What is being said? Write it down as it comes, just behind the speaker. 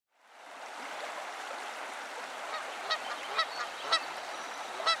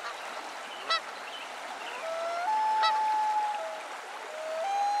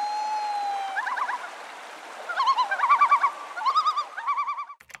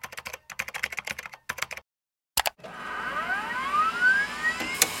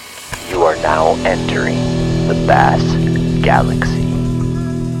now entering the Bass Galaxy.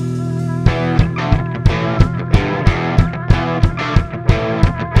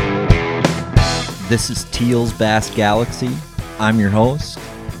 This is Teal's Bass Galaxy. I'm your host.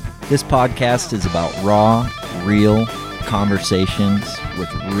 This podcast is about raw, real conversations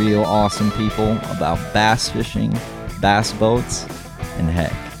with real awesome people about bass fishing, bass boats, and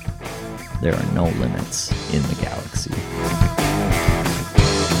heck, there are no limits in the galaxy.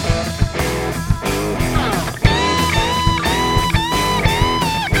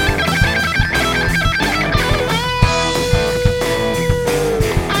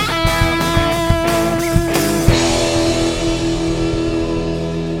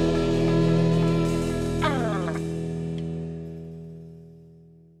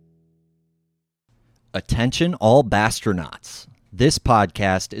 Attention all Bastronauts. This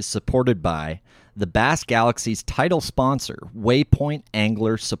podcast is supported by the Bass Galaxy's title sponsor, Waypoint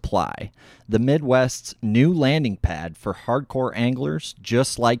Angler Supply, the Midwest's new landing pad for hardcore anglers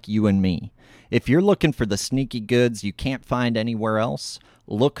just like you and me. If you're looking for the sneaky goods you can't find anywhere else,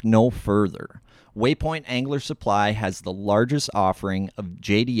 look no further. Waypoint Angler Supply has the largest offering of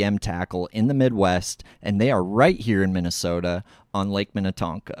JDM tackle in the Midwest, and they are right here in Minnesota on Lake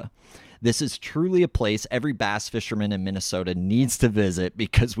Minnetonka. This is truly a place every bass fisherman in Minnesota needs to visit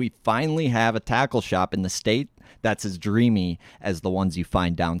because we finally have a tackle shop in the state that's as dreamy as the ones you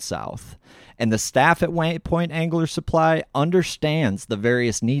find down south. And the staff at Waypoint Angler Supply understands the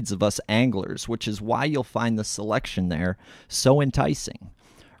various needs of us anglers, which is why you'll find the selection there so enticing.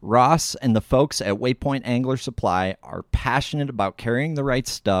 Ross and the folks at Waypoint Angler Supply are passionate about carrying the right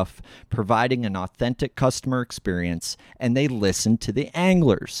stuff, providing an authentic customer experience, and they listen to the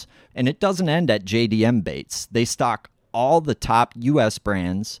anglers. And it doesn't end at JDM baits. They stock all the top U.S.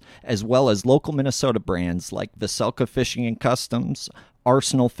 brands, as well as local Minnesota brands like Veselka Fishing and Customs,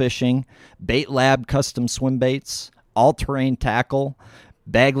 Arsenal Fishing, Bait Lab Custom Swim Baits, All Terrain Tackle,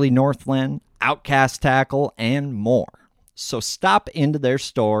 Bagley Northland, Outcast Tackle, and more. So stop into their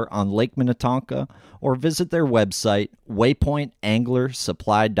store on Lake Minnetonka or visit their website,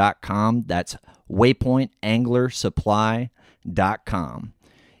 waypointanglersupply.com. That's waypointanglersupply.com.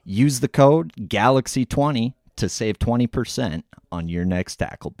 Use the code GALAXY20 to save 20% on your next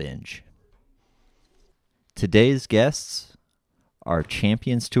tackle binge. Today's guests are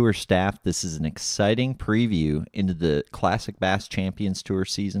Champions Tour staff. This is an exciting preview into the Classic Bass Champions Tour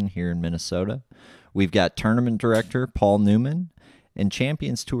season here in Minnesota. We've got Tournament Director Paul Neumann and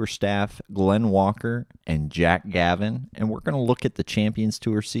Champions Tour staff Glenn Walker and Jack Gavin, and we're going to look at the Champions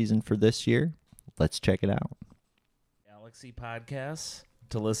Tour season for this year. Let's check it out. Galaxy podcasts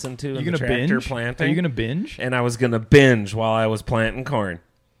to listen to in the tractor binge? planting. Are you going to binge? And I was going to binge while I was planting corn.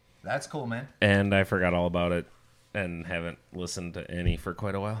 That's cool, man. And I forgot all about it and haven't listened to any for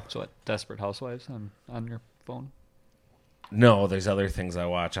quite a while. So what, Desperate Housewives on your phone? No, there's other things I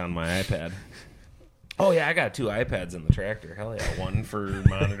watch on my iPad. Oh, yeah, I got 2 iPads in the tractor. Hell yeah. One for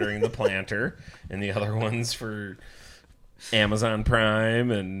monitoring the planter, and the other one's for Amazon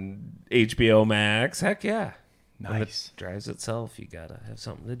Prime and HBO Max. Heck yeah. Nice. When it drives itself, you got to have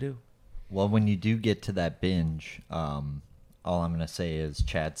something to do. Well, when you do get to that binge, all I'm going to say is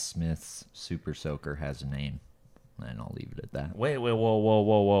Chad Smith's Super Soaker has a name, and I'll leave it at that. Wait,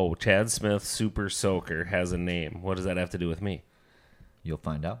 whoa. Chad Smith Super Soaker has a name. What does that have to do with me? You'll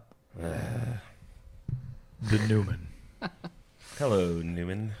find out. The Neumann. Hello,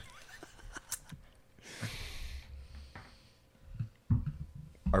 Neumann.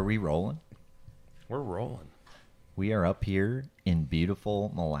 Are we rolling? We're rolling. We are up here in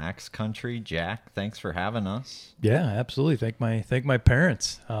beautiful Mille Lacs country. Jack, thanks for having us. Yeah, absolutely. Thank my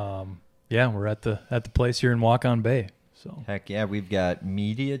parents. Yeah, we're at the place here in Walk-On Bay. So Heck yeah, we've got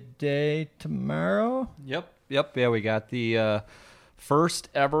Media Day tomorrow. Yep. Yeah, we got the first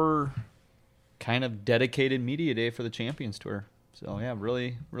ever kind of dedicated media day for the Champions Tour. So, yeah,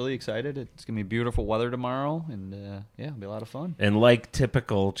 really, really excited. It's going to be beautiful weather tomorrow, and, yeah, it'll be a lot of fun. And like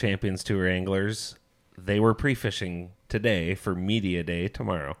typical Champions Tour anglers, they were pre-fishing today for Media Day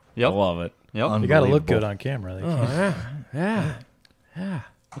tomorrow. Yep. I love it. Yep. they got to look good on camera. They can't. Yeah.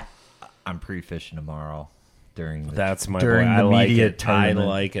 I'm pre-fishing tomorrow during the, That's my during boy. the I like media it. tournament. I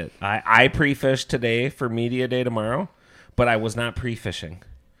like it. I pre-fished today for Media Day tomorrow, but I was not pre-fishing.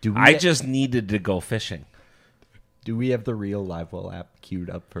 I just needed to go fishing. Do we have the Real Livewell app queued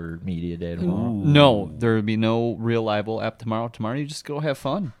up for Media Day tomorrow? No, there will be no Real Liable app tomorrow. Tomorrow you just go have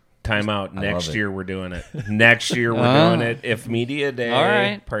fun. Time out. I Next love it. year we're doing it. Next year we're doing it. If Media Day All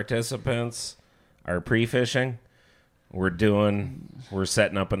right. participants are pre-fishing, we're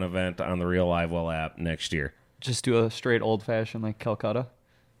setting up an event on the Real Livewell app next year. Just do a straight old-fashioned like Calcutta.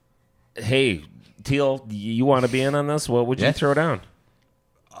 Hey, Teal, you want to be in on this? What would you Yeah. throw down?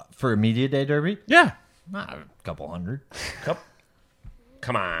 For a media day derby? Yeah. A couple hundred.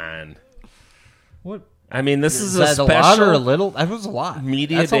 Come on. What? I mean, this is a that special. a lot or a little? That was a lot.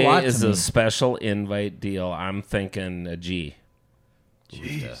 Media That's Day a lot is to me. a special invite deal. I'm thinking a G.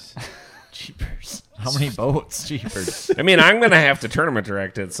 Jeez. Jeepers. How many boats? Jeepers. I mean, I'm going to have to tournament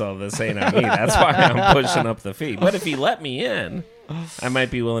direct it, so this ain't on me. That's why I'm pushing up the fee. But if he let me in, I might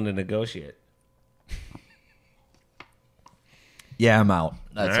be willing to negotiate. Yeah, I'm out.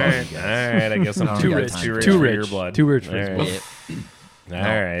 That's all, All you right. guys. I guess I'm Too too rich. Too rich. Too for rich. your blood. Too rich for All his right.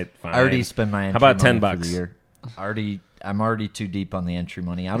 All right. Fine. I already spent my entry How about money $10? for the year. I'm already too deep on the entry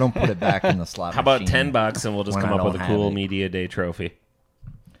money. I don't put it back in the slot How about machine $10 and we'll just when come I up with don't a have cool it. Media Day trophy?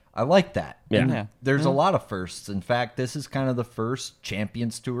 I like that. Yeah. And Yeah. there's a lot of firsts. In fact, this is kind of the first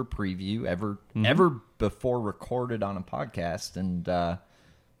Champions Tour preview ever before recorded on a podcast, and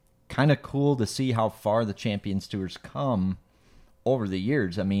kind of cool to see how far the Champions Tours come over the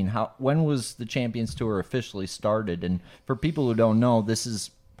years. I mean, when was the Champions Tour officially started? And for people who don't know, this is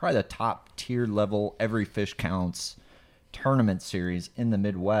probably the top tier level every fish counts tournament series in the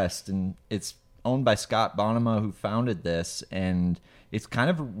Midwest, and it's owned by Scott Bonema, who founded this, and it's kind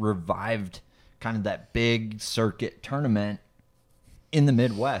of revived kind of that big circuit tournament in the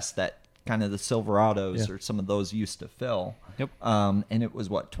Midwest that kind of the Silverados or some of those used to fill. Yep. And it was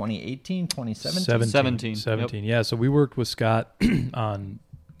what, 2018, 2017? 17. Yeah, so we worked with Scott on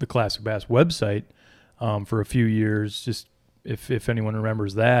the Classic Bass website for a few years. Just if anyone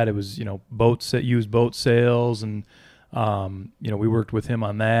remembers that, it was used boat sales, and we worked with him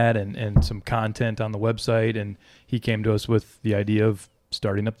on that and some content on the website, and he came to us with the idea of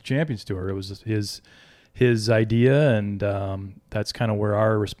starting up the Champions Tour. It was his idea, and that's kind of where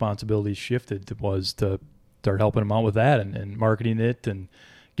our responsibilities shifted, was to start helping him out with that and marketing it and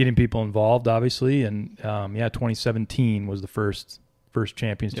getting people involved, obviously. And 2017 was the first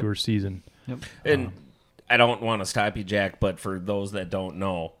Champions Tour season. Yep. And I don't want to stop you, Jack, but for those that don't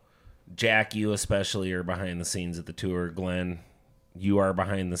know, Jack, you especially are behind the scenes at the tour. Glenn, you are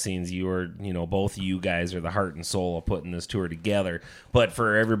behind the scenes. You are, both you guys are the heart and soul of putting this tour together. But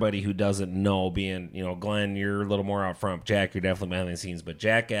for everybody who doesn't know, being, Glenn, you're a little more out front. Jack, you're definitely behind the scenes. But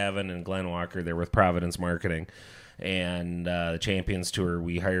Jack Gavin and Glenn Walker, they're with Providence Marketing. And the Champions Tour,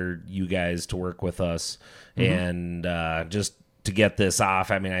 we hired you guys to work with us. And just to get this off,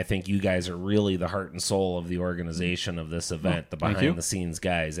 I mean, I think you guys are really the heart and soul of the organization of this event, the behind-the-scenes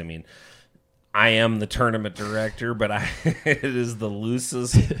guys. I mean, I am the tournament director, but it is the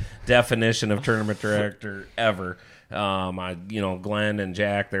loosest definition of tournament director ever. Glenn and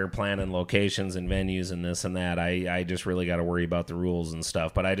Jack, they're planning locations and venues and this and that. I just really got to worry about the rules and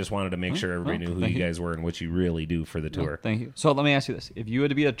stuff. But I just wanted to make sure everybody knew who you guys were and what you really do for the tour. Thank you. So let me ask you this. If you had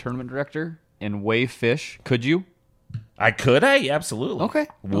to be a tournament director and weigh fish, could you? Could I? Absolutely. Okay.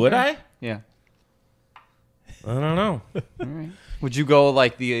 Would I? Yeah. I don't know. All right. Would you go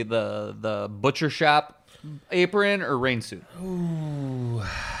like the butcher shop apron or rain suit? Ooh,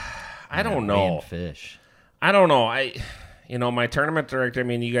 I don't Man, know. fish. I don't know. My tournament director, I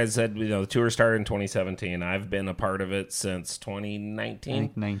mean, you guys said, the tour started in 2017. I've been a part of it since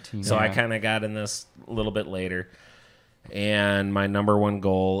 2019. 19. So I yeah. kind of got in this a little bit later. And my number one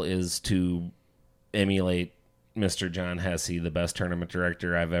goal is to emulate Mr. John Hesse, the best tournament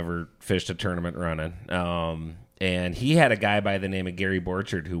director I've ever fished a tournament running. And he had a guy by the name of Gary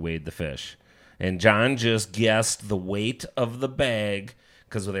Borchard who weighed the fish. And John just guessed the weight of the bag,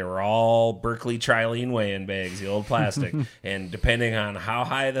 because they were all Berkeley Trilene weighing bags, the old plastic. And depending on how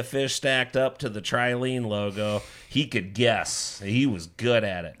high the fish stacked up to the Trilene logo, he could guess. He was good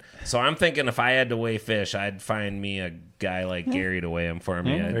at it. So I'm thinking if I had to weigh fish, I'd find me a guy like Gary to weigh them for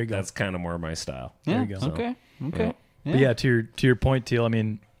me. there you go. That's kind of more my style. Yeah. There you go. Okay. Yeah. But yeah, to your point, Teal, I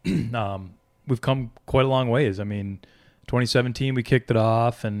mean, we've come quite a long ways. I mean, 2017 we kicked it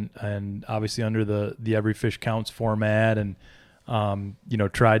off, and obviously under the Every Fish Counts format, and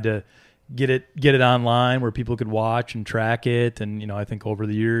tried to get it online where people could watch and track it. And I think over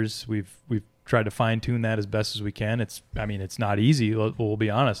the years we've tried to fine tune that as best as we can. It's not easy. We'll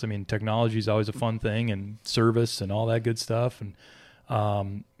be honest. I mean, technology is always a fun thing, and service and all that good stuff. And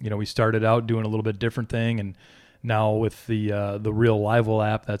we started out doing a little bit different thing, and now with the Real Liveable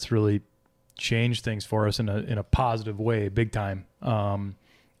app, that's really changed things for us in a positive way, big time.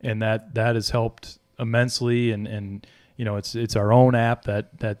 And that has helped immensely. And it's our own app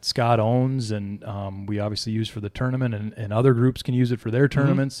that Scott owns, and we obviously use for the tournament, and other groups can use it for their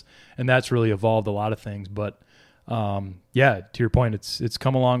tournaments, and that's really evolved a lot of things. But to your point, it's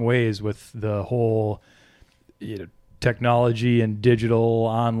come a long ways with the whole technology and digital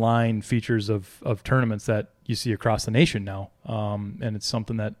online features of tournaments that you see across the nation now. And it's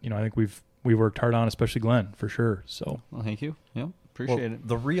something that, I think we worked hard on, especially Glenn, for sure. So, Well, thank you. Yeah, appreciate it.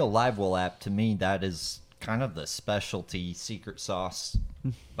 The Real Live Well app, to me, that is kind of the specialty secret sauce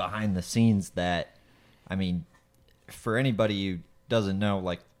behind the scenes that, for anybody who doesn't know,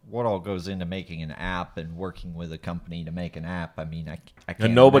 like, what all goes into making an app and working with a company to make an app. I can't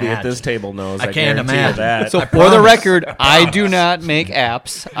And nobody at imagine. this table knows. I can't guarantee you imagine. that. So I for the promise. record, I do not make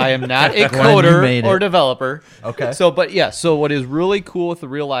apps. I am not a Glenn, you made coder or it. developer. Okay. So what is really cool with the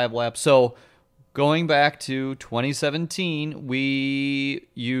Real Live Lab, so going back to 2017, we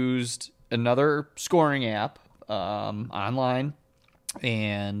used another scoring app online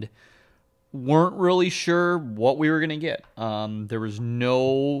and weren't really sure what we were going to get. There was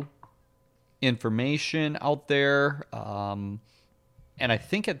no information out there. And I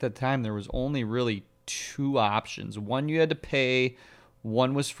think at the time there was only really two options. One you had to pay,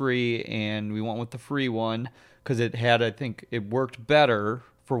 one was free, and we went with the free one because I think it worked better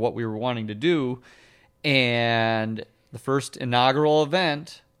for what we were wanting to do. And the first inaugural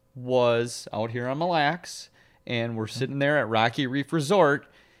event was out here on Mille Lacs, and we're sitting there at Rocky Reef Resort,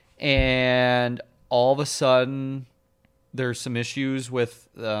 and all of a sudden there's some issues with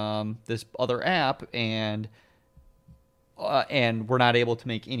this other app, and we're not able to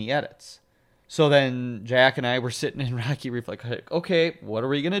make any edits. So then Jack and I were sitting in Rocky Reef like, okay, what are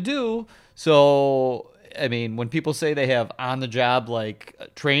we going to do? So, when people say they have on-the-job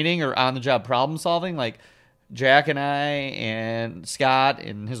like training or on-the-job problem solving, like Jack and I and Scott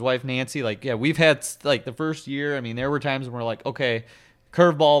and his wife Nancy, we've had like the first year, there were times when we're like, okay,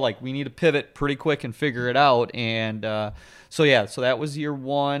 curveball, like we need to pivot pretty quick and figure it out. And so that was year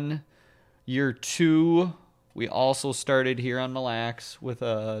one. Year two, we also started here on Mille Lacs with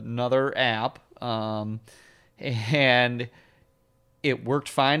another app, and it worked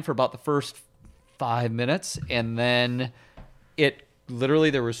fine for about the first 5 minutes, and then it literally,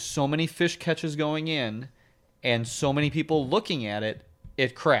 there was so many fish catches going in and so many people looking at it,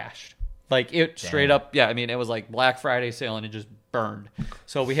 it crashed. Like it straight up, it was like Black Friday sale and it just burned.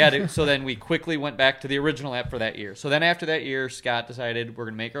 So we had it. So then we quickly went back to the original app for that year. So then after that year, Scott decided we're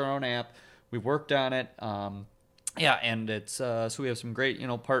going to make our own app. We worked on it. And it's so we have some great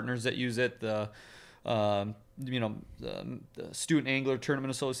partners that use it. The Student Angler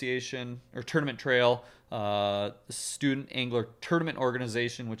Tournament Association or Tournament Trail, the Student Angler Tournament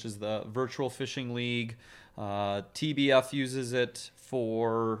Organization, which is the Virtual Fishing League. TBF uses it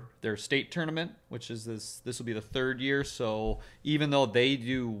for their state tournament, which is this will be the third year. So even though they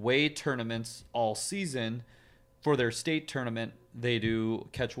do weigh tournaments all season, for their state tournament they do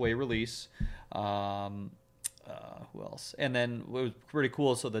catch, weigh, release. Who else? And then it was pretty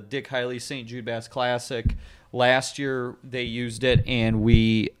cool. So the Dick Hiley St. Jude Bass Classic, last year they used it, and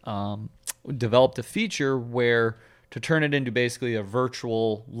we developed a feature where to turn it into basically a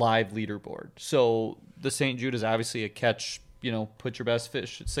virtual live leaderboard. So the St. Jude is obviously a catch, put your best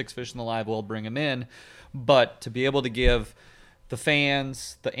fish, 6 fish in the live well, bring them in. But to be able to give the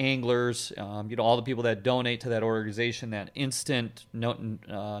fans, the anglers, all the people that donate to that organization that instant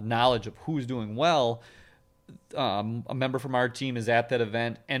knowledge of who's doing well. A member from our team is at that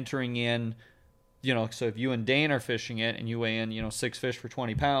event entering in, so if you and Dane are fishing it and you weigh in, 6 fish for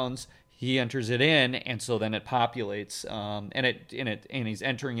 20 pounds, he enters it in, and so then it populates, and he's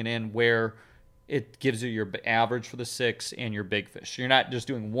entering it in where it gives you your average for the 6 and your big fish. You're not just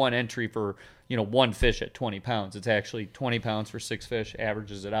doing one entry for, one fish at 20 pounds. It's actually 20 pounds for 6 fish,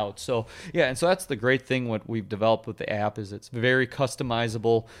 averages it out. So, and so that's the great thing what we've developed with the app is it's very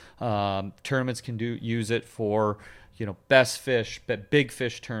customizable. Tournaments can use it for, best fish, but big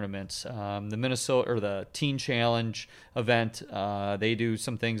fish tournaments. The Minnesota or the Teen Challenge event, they do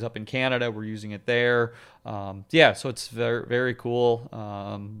some things up in Canada. We're using it there. So it's very, very cool.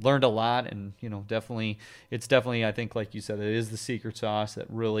 Learned a lot, and it's definitely, I think, like you said, it is the secret sauce that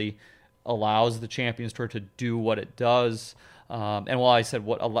really allows the Champions Tour to do what it does. And while I said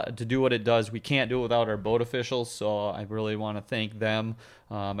to do what it does, we can't do it without our boat officials. So I really want to thank them.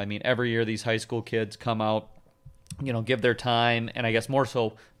 Every year these high school kids come out, give their time, and I guess more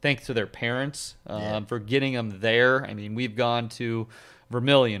so thanks to their parents for getting them there. We've gone to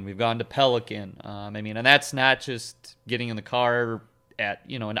Vermilion, we've gone to Pelican. And that's not just getting in the car at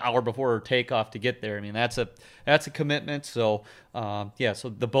an hour before takeoff to get there. That's a commitment. So so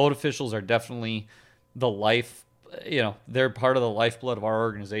the boat officials are definitely the life. They're part of the lifeblood of our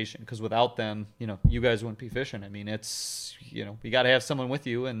organization, because without them, you guys wouldn't be fishing. It's you got to have someone with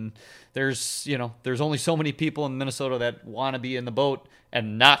you, and there's only so many people in Minnesota that want to be in the boat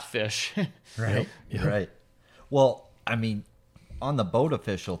and not fish. Right. Right. Well, I mean, on the boat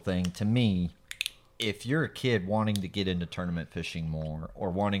official thing, to me, if you're a kid wanting to get into tournament fishing more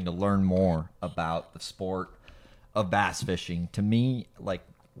or wanting to learn more about the sport of bass fishing, to me, like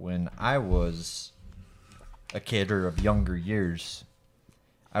when I was a kid or of younger years,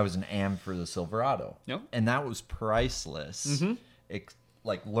 I was an AM for the Silverado. Yep. And that was priceless,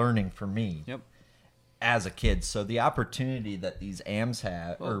 like learning for me as a kid. So the opportunity that these AMs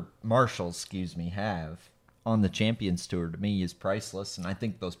have, or marshals, excuse me, have on the Champions Tour, to me is priceless. And I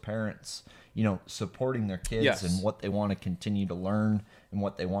think those parents, you know, supporting their kids and what they want to continue to learn and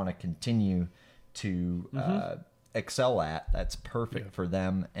what they want to continue to excel at, that's perfect for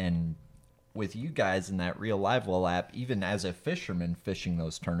them. And with you guys in that Real Live Well app, even as a fisherman fishing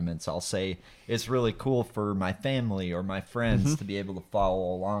those tournaments, I'll say it's really cool for my family or my friends to be able to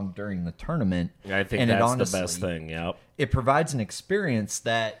follow along during the tournament. I think and that's honestly, the best thing. Yep. It provides an experience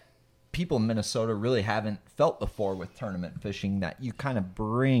that people in Minnesota really haven't felt before with tournament fishing, that you kind of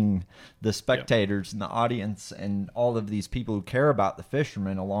bring the spectators and the audience and all of these people who care about the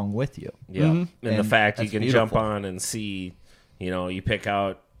fishermen along with you. Yeah. And the fact you that's can beautiful. jump on and see, you know, you pick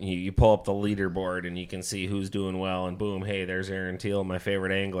out, you pull up the leaderboard and you can see who's doing well, and boom, hey, there's Aaron Teal, my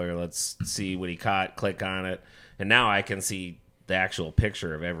favorite angler. Let's see what he caught, click on it. And now I can see the actual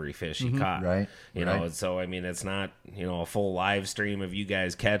picture of every fish he caught. Right. You know, and so, I mean, it's not, you know, a full live stream of you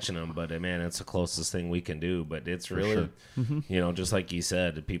guys catching them, but, man, it's the closest thing we can do. But it's really, you know, just like you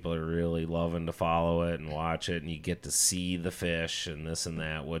said, people are really loving to follow it and watch it, and you get to see the fish and this and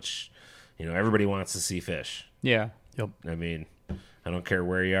that, which, you know, everybody wants to see fish. Yeah. Yep. I mean, I don't care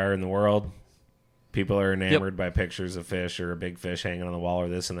where you are in the world. People are enamored by pictures of fish or a big fish hanging on the wall or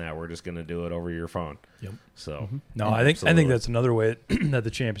this and that. We're just going to do it over your phone. Yep. So No, I think that's another way that the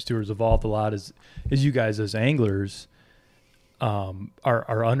Champions Tour has evolved a lot is you guys as anglers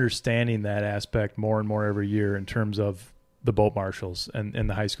are understanding that aspect more and more every year in terms of the boat marshals and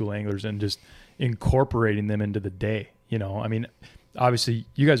the high school anglers, and just incorporating them into the day. You know, I mean, obviously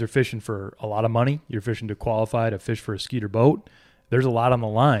you guys are fishing for a lot of money. You're fishing to qualify to fish for a Skeeter boat. There's a lot on the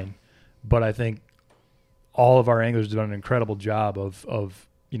line, but I think all of our anglers have done an incredible job of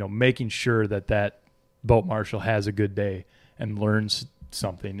you know, making sure that boat marshal has a good day and learns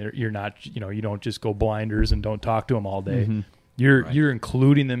something. You're not, you know, you don't just go blinders and don't talk to them all day. You're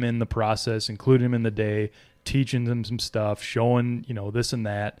including them in the process, including them in the day, teaching them some stuff, showing, you know, this and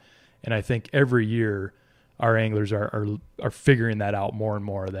that. And I think every year our anglers are figuring that out more and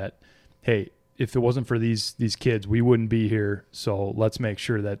more, that, hey, if it wasn't for these kids, we wouldn't be here. So let's make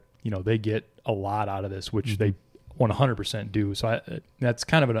sure that, you know, they get a lot out of this, which they 100% do. So that's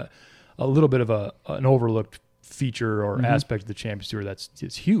kind of a little bit of an overlooked feature or aspect of the Champions Tour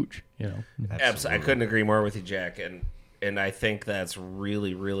that's huge, you know. Absolutely. I couldn't agree more with you, Jack. And I think that's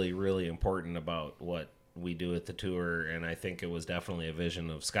really, really, really important about what we do at the tour. And I think it was definitely a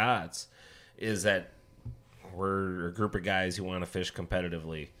vision of Scott's, is that we're a group of guys who want to fish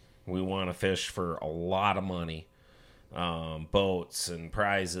competitively. We want to fish for a lot of money, boats and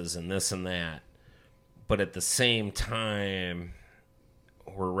prizes and this and that. But at the same time,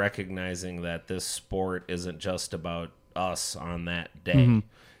 we're recognizing that this sport isn't just about us on that day.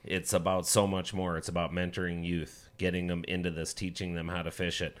 It's about so much more. It's about mentoring youth, getting them into this, teaching them how to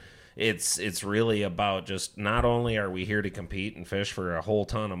fish it. It's really about just, not only are we here to compete and fish for a whole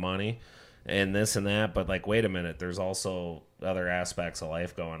ton of money and this and that, but like, wait a minute, there's also other aspects of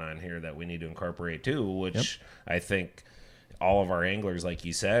life going on here that we need to incorporate too, which I think all of our anglers, like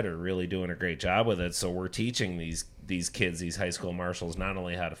you said, are really doing a great job with it. So we're teaching these kids, these high school marshals, not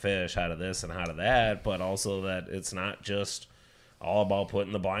only how to fish, how to this and how to that, but also that it's not just all about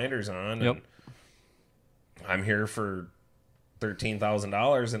putting the blinders on. And I'm here for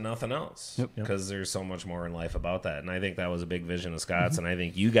 $13,000 and nothing else, because there's so much more in life about that. And I think that was a big vision of Scott's, and I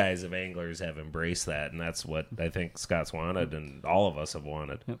think you guys of anglers have embraced that, and that's what I think Scott's wanted and all of us have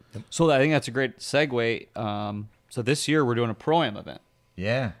wanted. So I think that's a great segue. So this year we're doing a Pro-Am event.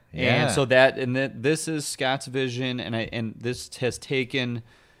 Yeah. And so this is Scott's vision, and this has taken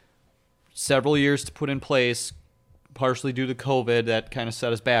several years to put in place, partially due to COVID that kind of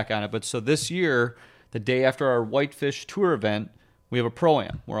set us back on it. But so this year, the day after our Whitefish Tour event, we have a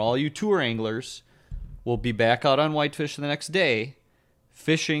Pro-Am where all you tour anglers will be back out on Whitefish the next day,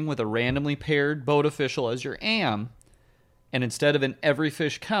 fishing with a randomly paired boat official as your AM, and instead of an every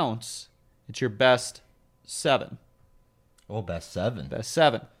fish counts, it's your best 7. Oh, best 7. Best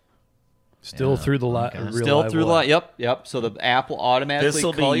 7. Still through the lot. Still through the lot. Yep. So the app will automatically This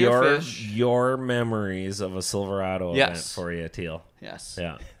will call be your fish. your memories of a Silverado event for you, Teal. Yes.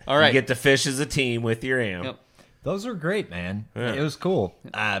 Yeah. All right. You get to fish as a team with your AM. Yep. Those were great, man. It was cool.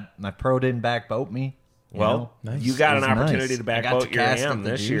 My pro didn't back boat me. Well, Nice. you got It an was opportunity nice. to I back got to out your cast ham at the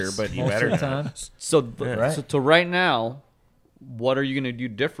this year, Deuce but you most better of the not. time. So right now, what are you going to do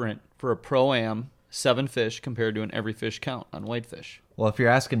different for a Pro-Am 7 fish compared to an every fish count on whitefish? Well, if you're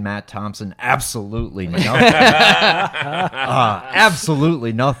asking Matt Thompson, absolutely nothing.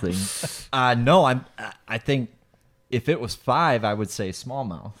 Absolutely nothing. No, I think if it was 5, I would say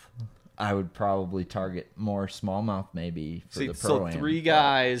smallmouth. I would probably target more smallmouth maybe for the So Pro-Am. 3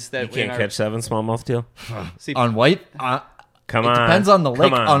 guys that You can't catch 7 smallmouth teal? See, On white, Come it on. depends on the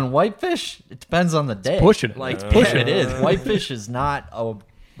lake. Come On whitefish, it depends on the day. pushing it. Like It's pushing it is. Whitefish is not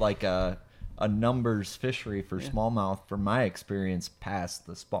a numbers fishery for smallmouth, from my experience, past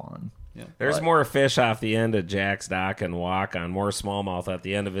the spawn. There's more fish off the end of Jack's dock and walk on more smallmouth at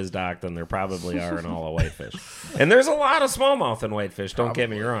the end of his dock than there probably are in all of whitefish. And there's a lot of smallmouth in whitefish, don't get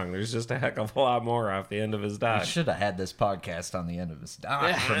me wrong. There's just a heck of a lot more off the end of his dock. I should have had this podcast on the end of his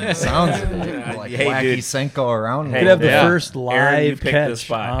dock. From the sounds of it, like Hey, wacky dude. Senko around. You could have the Yeah. first live Aaron, you pick catch. this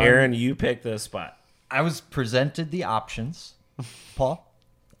spot. on- Aaron, you pick this spot. I was presented the options, Paul,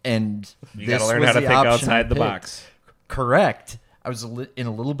 and You this got to learn was how to the pick option outside I the picked. box. Correct. I was in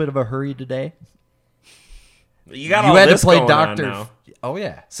a little bit of a hurry today. You got You all had to this play going Doctor. on now. Oh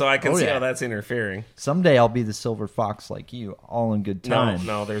yeah. So I can Oh, see yeah. how that's interfering. Someday I'll be the silver fox like you, all in good time.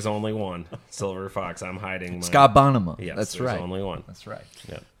 No, there's only one. Silver Fox. I'm hiding mine. Scott Bonema. Yes, That's there's right. only one. That's right.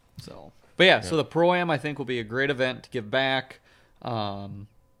 Yeah. So the Pro-Am I think will be a great event to give back.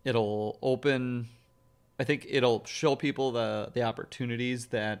 It'll open. I think it'll show people the opportunities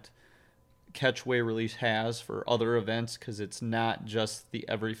that Catch Weigh Release has for other events, because it's not just the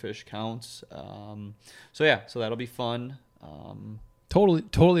every fish counts. So that'll be fun.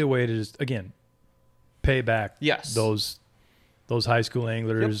 Totally a way to just, again, pay back Yes. those high school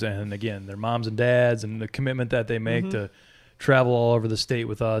anglers and, again, their moms and dads and the commitment that they make to travel all over the state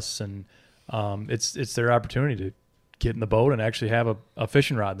with us. And it's their opportunity to get in the boat and actually have a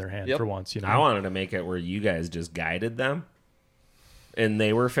fishing rod in their hand for once. I wanted to make it where you guys just guided them, and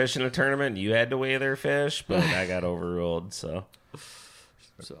they were fishing a tournament, and you had to weigh their fish, but I got overruled. So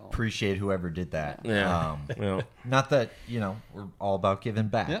Appreciate whoever did that. yeah, Not that, we're all about giving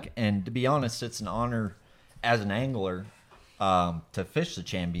back. Yeah. And to be honest, it's an honor as an angler to fish the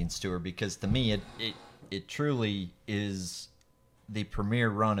Champions Tour, because to me it truly is the premier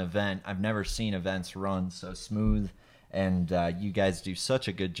run event. I've never seen events run so smooth, and you guys do such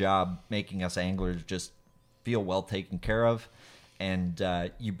a good job making us anglers just feel well taken care of. And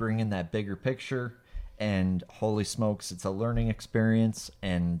you bring in that bigger picture, and holy smokes, it's a learning experience,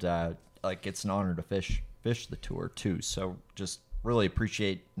 and it's an honor to fish the tour too. So just really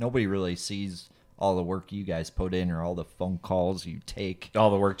appreciate. Nobody really sees all the work you guys put in, or all the phone calls you take. all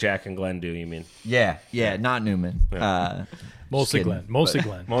the work Jack and Glenn do. You mean Yeah, not Neumann. Mostly kidding, Glenn. Mostly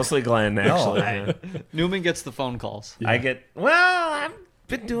Glenn. mostly Glenn? Actually, yeah. Newman gets the phone calls. I get. Well, I've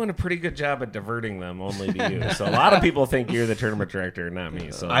been doing a pretty good job at diverting them only to you. So a lot of people think you're the tournament director, not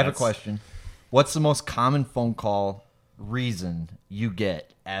me. So I have a that's- question. What's the most common phone call reason you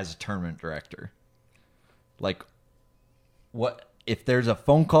get as a tournament director? Like, what if there's a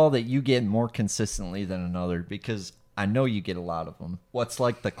phone call that you get more consistently than another? Because I know you get a lot of them. What's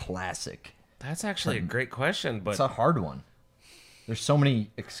like the classic? That's actually a great question, but It's a hard one. There's so many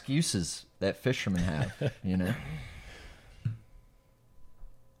excuses that fishermen have,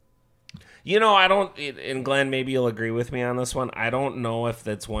 I don't. And Glenn, maybe you'll agree with me on this one. I don't know if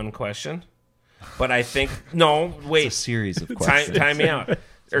that's one question, but I think no. Wait, It's a series of questions. time me out.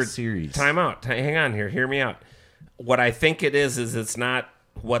 a series. Time out. Hang on here. Hear me out. What I think it is it's not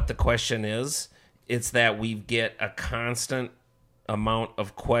what the question is. It's that we get a constant amount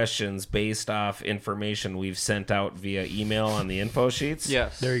of questions based off information we've sent out via email on the info sheets.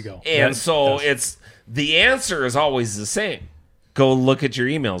 Yes. There you go. And so it's the answer is always the same. Go look at your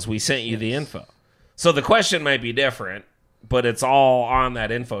emails. We sent you the info. So the question might be different, but it's all on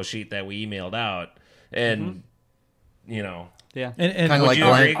that info sheet that we emailed out. And, Yeah. And Kind of like you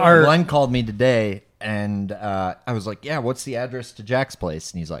agree? Glenn called me today, and I was like, "Yeah, what's the address to Jack's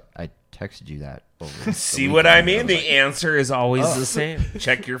place?" And he's like, "I texted you that." Over the see what I weekend." mean? was The answer is always the same.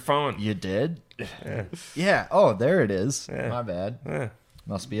 Check your phone. You did? Yeah. Oh, there it is. My bad. Yeah.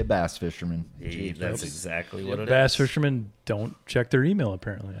 Must be a bass fisherman. Hey, that's exactly what it is. bass fishermen don't check their email,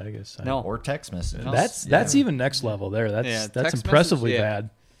 apparently, I guess. No. Or text messages. That's even next level there. That's Yeah, that's text impressively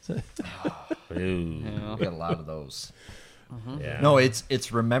message, bad. Ooh. We got a lot of those. Yeah. No,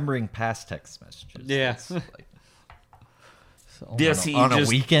 it's remembering past text messages. Yeah. It's like, Yeah, see, on you a just-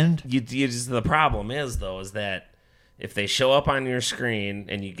 weekend. You just, the problem is that if they show up on your screen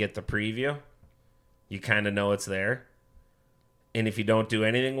and you get the preview, you kind of know it's there. And if you don't do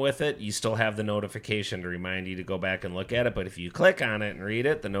anything with it, you still have the notification to remind you to go back and look at it. But if you click on it and read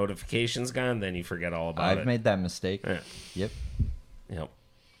it, the notification's gone, then you forget all about it. I've made that mistake. Yeah. Yep.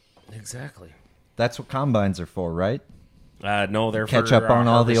 Exactly. That's what combines are for, right? No, they're Catch for, up on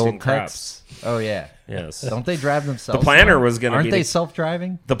all the harvesting old crops. texts. Oh, yeah. Yes. Don't they drive themselves? The planner now? was going to be... Aren't they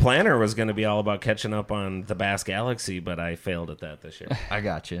self-driving? The planner was going to be all about catching up on the Bass Galaxy, but I failed at that this year. I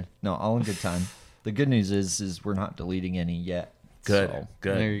got you. No, all in good time. The good news is we're not deleting any yet. Good. So,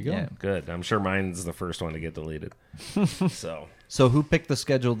 Good. There you go. Yeah. Good. I'm sure mine's the first one to get deleted. So who picked the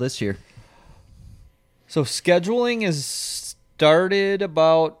schedule this year? So scheduling is started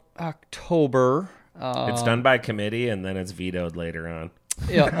about October. It's done by committee, and then it's vetoed later on.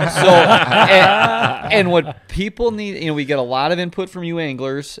 Yeah. So, and what people need, we get a lot of input from you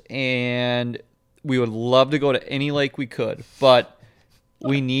anglers, and we would love to go to any lake we could, but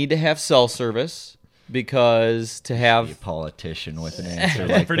we need to have cell service because to Be a have politician with an answer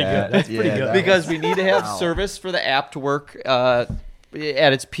like pretty that. good. That's pretty good. because we need to have service for the app to work at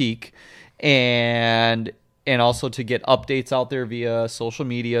its peak, and also to get updates out there via social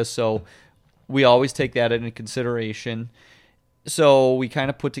media. So we always take that into consideration. So we kind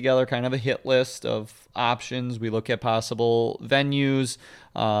of put together kind of a hit list of options. We look at possible venues.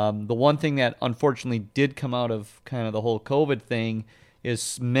 The one thing that unfortunately did come out of kind of the whole COVID thing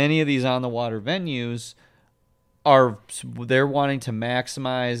is many of these on the water venues they're wanting to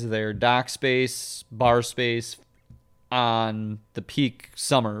maximize their dock space, bar space on the peak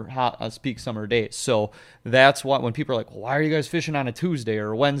summer days. So that's what, when people are like, well, why are you guys fishing on a Tuesday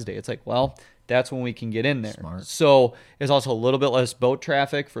or a Wednesday? It's like, well, that's when we can get in there. Smart. So it's also a little bit less boat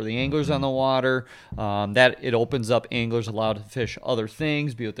traffic for the anglers on the water. That it opens up anglers allowed to fish other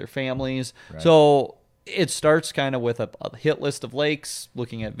things, be with their families. Right. So it starts kind of with a hit list of lakes,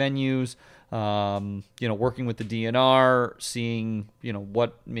 looking at venues, working with the DNR, seeing,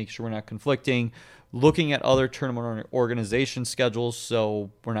 what makes sure we're not conflicting, looking at other tournament organization schedules so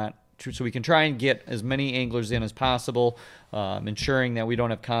we can try and get as many anglers in as possible, ensuring that we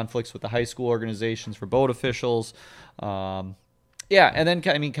don't have conflicts with the high school organizations for boat officials. And then,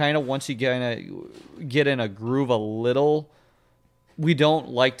 kind of once you get in a groove a little, we don't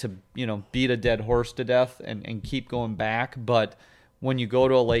like to, beat a dead horse to death and keep going back. But when you go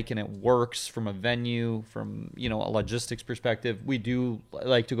to a lake and it works from a venue, from, a logistics perspective, we do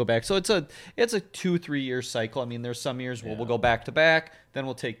like to go back. So it's a 2-3 year cycle. There's some years where we'll go back to back, then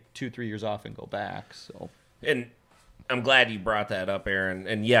we'll take 2-3 years off and go back. So, And I'm glad you brought that up, Aaron.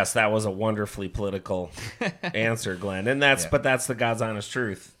 And yes, that was a wonderfully political answer, Glenn. And but that's the God's honest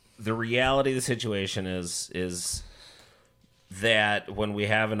truth. The reality of the situation is that when we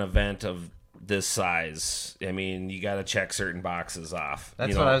have an event of this size, you got to check certain boxes off.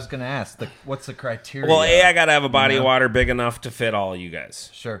 That's what I was going to ask. What's the criteria? Well, I got to have a body of water big enough to fit all you guys.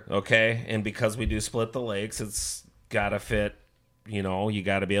 Sure. Okay? And because we do split the lakes, it's got to fit, you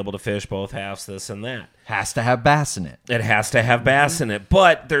got to be able to fish both halves, this and that. Has to have bass in it. It has to have bass in it.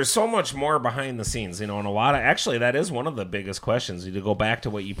 But there's so much more behind the scenes, and actually, that is one of the biggest questions. To go back to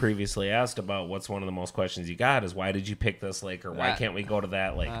what you previously asked about what's one of the most questions you got is why did you pick this lake or why can't we go to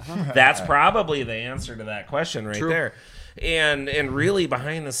that lake? That's probably the answer to that question right there. And really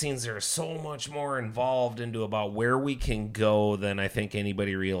behind the scenes, there's so much more involved into about where we can go than I think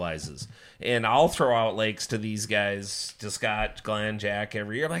anybody realizes. And I'll throw out lakes to these guys, to Scott, Glenn, Jack,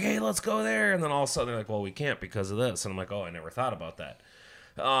 every year, like, hey, let's go there. And then all of a sudden they're like, well, we can't because of this. And I'm like, oh, I never thought about that.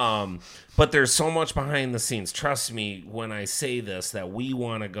 But there's so much behind the scenes. Trust me when I say this, that we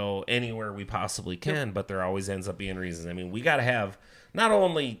want to go anywhere we possibly can, but there always ends up being reasons. We got to have not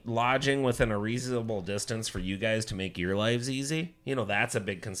only lodging within a reasonable distance for you guys to make your lives easy. That's a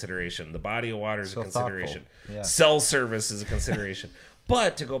big consideration. The body of water is a consideration. Yeah. Cell service is a consideration.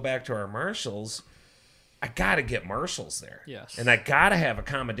 But to go back to our marshals, I got to get marshals there. Yes. And I got to have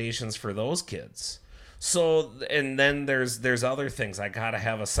accommodations for those kids. So, and then there's other things. I got to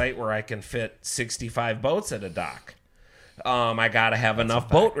have a site where I can fit 65 boats at a dock. I got to have enough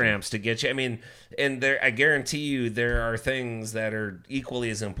boat ramps to get you. And I guarantee you there are things that are equally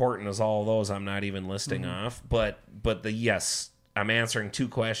as important as all those I'm not even listing off. But I'm answering two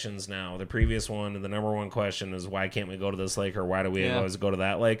questions now. The previous one, the number one question is why can't we go to this lake, or why do we always go to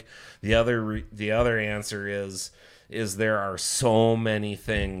that lake? The other answer is there are so many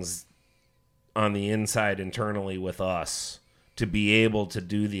things on the inside internally with us to be able to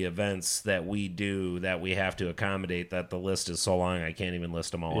do the events that we do, that we have to accommodate, that the list is so long I can't even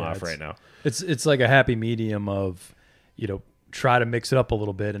list them all off right now. It's like a happy medium of, try to mix it up a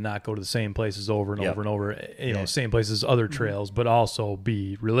little bit and not go to the same places over and over and over, same places, other trails, but also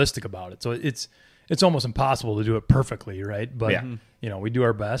be realistic about it. So it's it's almost impossible to do it perfectly, right? But Yeah. we do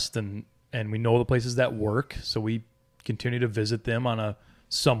our best, and we know the places that work, so we continue to visit them on a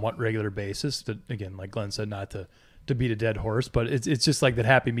somewhat regular basis. To, again, like Glenn said, not to beat a dead horse, but it's just like that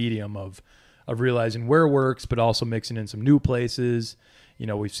happy medium of realizing where works, but also mixing in some new places.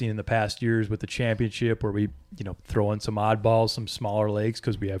 We've seen in the past years with the championship where we, throw in some oddballs, some smaller lakes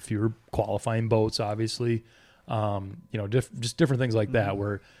because we have fewer qualifying boats, obviously. Just different things like that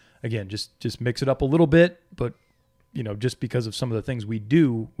where, again, just mix it up a little bit, but, just because of some of the things we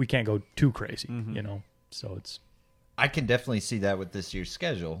do, we can't go too crazy, So it's... I can definitely see that with this year's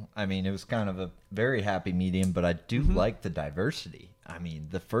schedule. I mean, it was kind of a very happy medium, but I do like the diversity. I mean,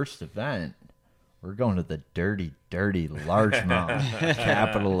 the first event, we're going to the dirty, dirty largemouth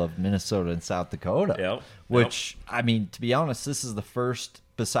capital of Minnesota and South Dakota. Yep. Which, I mean, to be honest, this is the first,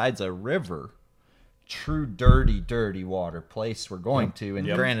 besides a river, true dirty, dirty water place we're going to. And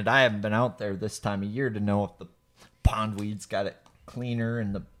granted, I haven't been out there this time of year to know if the pondweeds got it cleaner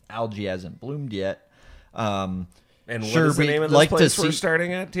and the algae hasn't bloomed yet. And Sure, what is the we'd name of this like to place we're see-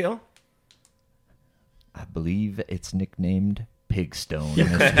 starting at, Teal? I believe it's nicknamed Pigstone.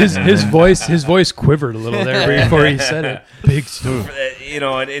 His voice quivered a little there before he said it. Big stuff.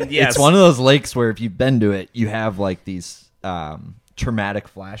 And yes. It's one of those lakes where if you've been to it, you have like these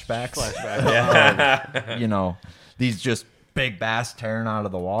traumatic flashbacks. These just big bass tearing out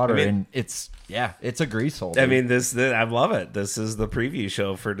of the water, and it's a grease hole. I mean, I love it. This is the preview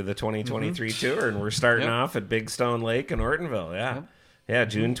show for the 2023 tour, and we're starting off at Big Stone Lake in Ortonville. Yeah,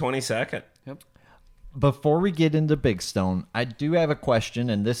 June 22nd. Yep. Before we get into Big Stone, I do have a question,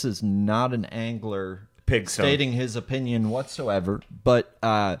 and this is not an angler Pigstone. stating his opinion whatsoever, but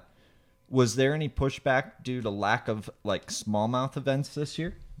was there any pushback due to lack of like smallmouth events this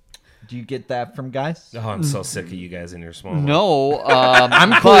year? Do you get that from guys? Oh, I'm so sick of you guys in your small. No,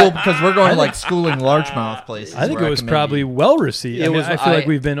 I'm cool because we're going like schooling largemouth places. I think where it was can probably maybe- well received. I feel like I-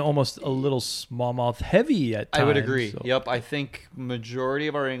 we've been almost a little smallmouth heavy at times. I would agree. so- Yep, I think majority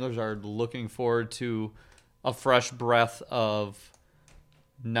of our anglers are looking forward to a fresh breath of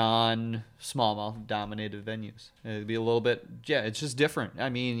non-smallmouth dominated venues. It'd be a little bit, it's just different. I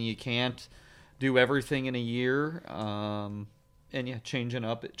mean, you can't do everything in a year, and changing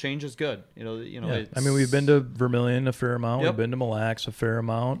up. Change is good. Yeah. I mean, we've been to Vermilion a fair amount. Yep. We've been to Mille Lacs a fair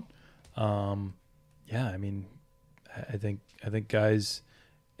amount. I mean, I think guys,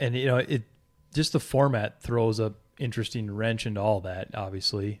 and it just the format throws a interesting wrench into all that,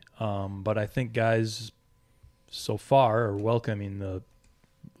 obviously. But I think guys so far are welcoming the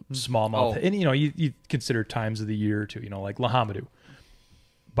smallmouth, and you consider times of the year too. Like Lahamadou.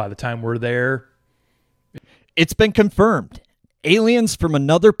 By the time we're there, It's been confirmed. Aliens from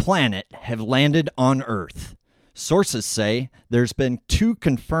another planet have landed on Earth. Sources say there's been 2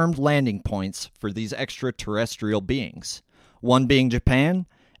 confirmed landing points for these extraterrestrial beings, one being Japan,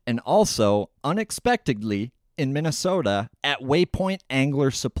 and also, unexpectedly, in Minnesota at Waypoint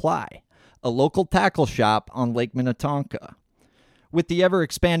Angler Supply, a local tackle shop on Lake Minnetonka. With the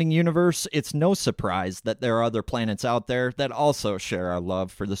ever-expanding universe, it's no surprise that there are other planets out there that also share our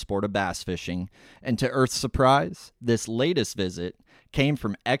love for the sport of bass fishing. And to Earth's surprise, this latest visit came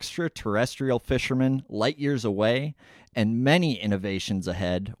from extraterrestrial fishermen light years away and many innovations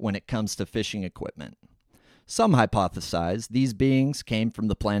ahead when it comes to fishing equipment. Some hypothesize these beings came from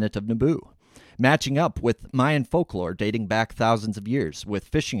the planet of Naboo, matching up with Mayan folklore dating back thousands of years with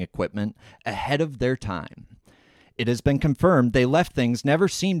fishing equipment ahead of their time. It has been confirmed they left things never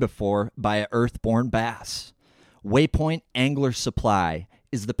seen before by an Earth-born bass. Waypoint Angler Supply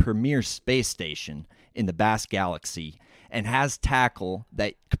is the premier space station in the bass galaxy and has tackle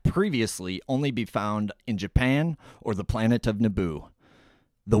that could previously only be found in Japan or the planet of Naboo.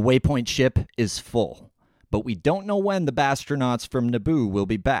 The Waypoint ship is full, but we don't know when the astronauts from Naboo will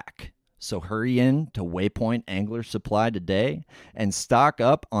be back. So hurry in to Waypoint Angler Supply today and stock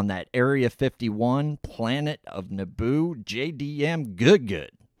up on that Area 51 Planet of Naboo JDM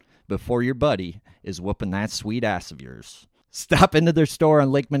good before your buddy is whooping that sweet ass of yours. Stop into their store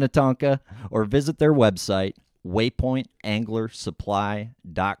on Lake Minnetonka or visit their website,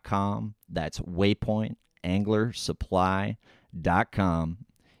 waypointanglersupply.com. That's waypointanglersupply.com.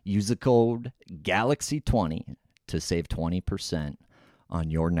 Use the code GALAXY20 to save 20% on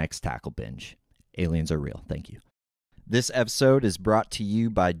your next tackle binge. Aliens are real. Thank you. This episode is brought to you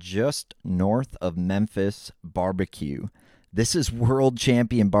by just north of Memphis Barbecue. This is World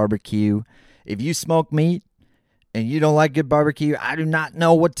Champion Barbecue. If you smoke meat and you don't like good barbecue, I do not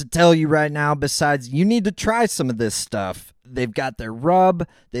know what to tell you right now besides you need to try some of this stuff. They've got their rub.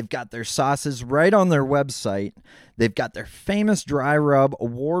 They've got their sauces right on their website. They've got their famous dry rub,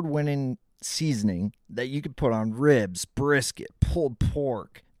 award-winning seasoning that you could put on ribs, brisket, pulled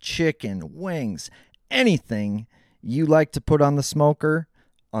pork, chicken, wings, anything you like to put on the smoker,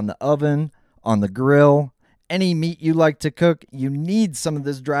 on the oven, on the grill, any meat you like to cook, you need some of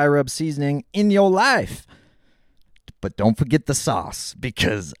this dry rub seasoning in your life. But don't forget the sauce,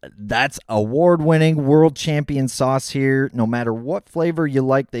 because that's award-winning world champion sauce here. No matter what flavor you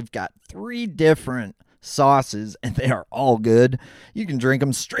like, they've got 3 different sauces, and they are all good. You can drink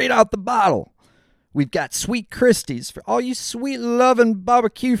them straight out the bottle. We've got Sweet Christie's for all you sweet-loving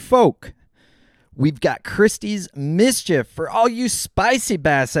barbecue folk. We've got Christie's Mischief for all you spicy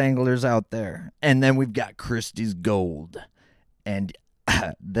bass anglers out there. And then we've got Christie's Gold. And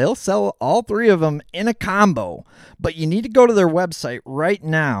they'll sell all 3 of them in a combo. But you need to go to their website right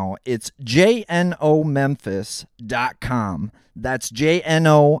now. It's jnomemphis.com. That's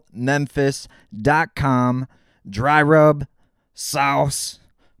jnomemphis.com. Dry rub, sauce,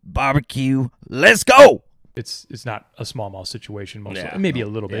 barbecue. Let's go! It's not a smallmouth situation, mostly. Yeah. Maybe a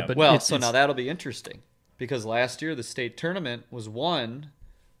little bit, Yeah. but Well, it's, so now that'll be interesting because last year the state tournament was won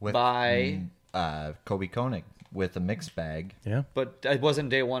With, by, Kobe Koenig with a mixed bag. yeah, but it wasn't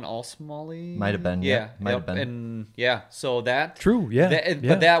day one all smallie. Might have been, Yeah, might have been. and yeah. So that true, yeah, yeah.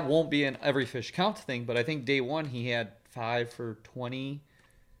 But that won't be an every fish count thing. But I think day one he had 5 for 20.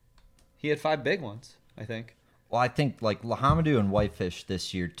 He had 5 big ones, I think. Well, I think like Lahamadou and Whitefish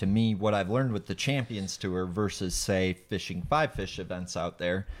this year, to me, what I've learned with the Champions Tour versus, say, fishing 5-fish events out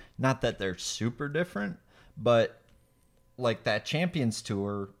there, not that they're super different, but like that Champions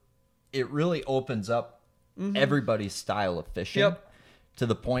Tour, it really opens up everybody's style of fishing to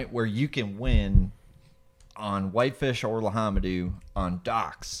the point where you can win on Whitefish or Lahamadou on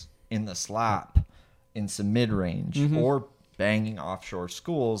docks, in the slop, in some mid-range, or banging offshore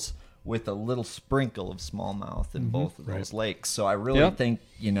schools with a little sprinkle of smallmouth in both of those lakes. So I really think,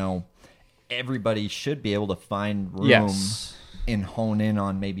 everybody should be able to find room and hone in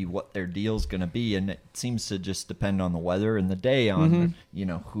on maybe what their deal's going to be. And it seems to just depend on the weather and the day on,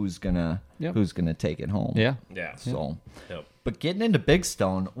 who's going to take it home. Yeah. Yeah. So, Yep. but getting into Big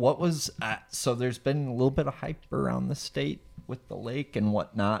Stone, what was, so there's been a little bit of hype around the state with the lake and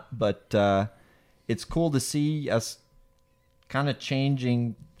whatnot, but it's cool to see us kind of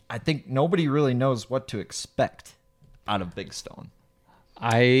changing. I think nobody really knows what to expect out of Big Stone.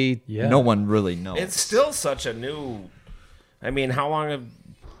 No one really knows. It's still such a new. I mean, how long have?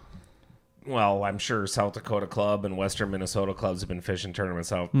 Well, I'm sure South Dakota Club and Western Minnesota clubs have been fishing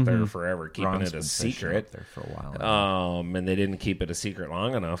tournaments out there forever, keeping Ron's it been a fishing secret. up there for a while now. And they didn't keep it a secret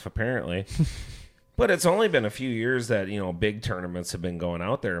long enough, apparently. But it's only been a few years that big tournaments have been going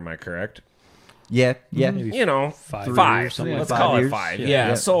out there. Am I correct? Yeah. Maybe 5. years or something. Let's 5 call years. it 5. Yeah. Yeah.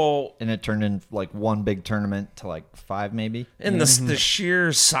 Yeah. So, And it turned in like one big tournament to like 5 maybe. and the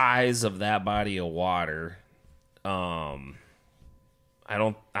sheer size of that body of water, I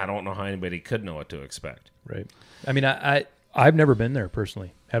don't know how anybody could know what to expect. Right. I mean, I've never been there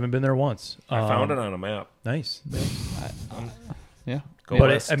personally. Haven't been there once. I found it on a map. Nice. Yeah. Go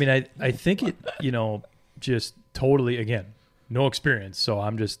But West. I mean, I think it, just totally, again, no experience. So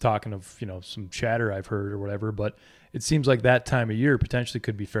I'm just talking of, some chatter I've heard or whatever, but it seems like that time of year potentially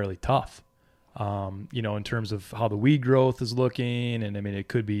could be fairly tough, in terms of how the weed growth is looking. And I mean, it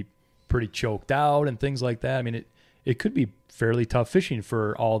could be pretty choked out and things like that. I mean, it could be fairly tough fishing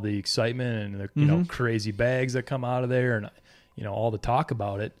for all the excitement and the, crazy bags that come out of there and, all the talk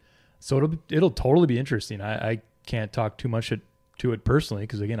about it. So it'll totally be interesting. I can't talk too much to it personally,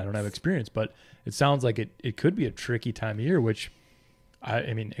 because again, I don't have experience, but it sounds like it could be a tricky time of year, which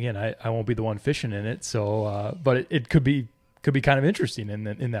I mean, again, I won't be the one fishing in it. So, but it could be kind of interesting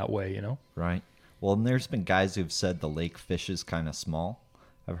in that way, Right. Well, and there's been guys who've said the lake fish is kind of small.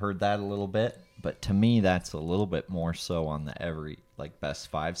 I've heard that a little bit, but to me, that's a little bit more so on the every best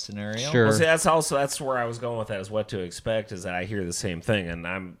 5 scenario. Sure. Well, see, that's where I was going with that, is what to expect, is that I hear the same thing, and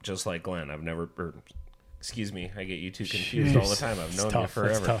I'm just like Glenn. I've never, excuse me, I get you two confused all the time. I've known you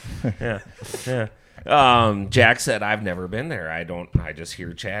forever. Yeah. Jack said, I've never been there. I just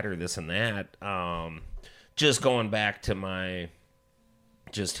hear chatter, this and that. Just going back to my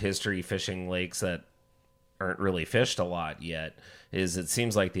just history fishing lakes that aren't really fished a lot yet, is it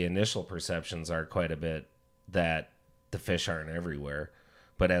seems like the initial perceptions are quite a bit that the fish aren't everywhere.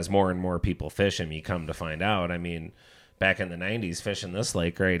 But as more and more people fish them, you come to find out. I mean, back in the 90s, fishing this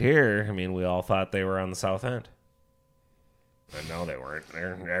lake right here, I mean, we all thought they were on the south end. And no, they weren't.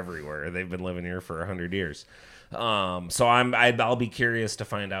 They're everywhere. They've been living here for 100 years. So I'll be curious to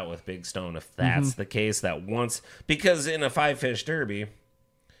find out with Big Stone if that's the case, that once, because in a 5-fish derby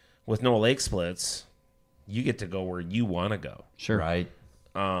with no lake splits, you get to go where you want to go. Sure. Right.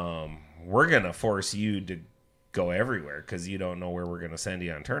 we're going to force you to go everywhere because you don't know where we're going to send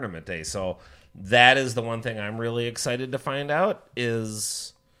you on tournament day. So that is the one thing I'm really excited to find out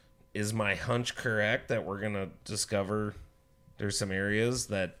is my hunch correct that we're going to discover there's some areas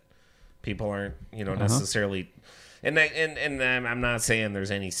that people aren't, necessarily. And I'm not saying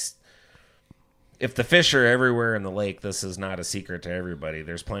there's any. If the fish are everywhere in the lake, this is not a secret to everybody.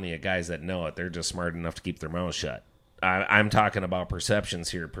 There's plenty of guys that know it. They're just smart enough to keep their mouths shut. I'm talking about perceptions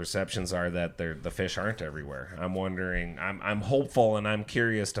here. Perceptions are that the fish aren't everywhere. I'm wondering. I'm hopeful and I'm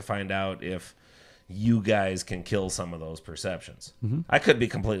curious to find out if you guys can kill some of those perceptions. Mm-hmm. I could be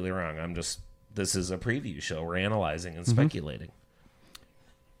completely wrong. This is a preview show. We're analyzing and speculating.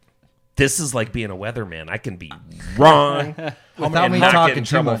 This is like being a weatherman. I can be wrong without me not talking get in too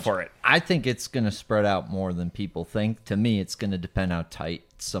trouble much. for it. I think it's going to spread out more than people think. To me, it's going to depend how tight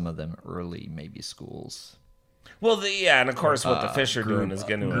some of them early maybe schools. Well, and of course, what the fish are doing is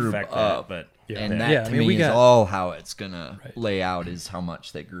going to affect that. But And that to me is all how it's going to lay out is how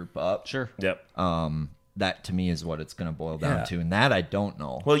much they group up. Sure. Yep. That to me is what it's going to boil down to, and that I don't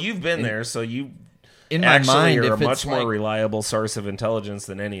know. Well, you've been there, so you in my mind, are a if much it's more reliable source of intelligence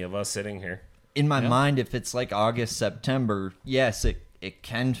than any of us sitting here. In my mind, if it's like August, September, yes, it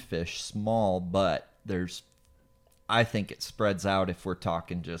can fish small, but I think it spreads out if we're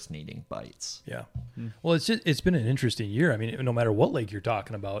talking just needing bites. Yeah. Well, it's been an interesting year. I mean, no matter what lake you're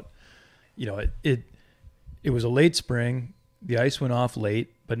talking about, it was a late spring. The ice went off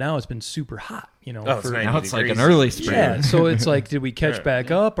late, but now it's been super hot. Now it's like an early spring. Yeah. So it's like, did we catch back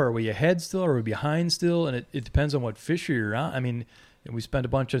up? Are we ahead still? Or are we behind still? And it depends on what fisher you're on. I mean, we spent a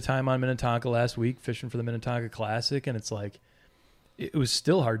bunch of time on Minnetonka last week fishing for the Minnetonka Classic, and it's like it was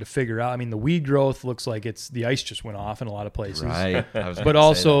still hard to figure out. I mean, the weed growth looks like the ice just went off in a lot of places. Right. But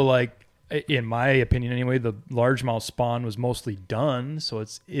also, like, in my opinion anyway, the largemouth spawn was mostly done. So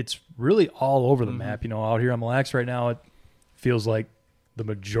it's really all over the map. Out here on Mille Lacs right now, it feels like the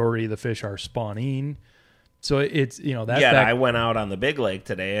majority of the fish are spawning. So it's, I went out on the big lake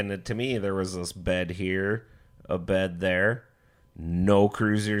today, and to me, there was this bed here, a bed there, no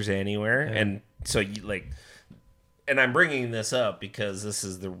cruisers anywhere. Yeah. And so and I'm bringing this up because this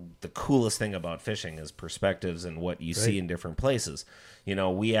is the coolest thing about fishing is perspectives and what you see in different places.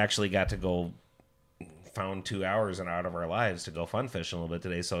 We actually got to found 2 hours out of our lives to go fun fishing a little bit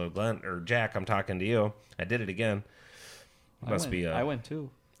today. So Glenn or Jack, I'm talking to you. I did it again. I went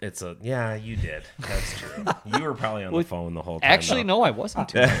too. You did. That's true. You were probably on the phone the whole time. Actually, no, I wasn't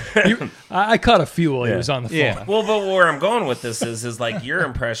too. I caught a few while he was on the phone. Yeah. Well, but where I'm going with this is like your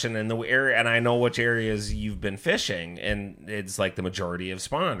impression in the area, and I know which areas you've been fishing, and it's like the majority have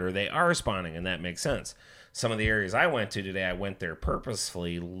spawned, or they are spawning, and that makes sense. Some of the areas I went to today, I went there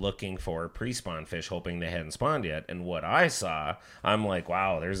purposefully looking for pre-spawn fish, hoping they hadn't spawned yet. And what I saw, I'm like,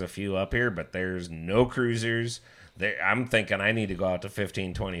 wow, there's a few up here, but there's no cruisers. I'm thinking I need to go out to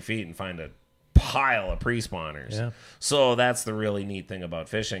 15, 20 feet and find a pile of pre-spawners. Yeah. So that's the really neat thing about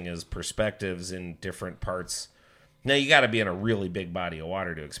fishing is perspectives in different parts. Now, you got to be in a really big body of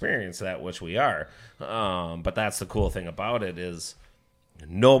water to experience that, which we are. But that's the cool thing about it is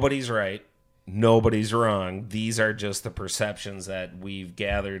nobody's right. Nobody's wrong. These are just the perceptions that we've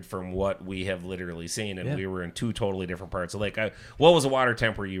gathered from what we have literally seen, and we were in two totally different parts of the lake. What was the water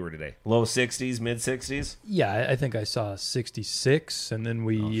temp where you were today? Low 60s, mid 60s? Yeah, I think I saw 66, and then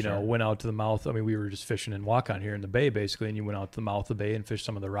we went out to the mouth. I mean, we were just fishing and walk on here in the bay, basically, and you went out to the mouth of the bay and fished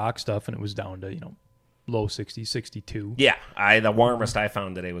some of the rock stuff, and it was down to, low 60s, 62. Yeah, the warmest I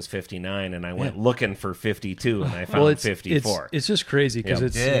found today was 59, and I went looking for 52, and I found 54. It's just crazy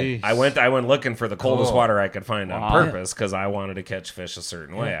because I went looking for the coldest water I could find on purpose because I wanted to catch fish a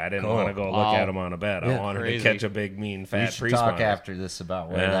certain way. I didn't want to go look at them on a bed. I wanted to catch a big, mean, fat We should talk after this about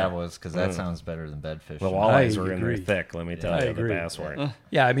where that was because that sounds better than bed fishing. The walleyes were in there thick, let me tell you. The bass weren't.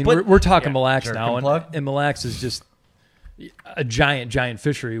 Yeah, I mean, we're talking Mille Lacs now, and Mille Lacs is just a giant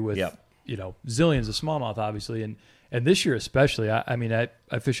fishery with zillions of smallmouth, obviously, and this year especially.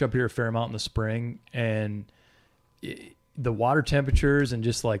 I fish up here a fair amount in the spring, and the water temperatures and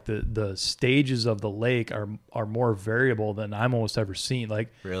just like the stages of the lake are more variable than I'm almost ever seen. Like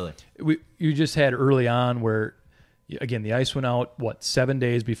really, you just had early on where, again, the ice went out 7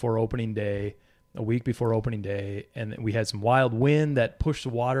 days before opening day, a week before opening day, and we had some wild wind that pushed the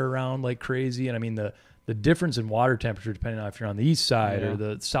water around like crazy, and I mean the difference in water temperature, depending on if you're on the east side or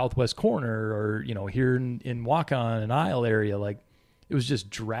the southwest corner or, here in Waukon and Isle area, like it was just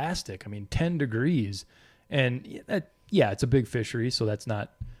drastic. I mean, 10 degrees. And it's a big fishery, so that's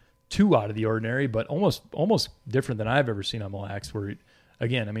not too out of the ordinary, but almost different than I've ever seen on Mille Lacs where,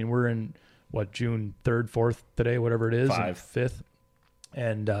 again, I mean, we're in, June 3rd, 4th today, whatever it is, 5th.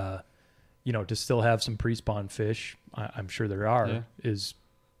 And to still have some pre-spawn fish, I'm sure there are, Yeah. is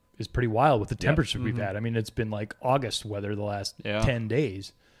pretty wild with the temperatures we've had. I mean, it's been like August weather the last 10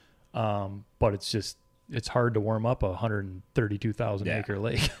 days. But it's hard to warm up a 132,000 acre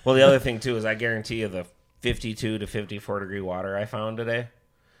lake. Well, the other thing, too, is I guarantee you the 52 to 54 degree water I found today,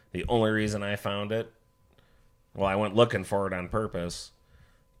 the only reason I found it, well, I went looking for it on purpose,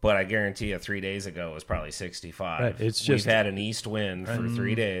 but I guarantee you 3 days ago it was probably 65. Right, it's We've just- had an east wind for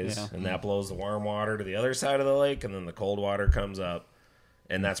 3 days, and that blows the warm water to the other side of the lake, and then the cold water comes up.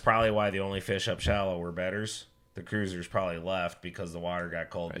 And that's probably why the only fish up shallow were betters. The cruisers probably left because the water got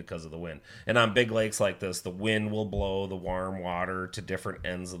cold because of the wind. And on big lakes like this, the wind will blow the warm water to different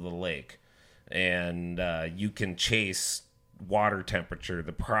ends of the lake. And you can chase water temperature.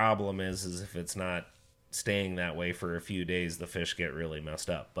 The problem is if it's not staying that way for a few days, the fish get really messed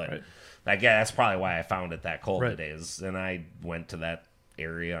up. But I guess that's probably why I found it that cold today. And I went to that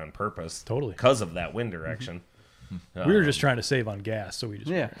area on purpose. Totally. Because of that wind direction. We were just trying to save on gas, so we just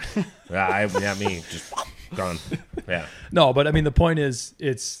Me just gone. Yeah, no. But I mean, the point is,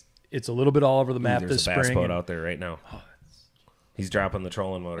 it's a little bit all over the map there's this a bass spring. boat out there right now. He's dropping the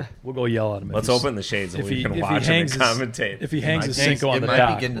trolling motor. We'll go yell at him. Let's open the shades and we can watch him and commentate. If he hangs his Cinco on it the might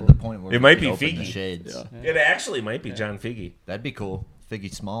dock, be getting to the point where It we might could be open the Figgy. shades. It actually might be John Figgy. That'd be cool.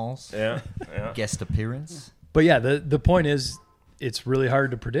 Figgy Smalls. Yeah. Guest appearance. But yeah, the point is, it's really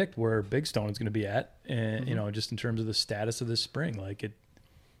hard to predict where Big Stone is going to be at, and just in terms of the status of this spring. Like it,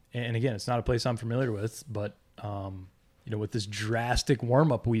 and again, it's not a place I'm familiar with, but with this drastic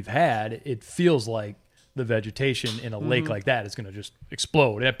warm up we've had, it feels like the vegetation in a lake like that is going to just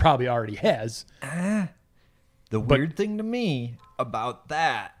explode. It probably already has. The weird thing to me about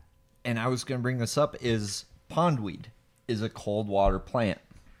that, and I was going to bring this up, is pondweed is a cold water plant.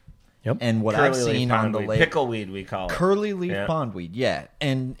 Yep. And what Curly I've leaf seen on the pondweed. lake, Pickleweed we call it. curly leaf Yeah. pondweed, yeah.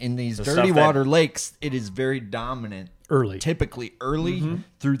 And in these The dirty stuff that- water lakes, it is very dominant. Early. Typically early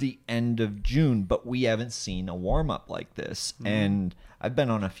through the end of June, but we haven't seen a warm up like this. And I've been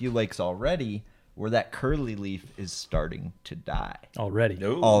on a few lakes already where that curly leaf is starting to die. Already.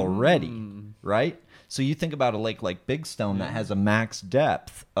 Already, right? So you think about a lake like Big Stone that has a max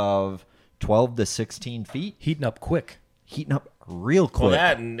depth of 12 to 16 feet, Heating up quick. heating up real quick, Well,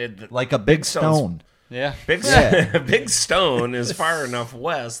 that and like a big Stone's- stone. Yeah. Big Stone is far enough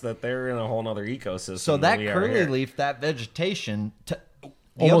west that they're in a whole other ecosystem. So than that we are curly here. leaf, that vegetation, the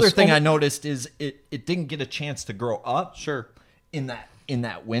Almost- other thing I almost- noticed is it didn't get a chance to grow up. Sure. In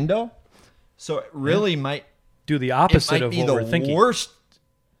that window, so it really might Do the it opposite might of be what the we're thinking. worst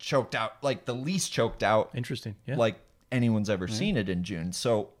choked out, like the least choked out, Interesting. Yeah. like anyone's ever seen it in June.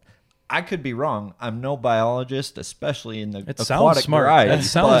 So I could be wrong. I'm no biologist, especially in the it aquatic sounds smart. variety, That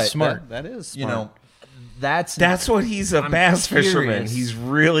sounds but, smart. That is smart. You know, that's That's what I'm bass fisherman. curious. He's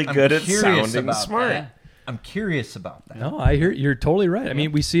really I'm good at curious sounding about smart. that. I'm curious about that. No, I hear you're totally right. I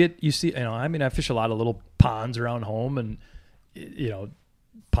mean, we see it. You see, I mean, I fish a lot of little ponds around home, and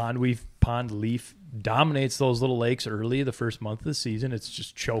pond leaf dominates those little lakes early. The first month of the season, it's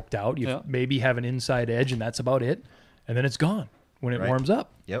just choked out. You maybe have an inside edge, and that's about it. And then it's gone when it warms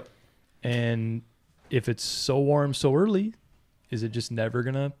up. Yep. And if it's so warm so early, is it just never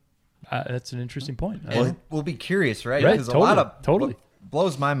gonna? That's an interesting point. And we'll be curious, right? Right, Because a lot of totally. what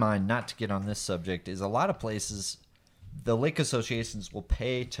blows my mind, not to get on this subject, is a lot of places the lake associations will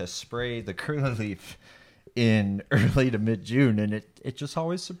pay to spray the curly leaf in early to mid June, and it just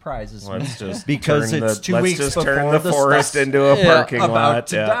always surprises me Let's just because turn it's the- 2 let's weeks just before turn the forest stuff's, into a parking about lot.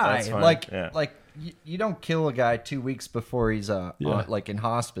 to Yeah, die. that's fine. Like Yeah. like you don't kill a guy 2 weeks before he's like in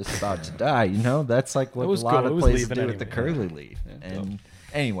hospice about to die. You know, that's like what a lot of places do with the curly leaf. And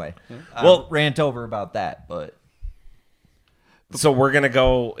anyway, Well- rant over about that, but. So we're gonna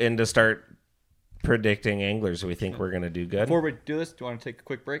go in to start predicting anglers. We think we're gonna do good. Before we do this, do you want to take a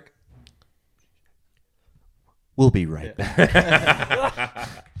quick break? We'll be right back.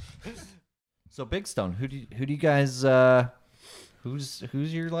 So Big Stone, who do you guys who's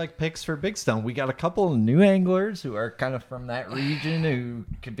your like picks for Big Stone? We got a couple of new anglers who are kind of from that region who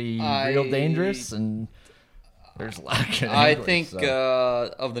could be real dangerous, and there's a lot of good I anglers, think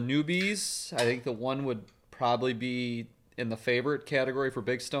so. of the newbies, I think the one would probably be in the favorite category for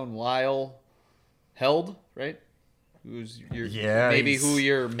Big Stone, Lyle Held, right? Who's your maybe who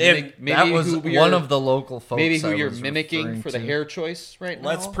you're maybe that was who one you're, of the local folks. maybe who I you're was mimicking referring for the to. hair choice right now.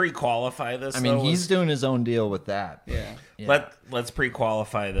 Let's pre-qualify this. I mean, though, he's doing his own deal with that. Yeah. Let's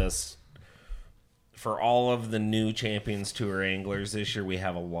pre-qualify this. For all of the new Champions Tour anglers this year, we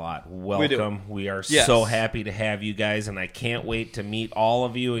have a lot. Welcome. We are Yes. so happy to have you guys, and I can't wait to meet all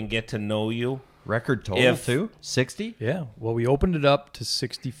of you and get to know you. Record total, If- too? 60? Yeah. Well, we opened it up to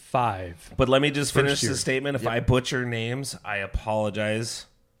 65. But let me just finish year. the statement. If I butcher names, I apologize.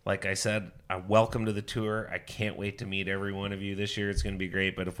 Like I said, welcome to the tour. I can't wait to meet every one of you this year. It's going to be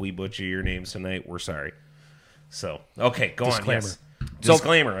great. But if we butcher your names tonight, we're sorry. So, okay, go Disclaimer. on. Yes.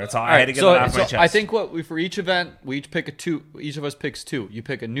 Disclaimer. That's all. I had to get so, it off my so chest. I think for each event, we each pick a two. Each of us picks two. You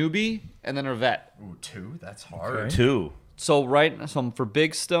pick a newbie and then a vet. Ooh, 2? That's hard. 2. So for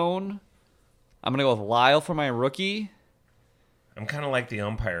Big Stone, I'm gonna go with Lyle for my rookie. I'm kind of like the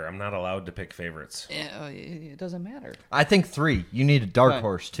umpire. I'm not allowed to pick favorites. It doesn't matter. I think 3. You need a dark Fine.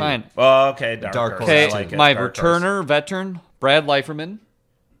 horse, too. Fine. Oh, okay. Dark Dark horse. horse. Okay, I like it. my Dark returner, veteran, Brad Leiferman,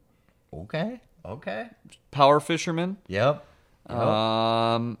 Okay. power fisherman. Yep.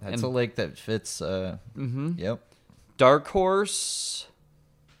 And That's a lake that fits. Yep. dark horse.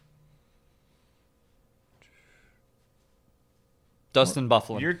 Dustin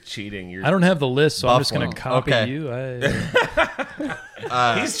Bufflin. You're cheating. I don't have the list, so I'm just going Buffalo. to copy Okay. you.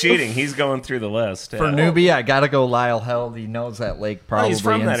 He's cheating. He's going through the list. For Yeah. newbie, I got to go Lyle Held. He knows that lake probably he's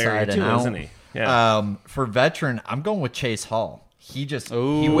from that inside area and too, out. isn't he? Yeah. For veteran, I'm going with Chase Hall. He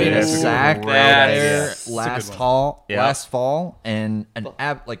Ooh, he weighed a that's a good sack one. out Great there idea. last one. last fall, and an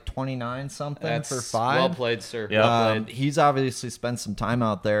like 29 something That's for 5. well played, sir. Yeah. Well played. He's obviously spent some time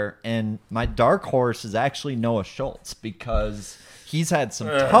out there, and my dark horse is actually Noah Schultz because he's had some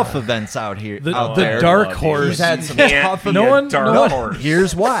tough events out here. The out there. dark Love horse. He's had some Can't tough be No a one- dark no one- horse.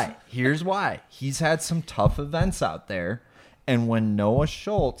 Here's why. He's had some tough events out there, and when Noah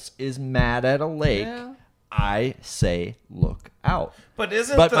Schultz is mad at a lake, Yeah. I say look out. But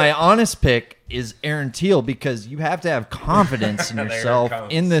isn't But the, my honest pick is Aaron Teal because you have to have confidence in There it yourself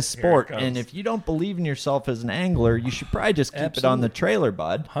comes. in this Here it sport. comes. And if you don't believe in yourself as an angler, you should probably just keep it on the Absolutely. trailer,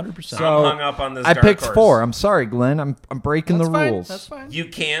 bud. 100%. So I'm hung up on this I dark picked horse. 4. I'm sorry, Glenn. I'm breaking That's the fine. rules. That's fine. You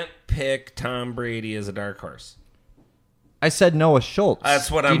can't pick Tom Brady as a dark horse. I said Noah Schultz. That's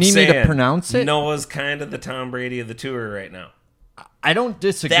what Do I'm you need saying. me to pronounce it? Noah's kind of the Tom Brady of the tour right now. I don't That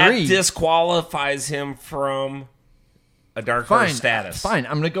disagree. disqualifies him from a dark horse status. Fine.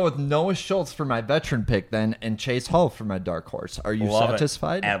 I'm going to go with Noah Schultz for my veteran pick then and Chase Hall for my dark horse. Are you Love it.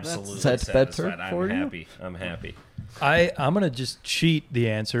 satisfied? Absolutely That's satisfied. better for I'm you? happy. I'm happy. I'm going to just cheat the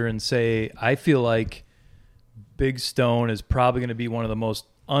answer and say I feel like Big Stone is probably going to be one of the most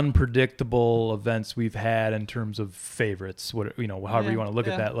unpredictable events we've had in terms of favorites. However you want to look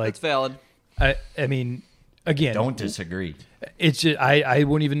at that. Like, that's valid. I mean, again, Don't disagree. it's just, I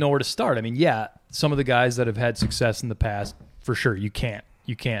wouldn't even know where to start. I mean, yeah, some of the guys that have had success in the past, for sure, you can't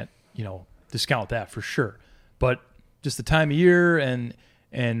discount that for sure. But just the time of year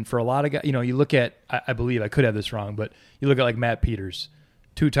and for a lot of guys, you look at, I believe I could have this wrong, but you look at like Matt Peters,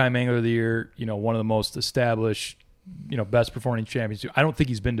 2-time Angler of the Year, one of the most established, best performing champions. I don't think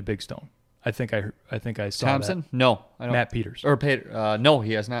he's been to Big Stone. I think I saw Thompson? No, I don't. Matt Peters. Or Peter? No,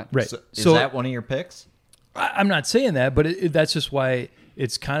 he has not. Right. Is that one of your picks? I'm not saying that, but that's just why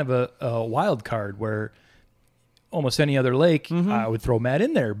it's kind of a wild card where almost any other lake, I would throw Matt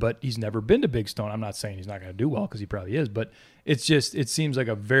in there, but he's never been to Big Stone. I'm not saying he's not going to do well because he probably is, but it seems like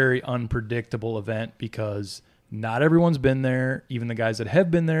a very unpredictable event because not everyone's been there. Even the guys that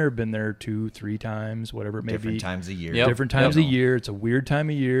have been there 2-3 times, whatever it may Different be. times a year. Yep. Different times a year. It's a weird time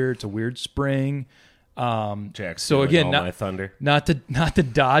of year. It's a weird spring. Jack's So stealing again, all not my thunder. not to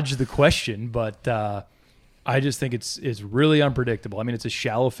dodge the question, but I just think it's really unpredictable. I mean, it's a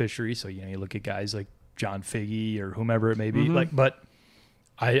shallow fishery, so you look at guys like John Figge or whomever it may be. But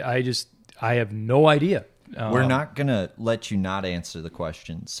I have no idea. We're not going to let you not answer the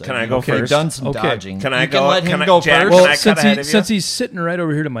question. So Can I go you've first? done some Okay. dodging. Can I You go? let him Can I- go Jack, first? can Well, I cut ahead of you? since he's sitting right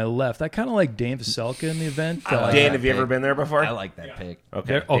over here to my left, I kind of like Dane Veselka in the event. Dane, have you ever been there before? I like that pick.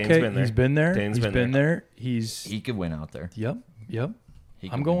 Okay. Okay, Dane's been there. he's been there. Dane's He's been there. He's He could win out there. yep. He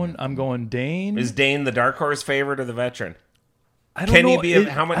I'm could win going Dane. Is Dane the dark horse favorite or the veteran? I don't can he know. be a-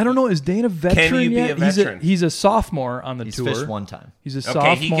 how much- I don't know. Is Dane a veteran you be yet? a veteran? He's a sophomore on the He's tour. fished one time. He's a Okay,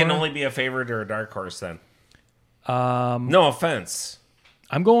 sophomore. he can only be a favorite or a dark horse then. No offense.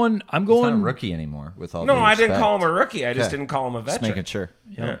 I'm going. He's not a rookie anymore with all No, due I didn't respect. call him a rookie. I just Okay. didn't call him a Just veteran. making sure.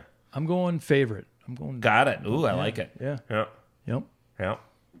 Yeah. I'm going favorite. I'm going. Got it. Ooh, I like it. Yeah. Yeah. Yep. Yeah.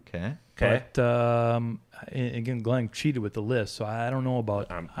 Okay. Okay. But again, Glenn cheated with the list, so I don't know about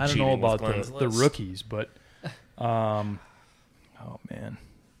I'm I don't cheating know with about Glenn's the list. rookies, but oh man,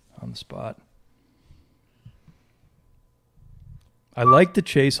 on the spot. I like the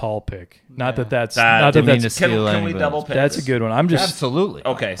Chase Hall pick. Not that that's not that didn't mean that's to steal Can we anybody's. double pick? that's a this? good one. I'm just Absolutely.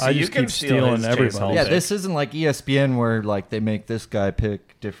 Okay, so I you just can keep steal stealing his everybody. Chase Hall Yeah, pick. this isn't like ESPN where like they make this guy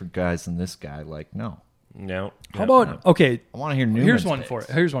pick different guys than this guy. Like, no. No. How about okay? I want to hear Newman's Here's one picks. for you.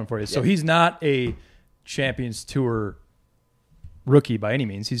 Here's one for you. So he's not a Champions Tour rookie by any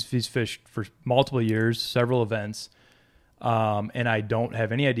means. He's fished for multiple years, several events, and I don't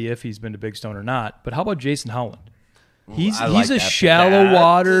have any idea if he's been to Big Stone or not. But how about Jason Howland? He's I like a that pick. shallow That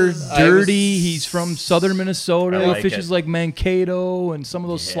water, is- dirty. He's from southern Minnesota. I He like fishes it. like Mankato and some of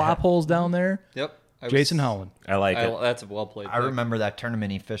those slop holes down there. Yep. Jason Howland. I like it. That's a well played. I remember that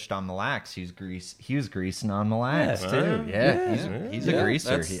tournament he fished on Mille Lacs. He was greasing on Mille Lacs Yeah. too. He's a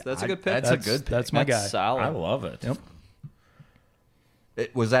greaser. That's a good pick. That's a good pick. That's my guy. Solid. I love it. Yep.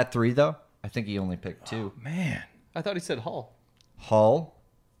 Was that 3 though? I think he only picked 2. Man, I thought he said Hull Hull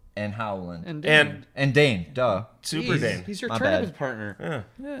and Howland and and Dane. Duh. Super Dane. He's your My tournament bad. partner.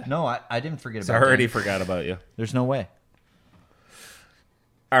 No, I didn't forget I about. already Dane. forgot about you. There's no way.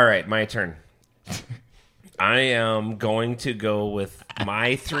 All right, my turn. I am going to go with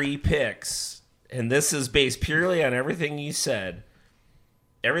my 3 picks, and this is based purely on everything you said,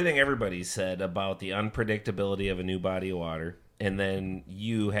 everything everybody said about the unpredictability of a new body of water, and then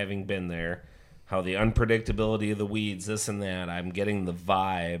you having been there, how the unpredictability of the weeds, this and that. I'm getting the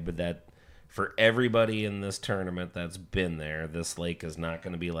vibe that for everybody in this tournament that's been there, this lake is not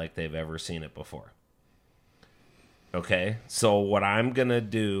going to be like they've ever seen it before. Okay, so what I'm going to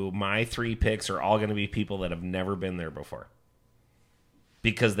do, my 3 picks are all going to be people that have never been there before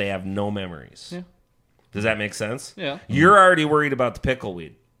because they have no memories. Yeah. Does that make sense? Yeah. You're already worried about the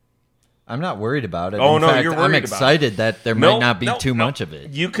pickleweed. I'm not worried about it. Oh, In no, fact, you're I'm worried about excited that there might not be too much of it.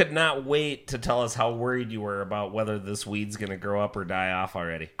 You could not wait to tell us how worried you were about whether this weed's going to grow up or die off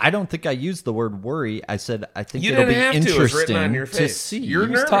already. I don't think I used the word worry. I said I think You it'll be didn't have to. It was interesting written on your to face. see. You're he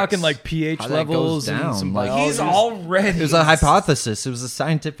was nervous. talking like pH How that levels goes and down, some like- biology. He's already... It was a hypothesis. It was a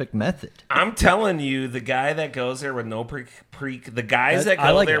scientific method. I'm telling you, the guy that goes there with no the guys that I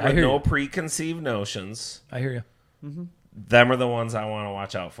go like there it. I with hear no you. preconceived notions, I hear you. them are the ones I want to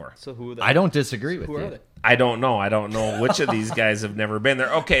watch out for. So who are they? I don't disagree with Who you. are they? I don't know. I don't know which of these guys have never been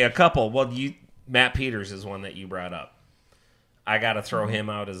there. Okay, a couple. Well, Matt Peters is one that you brought up. I got to throw him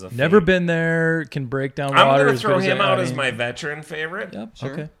out as a Never favorite. been there. Can break down I'm water. going to as throw good him I out as mean- my veteran favorite Yep.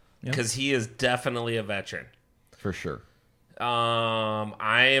 Sure. Okay. Yep. because he is definitely a veteran. For sure.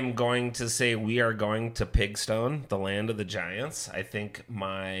 I am going to say we are going to Pigstone, the land of the giants. I think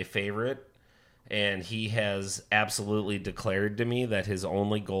my favorite, and he has absolutely declared to me that his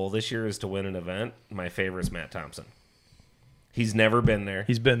only goal this year is to win an event. My favorite is Matt Thompson. He's never been there.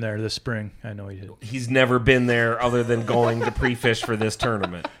 He's been there this spring. I know he did. He's never been there other than going to pre-fish for this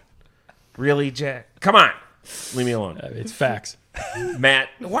tournament. Really, Jack? Come on. Leave me alone. It's facts. Matt,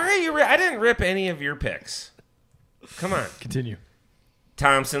 why are you... I didn't rip any of your picks. Come on. Continue.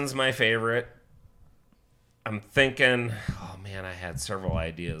 Thompson's my favorite. I'm thinking... Oh, man, I had several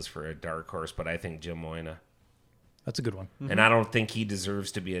ideas for a dark horse, but I think Jim Moyna. That's a good one. And I don't think he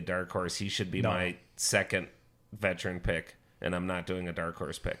deserves to be a dark horse. He should be No. my second veteran pick, and I'm not doing a dark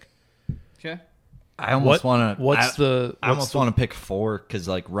horse pick. Okay. I almost want to. I almost want to pick 4 because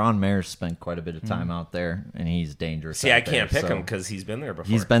like Ron Mayer spent quite a bit of time out there, and he's dangerous. See, out I can't there, pick so- him because he's been there before.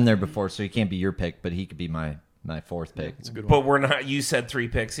 He's been there before, so he can't be your pick, but he could be my 4th pick. That's a good one. But we're not. You said 3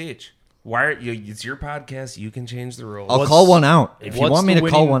 picks each. Why are you? It's your podcast. You can change the rules. I'll call one out. If you what's want me the to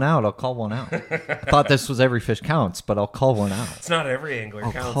call winning- one out, I'll call one out. I thought this was every fish counts, but I'll call one out. It's not every angler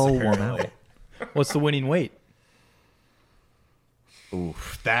I'll counts. call one apparently. out. What's the winning weight?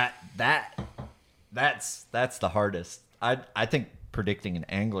 Oof, that's the hardest. I think predicting an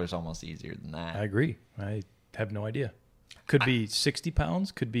angler is almost easier than that. I agree. I have no idea. Could be 60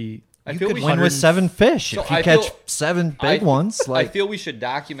 pounds. Could be. I You feel could we win should- with 7 fish So if you I catch feel- 7 big ones. I Like feel we should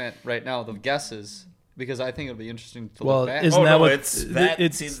document right now the guesses because I think it'll be interesting to Well, look back. isn't Oh, that no, what? it's that-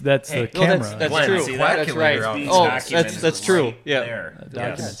 it's see, that's hey, the no, camera. that's Glenn, true. see, That's calculator right. being Oh, documented that's is true. right Yeah. there.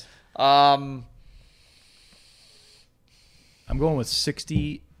 Documents. Um, I'm going with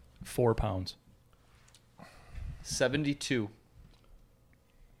 64 pounds. 72.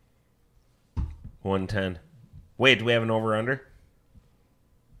 110. Wait, do we have an over under?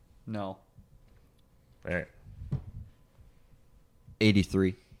 No. All right.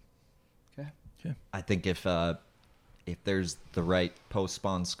 83. Okay. I think if there's the right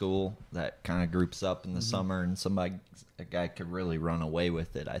post-spawn school that kind of groups up in the summer and a guy could really run away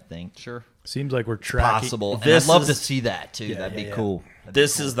with it, I think Sure. Seems like we're tracking. possible. And This I'd love is- to see that too. That'd be cool.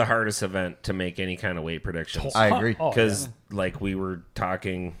 This is the hardest event to make any kind of weight predictions. I agree. Oh, Because, like we were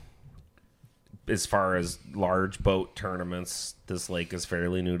talking, as far as large boat tournaments, this lake is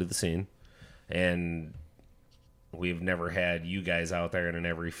fairly new to the scene. And we've never had you guys out there in an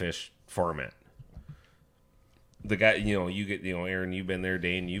every fish format. the guy, you get, Aaron, you've been there,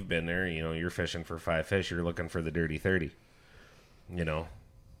 Dane, you've been there, you're fishing for 5 fish, you're looking for the dirty 30.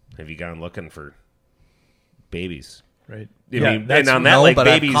 Have you gone looking for babies? Right. I mean, and on that, like, but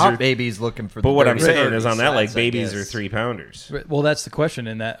babies I've caught are, babies looking for. But the what I'm dirty saying is, on that, like, size, I babies guess. are 3-pounders. Well, that's the question.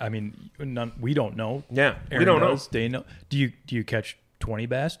 In that, I mean, we don't know. Yeah, Aaron we don't does. know. They know. Do you catch 20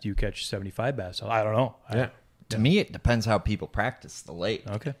 bass? Do you catch 75 bass? I don't know. Yeah. To me, it depends how people practice the lake.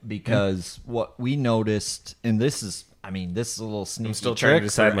 Okay. Because what we noticed, and this is a little sneaky I'm still trying to trick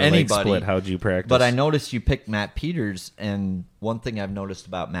decide for my lake anybody. split. How'd you practice? But I noticed you picked Matt Peters, and one thing I've noticed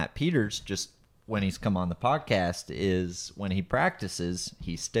about Matt Peters, just when he's come on the podcast, is when he practices,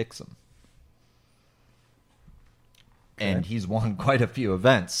 he sticks them. And he's won quite a few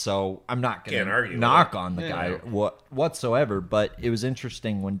events, so I'm not going Can't argue to knock with it. on the guy whatsoever. But it was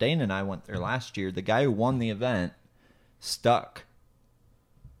interesting when Dane and I went there last year. The guy who won the event stuck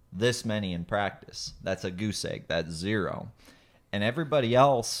this many in practice. That's a goose egg. That's 0. And everybody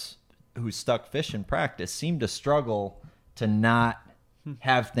else who stuck fish in practice seemed to struggle to not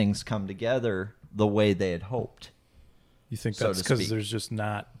have things come together the way they had hoped. You think so that's to because speak. there's just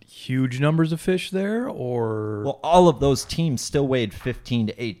not huge numbers of fish there, or Well, all of those teams still weighed 15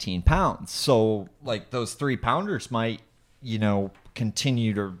 to 18 pounds. So, like, those 3-pounders might,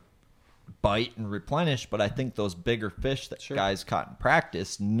 continue to bite and replenish. But I think those bigger fish that guys caught in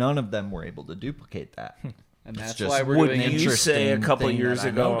practice, none of them were able to duplicate that. And It's that's just why we're Would doing you say a interesting couple thing years that I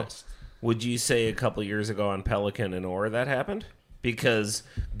ago? noticed. Would you say a couple years ago on Pelican and Ore that happened? Because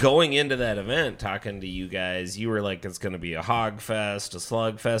going into that event, talking to you guys, you were like, it's going to be a hog fest, a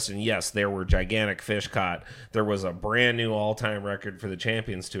slug fest. And yes, there were gigantic fish caught. There was a brand new all-time record for the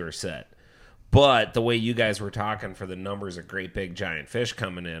Champions Tour set. But the way you guys were talking for the numbers of great big giant fish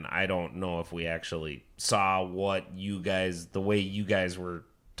coming in, I don't know if we actually saw the way you guys were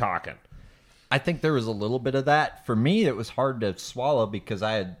talking. I think there was a little bit of that. For me, it was hard to swallow because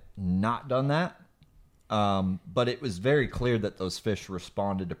I had not done that. But it was very clear that those fish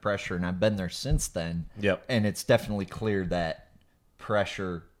responded to pressure, and I've been there since then. Yep. And it's definitely clear that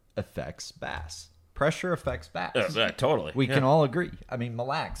pressure affects bass. Pressure affects bass. Totally. We can all agree. I mean, Mille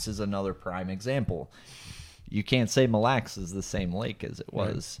Lacs is another prime example. You can't say Mille Lacs is the same lake as it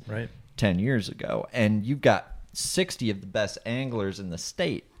was right. 10 years ago. And you've got 60 of the best anglers in the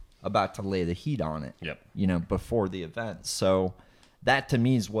state about to lay the heat on it, Yep. Before the event. So that to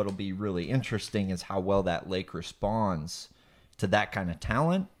me is what'll be really interesting is how well that lake responds to that kind of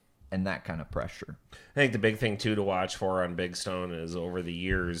talent and that kind of pressure. I think the big thing, too, to watch for on Big Stone is over the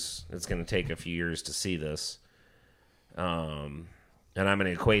years, it's going to take a few years to see this. And I'm going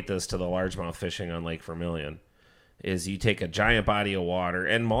to equate this to the largemouth fishing on Lake Vermilion, is you take a giant body of water,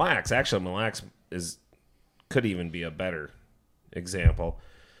 and Mille Lacs could even be a better example.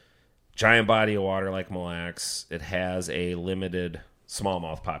 Giant body of water like Mille Lacs, it has a limited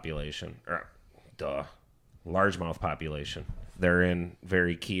smallmouth population, largemouth population. They're in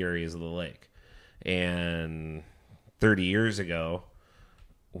very key areas of the lake. And 30 years ago,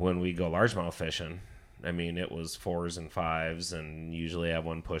 when we go largemouth fishing, I mean, it was 4s and 5s, and usually have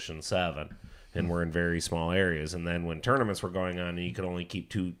one pushing 7. And we're in very small areas. And then when tournaments were going on, and you could only keep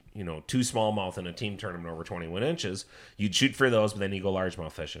two smallmouth in a team tournament over 21 inches, you'd shoot for those, but then you go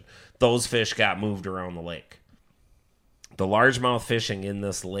largemouth fishing. Those fish got moved around the lake. The largemouth fishing in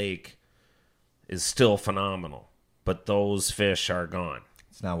this lake is still phenomenal, but those fish are gone.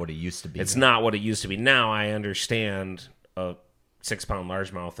 It's not what it used to be. It's not what it used to be. Now I understand a 6-pound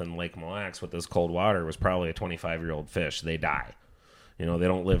largemouth in Lake Mille Lacs with this cold water was probably a 25-year-old fish. They die. They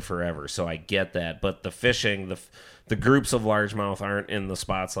don't live forever. So I get that. But the fishing, the groups of largemouth aren't in the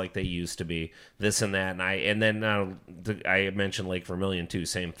spots like they used to be. This and that. And then I mentioned Lake Vermilion too.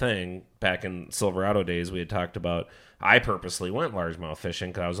 Same thing. Back in Silverado days, we had talked about, I purposely went largemouth fishing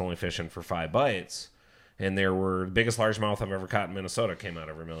because I was only fishing for 5 bites. And the biggest largemouth I've ever caught in Minnesota came out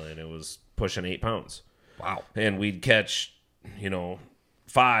of Vermilion. It was pushing 8 pounds. Wow. And we'd catch,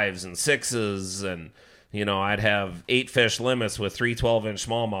 5s and 6s, and I'd have 8 fish limits with 3 12-inch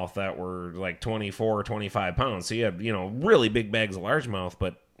smallmouth that were like 24 or 25 pounds. So you had, really big bags of largemouth,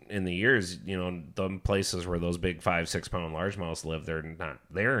 but in the years, the places where those big 5-6 pound largemouths live, they're not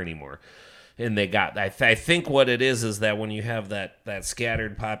there anymore. And they got, I think what it is that when you have that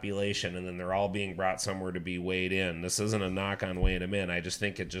scattered population and then they're all being brought somewhere to be weighed in, this isn't a knock on weighing them in. I just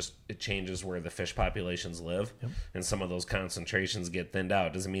think it changes where the fish populations live. Yep. And some of those concentrations get thinned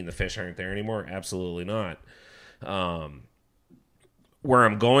out. Doesn't mean the fish aren't there anymore. Absolutely not. Where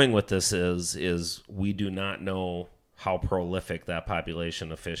I'm going with this is we do not know how prolific that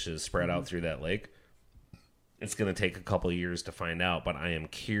population of fish is spread out through that lake. it's going to take a couple of years to find out, but I am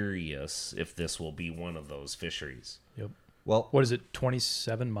curious if this will be one of those fisheries. Yep. Well, What is it?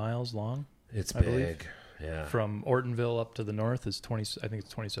 27 miles long. It's I big. believe. Yeah. From Ortonville up to the north is 20. I think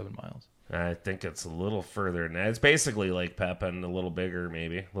it's 27 miles. I think it's a little further than that. It's basically Lake Pepin, a little bigger,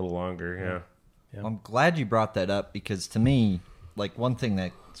 maybe a little longer. Yeah. Yeah. I'm glad you brought that up because to me, like one thing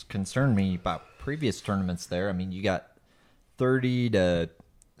that concerned me about previous tournaments there, I mean, you got 30 to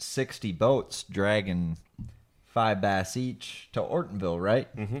 60 boats dragging 5 bass each to Ortonville,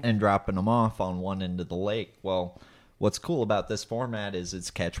 right? Mm-hmm. And dropping them off on one end of the lake. Well, what's cool about this format is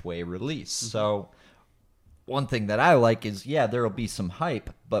it's catch, weigh, release. Mm-hmm. So one thing that I like is, yeah, there will be some hype,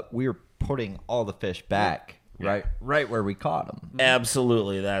 but we're putting all the fish back right where we caught them.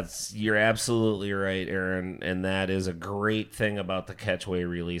 Absolutely. You're absolutely right, Aaron. And that is a great thing about the catch, weigh,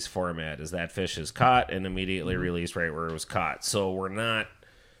 release format is that fish is caught and immediately released right where it was caught. So we're not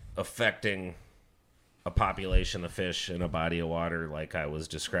affecting a population of fish in a body of water like I was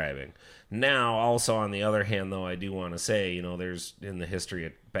describing. Now, also on the other hand, though, I do want to say, there's in the history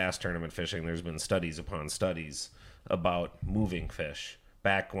of bass tournament fishing, there's been studies upon studies about moving fish.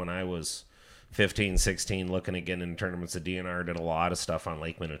 Back when I was 15, 16, looking at getting in tournaments, the DNR did a lot of stuff on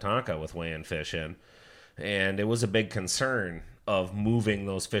Lake Minnetonka with weighing fish in. And it was a big concern of moving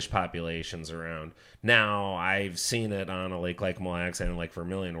those fish populations around. Now, I've seen it on a lake like Mille Lacs and Lake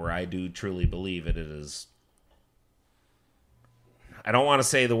Vermilion where I do truly believe it is... I don't want to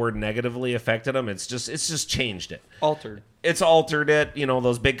say the word negatively affected them. It's just changed it. Altered. It's altered it.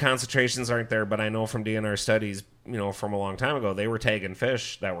 Those big concentrations aren't there, but I know from DNR studies, from a long time ago, they were tagging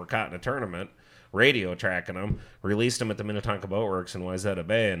fish that were caught in a tournament, radio tracking them, released them at the Minnetonka Boat Works in Wayzata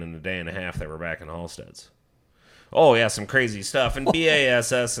Bay, and in a day and a half, they were back in Halsteads. Oh, yeah, some crazy stuff. And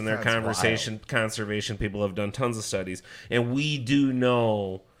BASS and their conservation people have done tons of studies. And we do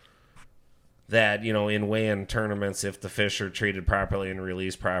know that, in weigh-in tournaments, if the fish are treated properly and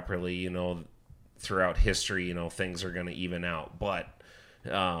released properly, throughout history, things are going to even out. But,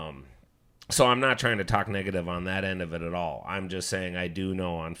 so I'm not trying to talk negative on that end of it at all. I'm just saying I do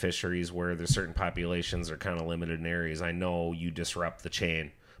know on fisheries where there's certain populations are kind of limited in areas, I know you disrupt the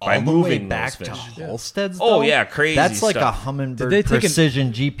chain by all the moving way back those to fish. Halsteads, Oh, though? yeah, crazy That's like stuff. a Humminbird Did they take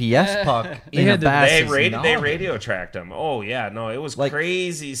precision GPS puck in a They bass's radio tracked them. Oh, yeah. No, it was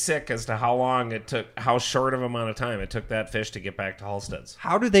crazy sick as to how long it took, how short of amount of time it took that fish to get back to Halsteads.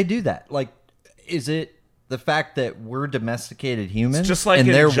 How do they do that? Like, is it the fact that we're domesticated humans It's just like and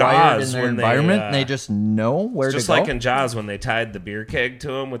in they're Jaws wired in their when they, environment and they just know where to go? Just like in Jaws when they tied the beer keg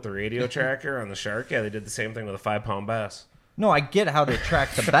to him with the radio tracker on the shark. Yeah, they did the same thing with a 5-pound bass. No, I get how to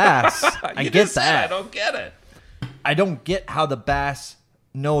track the bass. I get that. I don't get it. I don't get how the bass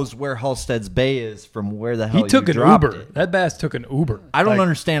knows where Halstead's Bay is from where the hell He took you an dropped Uber. it. That bass took an Uber. I don't Like,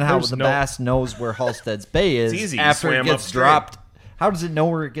 understand how there's the no- bass knows where Halstead's Bay is It's easy. He after it swam gets upstream. dropped. How does it know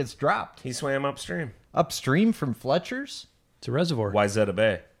where it gets dropped? He swam upstream. Upstream from Fletcher's? It's a reservoir. Wayzata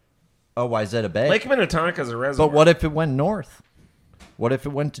Bay. Oh, Wayzata Bay. Lake Minnetonka is a reservoir. But what if it went north? What if it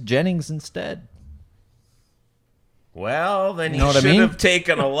went to Jennings instead? Well, then You know he what I should mean? have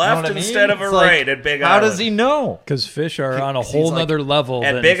taken a left what I mean? instead of a It's like, right at Big How Island. does he know? Because fish are on a 'Cause whole he's like- nother level.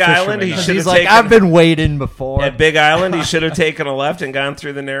 At than Big Island, fishermen he are. should He's have like, taken- I've been wading before. At Big Island, he should have taken a left and gone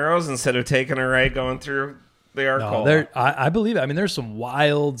through the Narrows instead of taking a right going through the Arcola. No, there. I believe it. I mean, there's some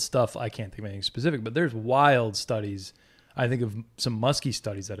wild stuff. I can't think of anything specific, but there's wild studies. I think of some muskie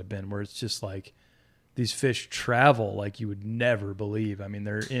studies that have been where it's just like these fish travel like you would never believe. I mean,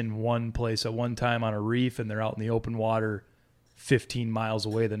 they're in one place at one time on a reef, and they're out in the open water 15 miles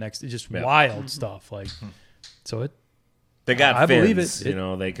away the next. It's just wild stuff. Like, so it. They got I fins, believe it. you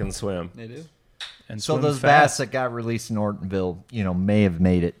know, they can swim. They do. And So swim those fast. bass that got released in Ortonville, may have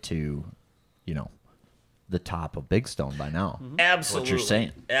made it to, the top of Big Stone by now. Absolutely. What you're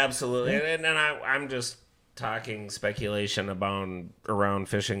saying. Absolutely. And I'm just talking speculation about around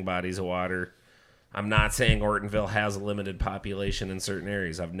fishing bodies of water. I'm not saying Ortonville has a limited population in certain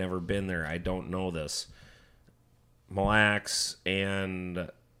areas. I've never been there. I don't know this. Mille Lacs and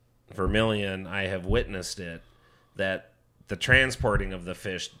Vermilion, I have witnessed it, that the transporting of the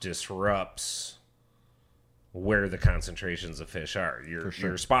fish disrupts where the concentrations of fish are.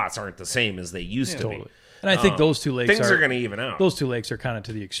 Your spots aren't the same as they used to be. And I think those two lakes Things are going to even out. Those two lakes are kind of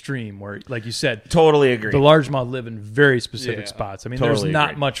to the extreme where, like you said, Totally agree. the largemouth live in very specific Yeah. spots. I mean, Totally there's not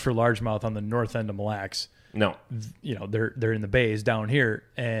agree. much for largemouth on the north end of Mille Lacs. No. They're in the bays down here,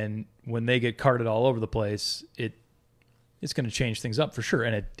 and when they get carted all over the place, it's going to change things up for sure.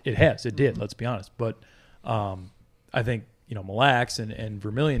 And it did. Let's be honest. But I think Mille Lacs and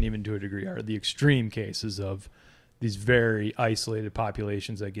Vermilion, even to a degree, are the extreme cases of these very isolated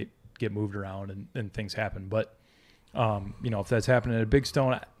populations that get moved around and things happen. But If that's happening at a Big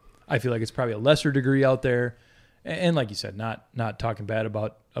Stone, I feel like it's probably a lesser degree out there. And like you said, not talking bad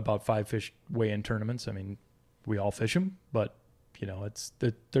about 5-fish weigh-in tournaments. I mean, we all fish them, but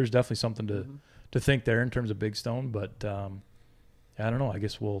there's definitely something to think there in terms of Big Stone. But I don't know. I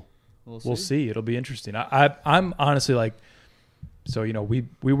guess we'll see. It'll be interesting. I'm honestly like, so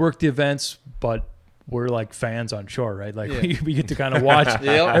we work the events, but we're like fans on shore, right? Like we get to kind of watch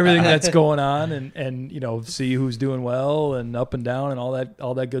everything that's going on and see who's doing well and up and down and all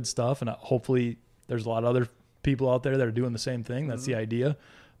that good stuff. And hopefully there's a lot of other people out there that are doing the same thing. That's the idea.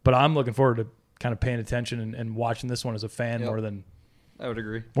 But I'm looking forward to kind of paying attention and watching this one as a fan more than I would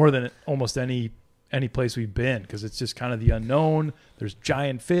agree. More than almost any place we've been, because it's just kind of the unknown. There's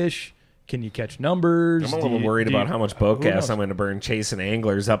giant fish. Can you catch numbers? I'm a little worried about how much boat gas I'm going to burn chasing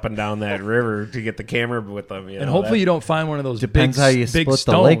anglers up and down that river to get the camera with them. And hopefully you don't find one of those Depends big, how you big split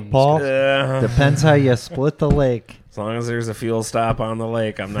stones. the lake, Paul. Depends how you split the lake. As long as there's a fuel stop on the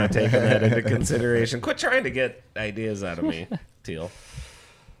lake, I'm not taking that into consideration. Quit trying to get ideas out of me, Teal.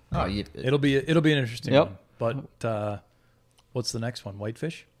 Oh, it'll be an interesting one. But what's the next one?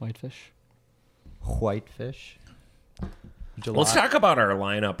 Whitefish? Whitefish. July. Let's talk about our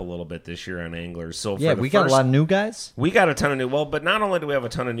lineup a little bit this year on Anglers. So we got a lot of new guys. We got a ton of new. Well, but not only do we have a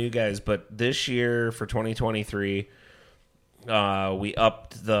ton of new guys, but this year for 2023, we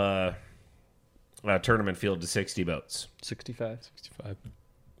upped the tournament field to 60 boats. 65.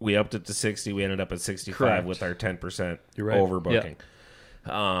 We upped it to 60. We ended up at 65 Correct. with our 10% right. overbooking. Yep.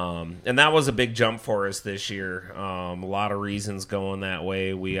 And that was a big jump for us this year. A lot of reasons going that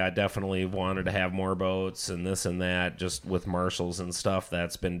way. We definitely wanted to have more boats and this and that, just with marshals and stuff.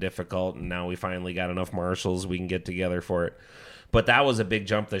 That's been difficult, and now we finally got enough marshals we can get together for it. But that was a big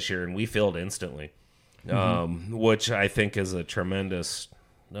jump this year, and we filled instantly, which I think is a tremendous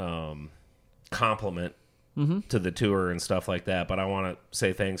compliment to the tour and stuff like that. But I want to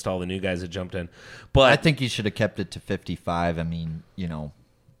say thanks to all the new guys that jumped in. But I think you should have kept it to 55. I mean,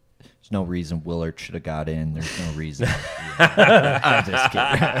 there's no reason Willard should have got in. There's no reason. I'm just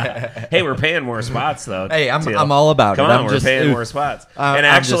kidding. Hey, we're paying more spots though. Hey, I'm all about Come it. on, we're paying more spots. And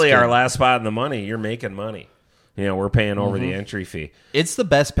I'm just actually, kidding. our last spot in the money, you're making money. We're paying over the entry fee. It's the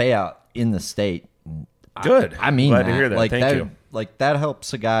best payout in the state. Good. I mean, glad to hear that. Like Thank you. Like that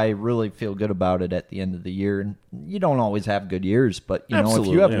helps a guy really feel good about it at the end of the year. And you don't always have good years, but if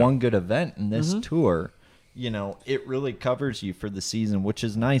Absolutely, you have yeah. one good event in this tour, it really covers you for the season, which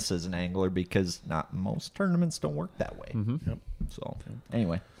is nice as an angler because not most tournaments don't work that way. So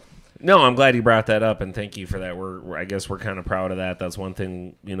anyway. No, I'm glad you brought that up, and thank you for that. I guess we're kind of proud of that. That's one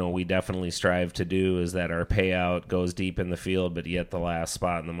thing we definitely strive to do is that our payout goes deep in the field, but yet the last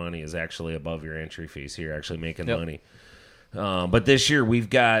spot in the money is actually above your entry fee, so you're actually making money. But this year we've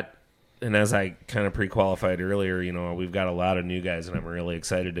got, and as I kind of pre-qualified earlier, we've got a lot of new guys, and I'm really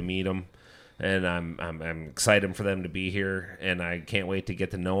excited to meet them. And I'm excited for them to be here, and I can't wait to get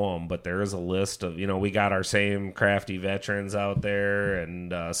to know them. But there is a list of, we got our same crafty veterans out there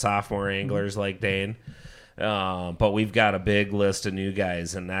and sophomore anglers like Dane. But we've got a big list of new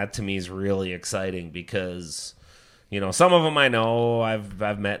guys, and that to me is really exciting because, some of them I know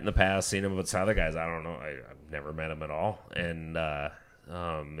I've met in the past, seen them, but some other guys I don't know. I've never met them at all, and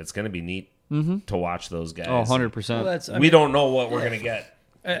it's going to be neat to watch those guys. Oh, 100%. Well, we don't know what we're going to get.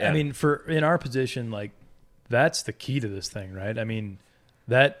 I mean, in our position, like that's the key to this thing, right? I mean,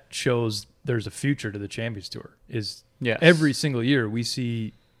 that shows there's a future to the Champions Tour. Every single year we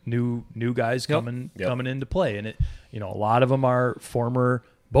see new guys coming into play, and a lot of them are former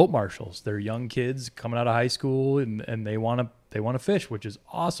boat marshals. They're young kids coming out of high school, and they want to fish, which is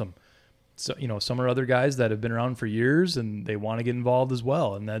awesome. So some are other guys that have been around for years, and they want to get involved as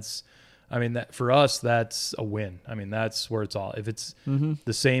well, and that's. I mean, that for us, that's a win. I mean, that's where it's all. If it's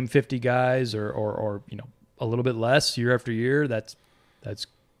the same 50 guys or a little bit less year after year, that's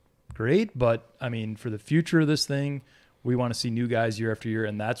great. But I mean, for the future of this thing, we want to see new guys year after year,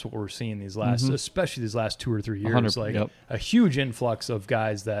 and that's what we're seeing these last, especially these last 2 or 3 years. Like a huge influx of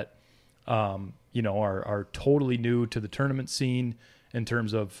guys that are totally new to the tournament scene in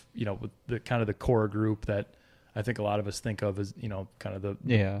terms of with the kind of the core group that. I think a lot of us think of as kind of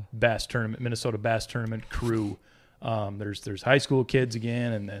the bass tournament, Minnesota bass tournament crew. There's high school kids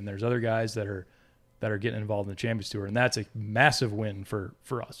again, and there's other guys that are getting involved in the Champions Tour, and that's a massive win for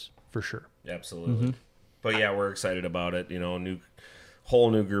us for sure. Absolutely. But yeah, we're excited about it.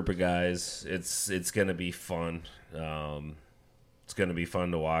 Whole new group of guys. It's gonna be fun. It's gonna be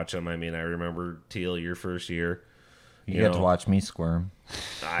fun to watch them. I mean, I remember Teal your first year. You get to watch me squirm.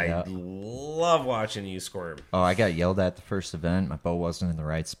 I love watching you squirm. Oh, I got yelled at the first event. My bow wasn't in the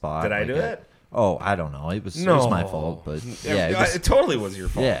right spot. Did I do it? Oh, I don't know. It was my fault, but yeah, it totally was your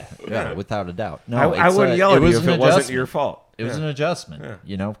fault. Yeah, without a doubt. No, I wouldn't yell at you if it wasn't adjustment. your fault. It was an adjustment.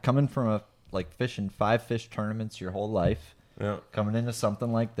 You know, coming from fishing 5 fish tournaments your whole life, coming into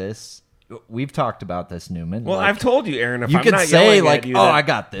something like this. We've talked about this, Neumann. Well, I've told you, Aaron. If you I'm could not say yelling like, at you, "Oh, that- I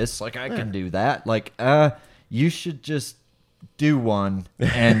got this. Like, I can do that." Like, you should just do one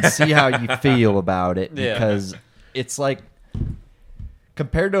and see how you feel about it, because it's like,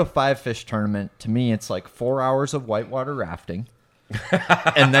 compared to a 5 fish tournament, to me, it's like 4 hours of whitewater rafting,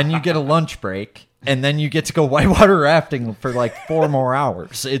 and then you get a lunch break, and then you get to go whitewater rafting for like 4 more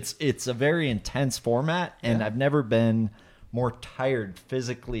hours. It's a very intense format, and I've never been more tired,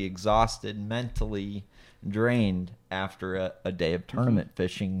 physically exhausted, mentally drained after a day of tournament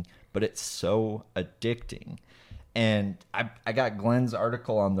fishing, but it's so addicting. And I got Glenn's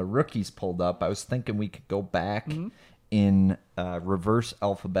article on the rookies pulled up. I was thinking we could go back in reverse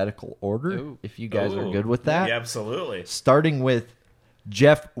alphabetical order, if you guys are good with that. Yeah, absolutely. Starting with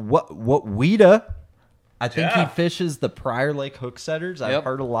Jeff Weta. I think he fishes the Prior Lake hook setters. I've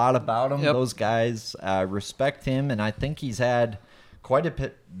heard a lot about him. Those guys respect him, and I think he's had quite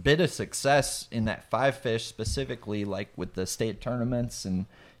a bit of success in that 5 fish specifically, like with the state tournaments and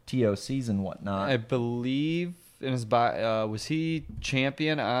TOCs and whatnot. I believe in his was he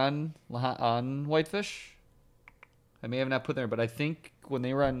champion on Whitefish? I may have not put there, but I think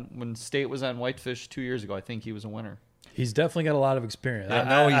when state was on Whitefish 2 years ago, I think he was a winner. He's definitely got a lot of experience. I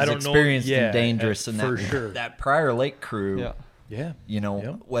know he's don't experienced know, and dangerous in for that, sure. that Prior Lake crew. Yeah. You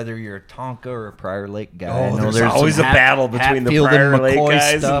know, whether you're a Tonka or a Prior Lake guy. Oh, I know there's always a some battle between the Hatfield Prior and Lake McCoy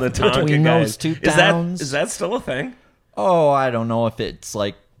guys stuff and the Tonka between guys. those two towns. Is that still a thing? Oh, I don't know if it's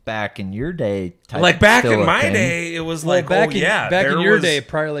like back in your day. Like back still in a my thing. day, it was Well, like, back there in your was- day,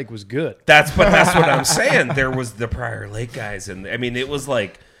 Prior Lake was good. That's what I'm saying. There was the Prior Lake guys, and I mean, it was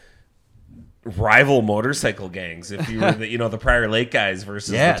like rival motorcycle gangs. If you were the Prior Lake guys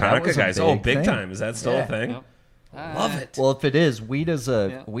versus the that Tonka was a guys. Oh, big big thing. time. Is that still a thing? Yep. Love it. Well, if it is, Weta's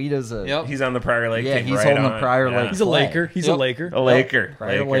a Yep. He's on the Prior Lake Yeah, team. he's right holding on. the Prior Yeah. Lake. He's a flag. Laker. He's Yep. a Laker. A Laker.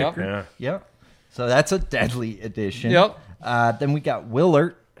 Prior Laker. Laker. Yeah. Yep. So that's a deadly addition. Yep. Then we got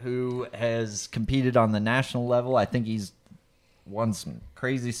Willert, who has competed on the national level. I think he's won some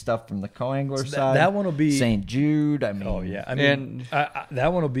crazy stuff from the co-angler side. that one will be- St. Jude. I mean, Oh, yeah. I mean,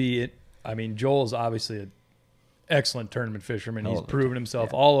 that one will be it. I mean, Joel's obviously an excellent tournament fisherman. He's proven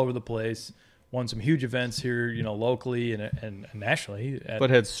himself all over the place. Won some huge events here, locally and nationally. But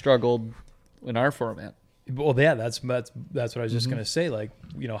had struggled in our format. Well, yeah, that's what I was just gonna say. Like,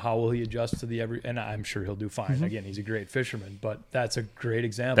 how will he adjust to the And I'm sure he'll do fine. Again, he's a great fisherman, but that's a great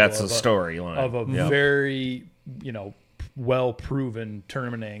example. That's of a storyline of a very well proven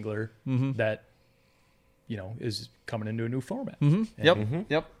tournament angler that is coming into a new format. And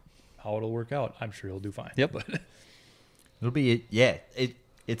Yep. how it'll work out, I'm sure he'll do fine. Yep. But it'll be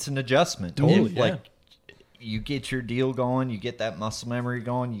it's an adjustment. Totally, Like you get your deal going, you get that muscle memory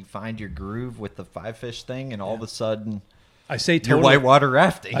going, you find your groove with the 5 fish thing, and all of a sudden I say you're totally. whitewater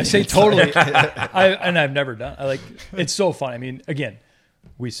rafting. I say It's totally. like- I've never done. It's so fun. I mean, again,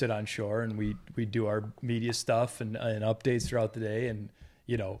 we sit on shore and we do our media stuff and updates throughout the day, and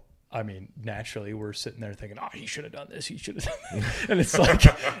I mean, naturally we're sitting there thinking, oh, he should have done this, he should have done that. And it's like,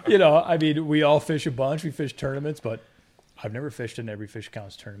 I mean, we all fish a bunch, we fish tournaments, but I've never fished an Every Fish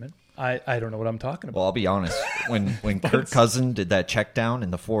Counts tournament. I don't know what I'm talking about. Well, I'll be honest. When Kirk Cousin did that check down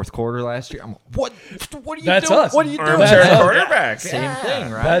in the fourth quarter last year, I'm like, what are you That's doing? us. What are you doing? Armchair That's- quarterback. Same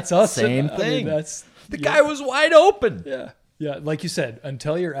thing, right? That's us. Same I thing. mean, that's the guy was wide open. Yeah. Like you said,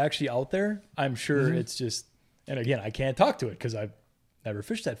 until you're actually out there, I'm sure it's just. And again, I can't talk to it because I've never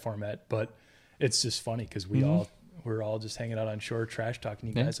fished that format. But it's just funny because we're all just hanging out on shore, trash talking.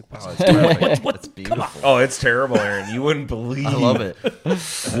 You guys, It's beautiful. Oh, it's terrible, Aaron. You wouldn't believe. I love it.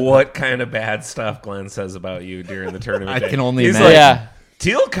 What kind of bad stuff Glenn says about you during the tournament? I day. can only He's imagine. like,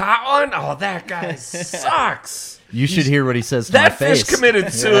 Teal caught one? Oh, that guy sucks. You should hear what he says to my That fish face.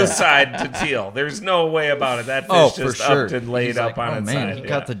 committed suicide to Teal. There's no way about it. That fish Oh, for just sure. upped and laid He's up like, on oh, its man, side. he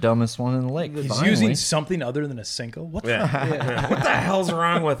got the dumbest one in the lake. He's Finally. using something other than a Cinco. What? Yeah. What the hell's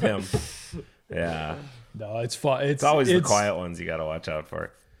wrong with him? Yeah. No, it's fun. It's always the quiet ones you got to watch out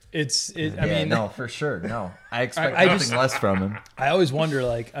for. I Yeah, mean, no, for sure. No, I expect I nothing just- less from him. I always wonder,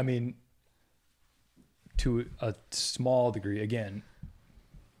 like, I mean, to a small degree, again,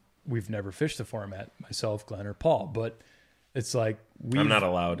 we've never fished the format, myself, Glenn, or Paul, but it's like I'm not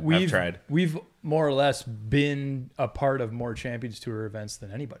allowed. I've tried. We've more or less been a part of more Champions Tour events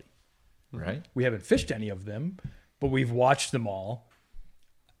than anybody. Right? We haven't fished any of them, but we've watched them all.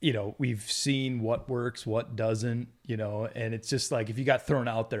 We've seen what works, what doesn't, and it's just like, if you got thrown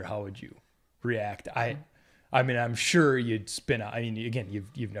out there, how would you react. I mean, I'm sure you'd spin out. I mean, again,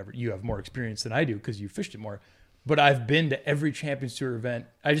 you have more experience than I do because you fished it more. But I've been to every Champions Tour event.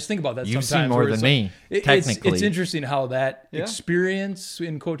 I just think about that You've sometimes. seen more than me, technically. It's interesting how that Yeah. experience,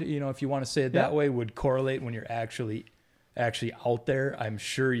 in quote, if you want to say it that way, would correlate when you're actually out there. I'm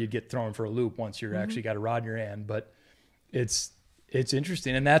sure you'd get thrown for a loop once you're actually got a rod in your hand. But it's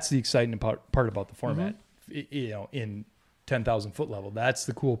interesting, and that's the exciting part about the format. In 10,000 foot level, that's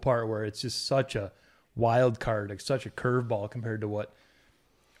the cool part where it's just such a wild card, like such a curveball compared to what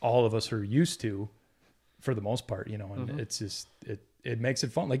all of us are used to. For the most part, and it's just it makes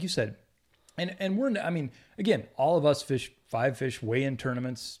it fun, like you said, and again, all of us fish 5-fish weigh-in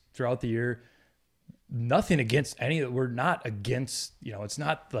tournaments throughout the year. Nothing against any of it. We're not against, it's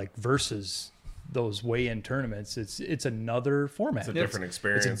not like versus those weigh-in tournaments. It's another format. It's a different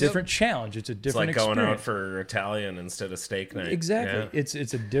experience. It's a different challenge. It's a different It's like going out experience. for Italian instead of steak night. Exactly. Yeah.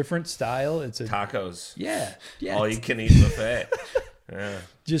 It's a different style. It's a Tacos. yeah. All you can eat buffet. Yeah.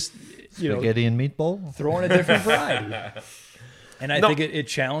 Just Spaghetti and meatball. throwing a different variety. And I think it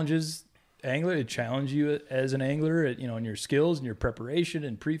challenges angler. It challenges you as an angler, in your skills and your preparation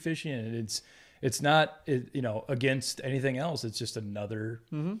and pre-fishing. And it's not, against anything else. It's just another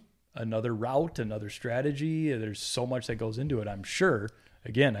route, another strategy. There's so much that goes into it. I'm sure.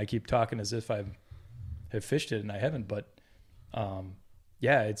 Again, I keep talking as if I have fished it and I haven't, but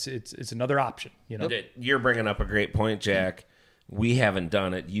it's another option. You're bringing up a great point, Jack. We haven't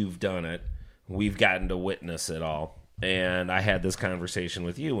done it. You've done it. We've gotten to witness it all. And I had this conversation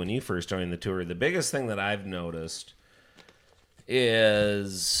with you when you first joined the tour. The biggest thing that I've noticed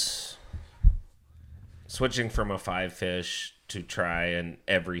is switching from a 5-fish to try an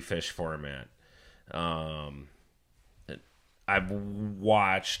every fish format. I've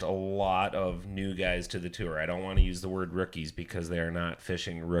watched a lot of new guys to the tour. I don't want to use the word rookies because they are not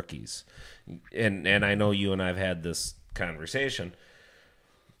fishing rookies. And I know you and I've had this conversation.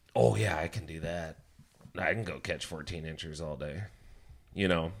 Oh yeah, I can do that. I can go catch 14 inchers all day.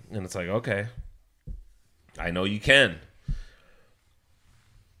 And it's like, okay, I know you can.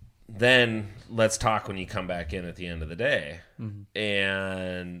 Then let's talk when you come back in at the end of the day.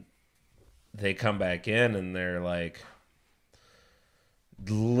 And they come back in and they're like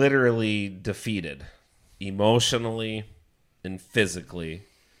literally defeated emotionally and physically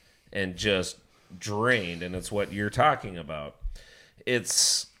and just drained. And it's what you're talking about.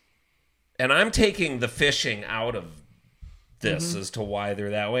 And I'm taking the fishing out of this as to why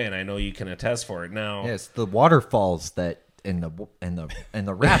they're that way, and I know you can attest for it. Now, Yes, the waterfalls that and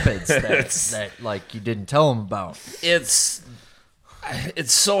the rapids that like you didn't tell them about. it's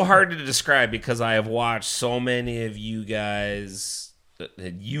so hard to describe because I have watched so many of you guys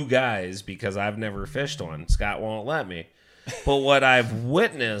because I've never fished one. Scott won't let me. But what I've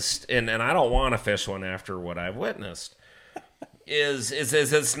witnessed, and I don't want to fish one after what I've witnessed, is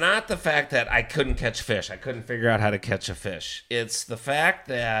it's not the fact that I couldn't catch fish. I couldn't figure out how to catch a fish. It's the fact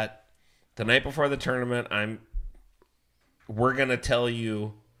that the night before the tournament, we're going to tell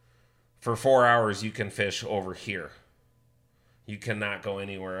you for 4 hours you can fish over here. You cannot go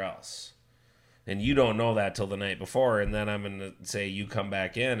anywhere else. And you don't know that till the night before, and then I'm going to say you come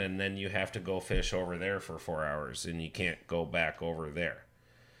back in, and then you have to go fish over there for 4 hours, and you can't go back over there.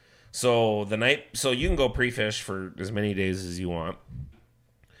 So you can go pre-fish for as many days as you want.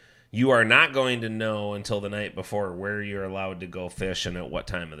 You are not going to know until the night before where you're allowed to go fish and at what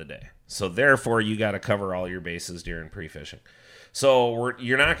time of the day. So therefore, you got to cover all your bases during pre-fishing. So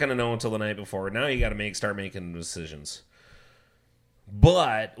you're not going to know until the night before. Now you got to start making decisions.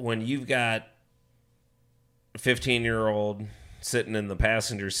 But when you've got a 15-year-old sitting in the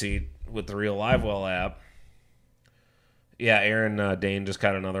passenger seat with the Real Live Well app, yeah, Aaron Dane just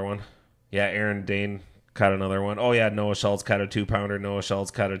caught another one. Yeah, Aaron Dane caught another one. Oh, yeah, Noah Schultz caught a 2-pounder. Noah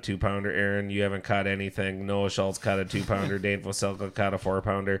Schultz caught a 2-pounder. Aaron, you haven't caught anything. Noah Schultz caught a 2-pounder. Dane Foselka caught a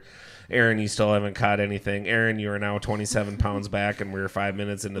 4-pounder. Aaron, you still haven't caught anything. Aaron, you are now 27 pounds back, and we're 5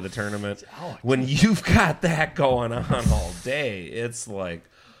 minutes into the tournament. When you've got that going on all day, it's like,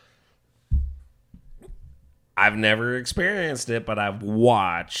 I've never experienced it, but I've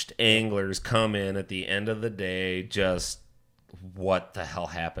watched anglers come in at the end of the day just, what the hell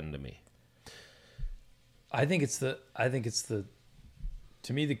happened to me? I think it's the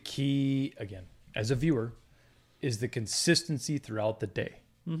to me the key, again, as a viewer, is the consistency throughout the day.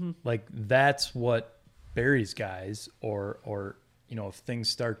 Like that's what buries guys, or if things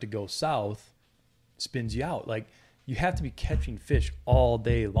start to go south, spins you out. Like you have to be catching fish all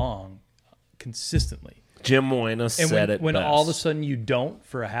day long consistently. Jim Moyna said it when best. all of a sudden you don't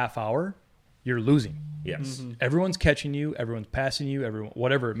for a half hour, you're losing. Yes. Everyone's catching you, everyone's passing you,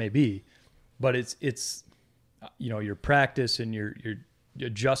 whatever it may be. but it's your practice and your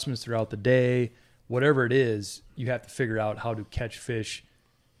adjustments throughout the day, whatever it is, you have to figure out how to catch fish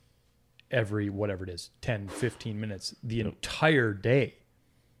every, whatever it is, 10, 15 minutes, the entire day.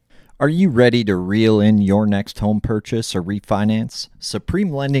 Are you ready to reel in your next home purchase or refinance?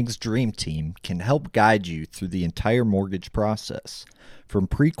 Supreme Lending's Dream Team can help guide you through the entire mortgage process, from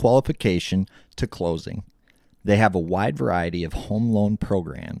pre-qualification to closing. They have a wide variety of home loan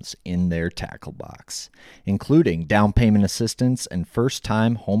programs in their tackle box, including down payment assistance and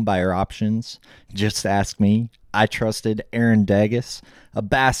first-time home buyer options. Just ask me. I trusted Aaron Dagas, a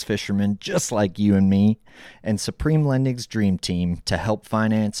bass fisherman just like you and me, and Supreme Lending's Dream Team to help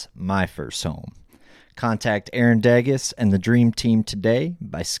finance my first home. Contact Aaron Dagas and the Dream Team today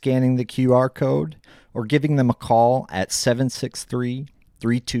by scanning the QR code or giving them a call at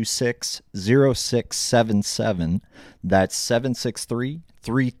 763-326-0677. That's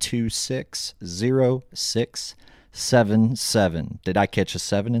 763-326-0677. Did I catch a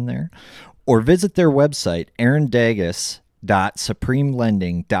 7 in there? Or visit their website,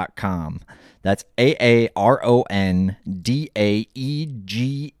 aarondages.supremelending.com. That's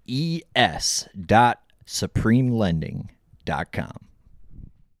AARONDAEGES.supremelending.com.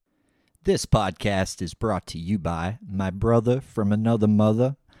 This podcast is brought to you by my brother from another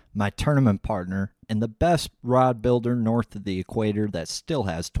mother, my tournament partner, and the best rod builder north of the equator that still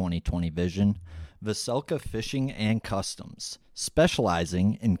has 20/20 vision, Veselka Fishing and Customs,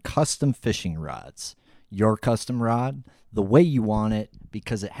 specializing in custom fishing rods. Your custom rod, the way you want it,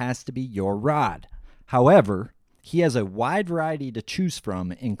 because it has to be your rod. However, he has a wide variety to choose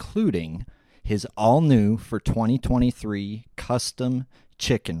from, including his all-new for 2023 custom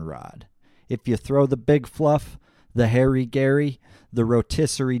chicken rod. If you throw the big fluff, the hairy Gary, the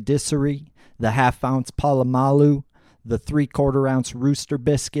rotisserie dissery, the half-ounce Palomalu, the 3/4-ounce rooster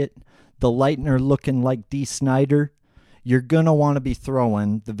biscuit, the lightener looking like D. Snyder, you're going to want to be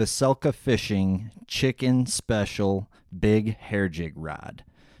throwing the Veselka Fishing Chicken Special Big Hair Jig Rod.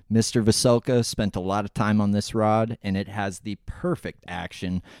 Mr. Veselka spent a lot of time on this rod, and it has the perfect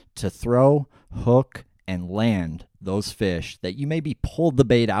action to throw, hook, and land those fish that you maybe pulled the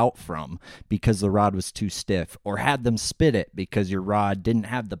bait out from because the rod was too stiff, or had them spit it because your rod didn't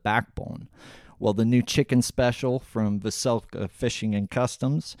have the backbone. Well, the new Chicken Special from Veselka Fishing and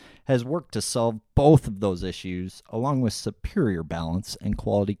Customs has worked to solve both of those issues, along with superior balance and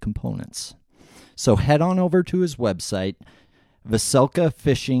quality components. So head on over to his website,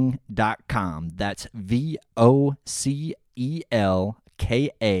 veselkafishing.com. That's VOCELKA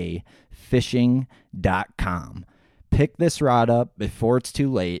fishing.com. Pick this rod up before it's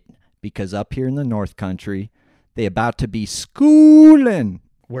too late, because up here in the North Country, they about to be schooling.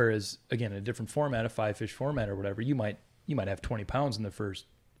 Whereas, again, in a different format, a 5-fish format or whatever, you might have 20 pounds in the first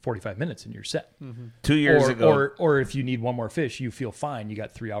 45 minutes in your set. Mm-hmm. 2 years ago. Or if you need one more fish, you feel fine. You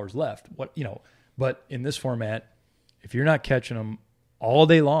got 3 hours left. But in this format, if you're not catching them all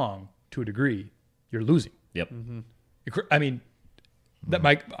day long to a degree, you're losing. Yep. Mm-hmm. I mean,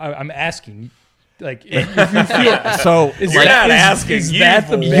 I'm asking, like, if you feel So You're not asking. Is You've that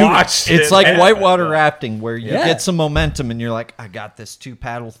the watched it. it's like whitewater rafting, where you Yeah. get some momentum and you're like, I got this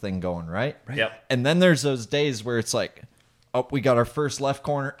 2-paddle thing going, right? Yep. And then there's those days where it's like, oh, we got our first left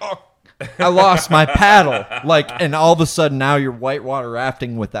corner. Oh, I lost my paddle. And all of a sudden now you're whitewater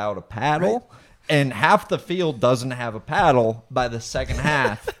rafting without a paddle. Right. And half the field doesn't have a paddle by the second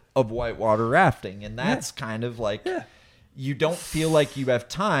half of whitewater rafting. And that's kind of like, you don't feel like you have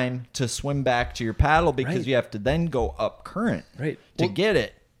time to swim back to your paddle, because you have to then go up current to get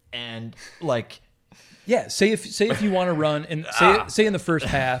it. And say if you want to run, and say in the first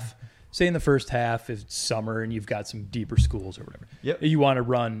half, if it's summer and you've got some deeper schools or whatever, you want to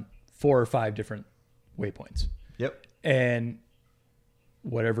run 4 or 5 different waypoints. Yep. And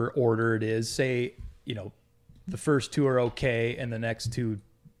whatever order it is, say, the first 2 are okay and the next 2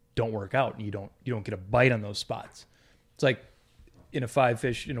 don't work out, and you don't get a bite on those spots. It's like in a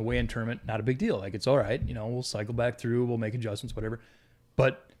 5-fish in a weigh-in tournament, not a big deal. Like, it's all right. We'll cycle back through, we'll make adjustments, whatever.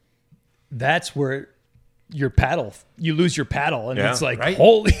 But that's where you lose your paddle, and it's like,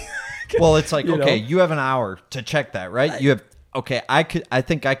 holy. Well, it's like, okay, you have an hour to check that, right? You have, I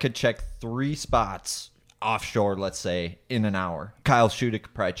think I could check 3 spots offshore, let's say, in an hour. Kyle Schutte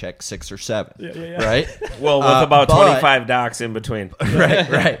could probably check 6 or 7, right? Well, with about 25 docks in between.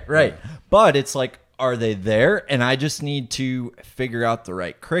 Right. But it's like, are they there? And I just need to figure out the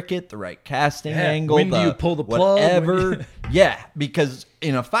right cricket, the right casting angle. When do you pull the plug? Whatever. Because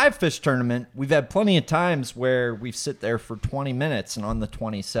in a 5-fish tournament, we've had plenty of times where we sit there for 20 minutes, and on the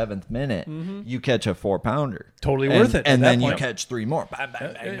 27th minute, you catch a 4-pounder. Totally worth it. And then you catch 3 more. Bang,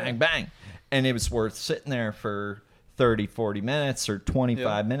 bang, bang, bang, bang. and it was worth sitting there for 30, 40 minutes or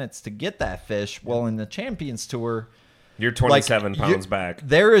 25 minutes to get that fish. Well, in the Champions Tour, You're 27 pounds back.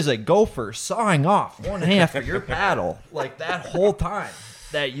 there is a gopher sawing off one half of your paddle like that whole time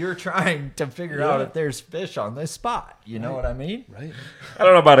that you're trying to figure out if there's fish on this spot. You know what I mean? Right. I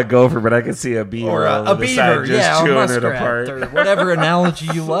don't know about a gopher, but I can see a beaver Or over a the side beaver, just a chewing it muskrat, apart. or whatever analogy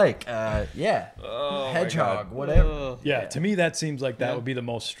you like. Hedgehog, God. whatever. Yeah, to me that seems like that would be the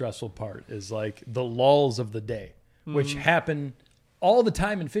most stressful part, is like the lulls of the day, which happen all the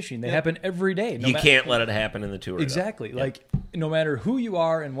time in fishing. They happen every day. You can't let it happen in the tour. though. Exactly. Like no matter who you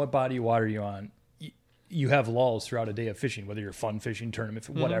are and what body of water you're on, you have lulls throughout a day of fishing, whether you're fun fishing, tournament,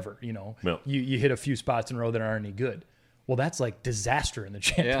 whatever, Yeah. you hit a few spots in a row that aren't any good. Well, that's like disaster in the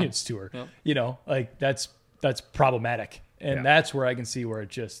Champions Tour. Yep. Like that's problematic. And that's where I can see where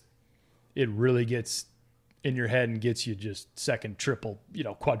it really gets in your head and gets you just second, triple,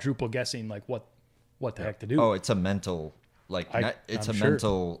 quadruple guessing like what the heck to do. Oh, it's a mental, it's I'm a sure.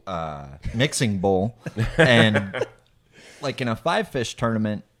 mental mixing bowl. And like in a 5-fish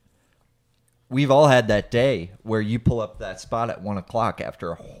tournament, we've all had that day where you pull up that spot at 1 o'clock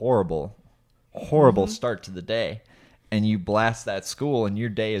after a horrible start to the day, and you blast that school, and your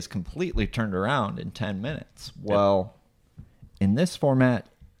day is completely turned around in 10 minutes. Well, in this format,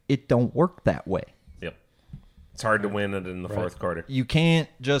 it don't work that way. Yep. It's hard to win it in the fourth quarter. You can't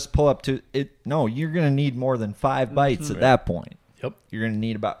just pull up to it. No, you're going to need more than 5 bites at that point. Yep. You're going to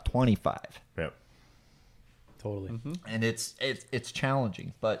need about 25. Yep. Totally. And it's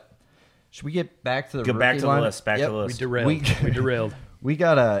challenging, but should we get back to the Go back rookie to the line? list. Back to the We list. derailed. We derailed. We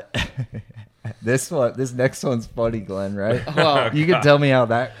got a this next one's funny, Glenn, right? Well, You can tell me how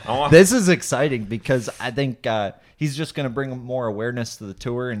that. want- This is exciting because I think he's just going to bring more awareness to the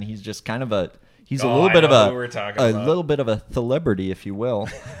tour, and he's just kind of a little I bit know of who we're talking a about. little bit of a celebrity, if you will.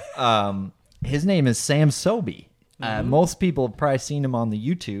 His name is Sam Sobey. Most people have probably seen him on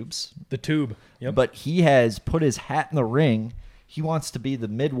the YouTubes, The tube. Yep. but he has put his hat in the ring. He wants to be the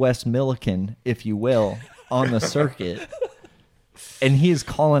Midwest Milliken, if you will, on the circuit. And he is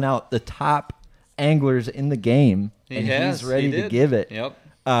calling out the top anglers in the game, and he's ready to give it. Yep.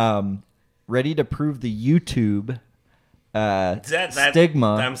 Ready to prove the YouTube That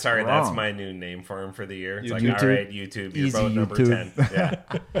stigma. I'm sorry, that's wrong. my new name for him for the year. It's like, YouTube? all right, YouTube, you're Easy boat number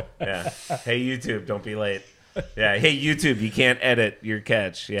YouTube. 10. Yeah. Hey, YouTube, don't be late. Yeah. Hey, YouTube, you can't edit your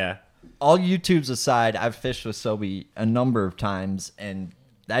catch. Yeah. All YouTubes aside, I've fished with Sobey a number of times, and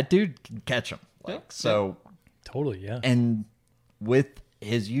that dude can catch them. So, Totally. Yeah. and with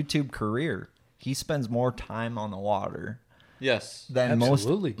his YouTube career, he spends more time on the water Yes. than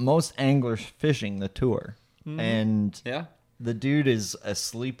Absolutely. most anglers fishing the tour. And Yeah. the dude is a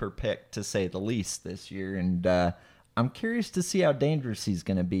sleeper pick, to say the least, this year. And I'm curious to see how dangerous he's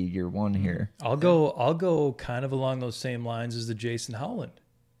going to be year one here. I'll go kind of along those same lines as the Jason Howland.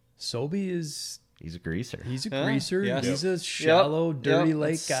 Sobey is He's a greaser. he's a Yeah, greaser. yes. He's a shallow, Yep, dirty yep,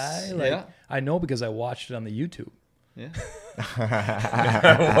 lake it's- guy. Like yeah. I know because I watched it on the YouTube. Yeah.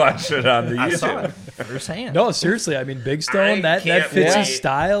 Watch it on the I saw YouTube. it firsthand. No, seriously. I mean, Big I Stone. That can't fits wait. his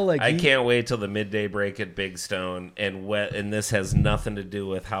style. Like I can't wait till the midday break at Big Stone, and this has nothing to do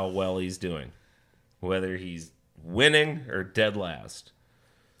with how well he's doing, whether he's winning or dead last.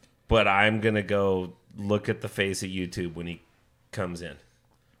 But I'm gonna go look at the face of YouTube when he comes in.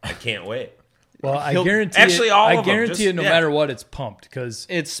 I can't wait. Well, I He'll- guarantee. actually, it, all I of them, guarantee just- it. No yeah. matter what, it's pumped because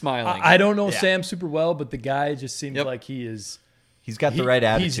It's smiling. I don't know Yeah. Sam super well, but the guy just seems Yep. like he is. He's got the right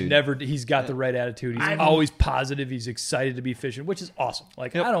attitude. He's got the right attitude. He's always positive. He's excited to be fishing, which is awesome.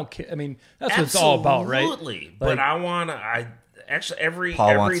 Like I don't care. I mean, that's what it's all about, right? Absolutely. But Like- every Paul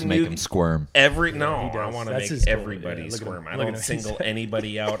every wants to make new him squirm. I does. want to That's make his goal. everybody Yeah, look at squirm. him. I Look at don't him. single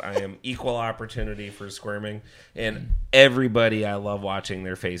anybody out. I am equal opportunity for squirming, and everybody, I love watching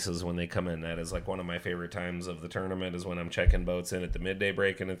their faces when they come in. That is like one of my favorite times of the tournament is when I'm checking boats in at the midday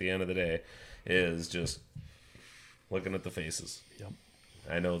break and at the end of the day is just looking at the faces. Yep.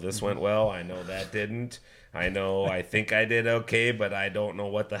 I know this went well. I know that didn't. I think I did okay, but I don't know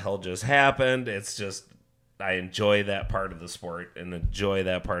what the hell just happened. It's just I enjoy that part of the sport and enjoy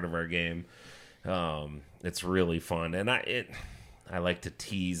that part of our game. It's really fun, and I like to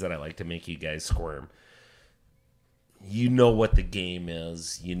tease it. I like to make you guys squirm. You know what the game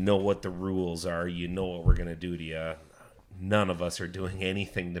is. You know what the rules are. You know what we're gonna do to you. None of us are doing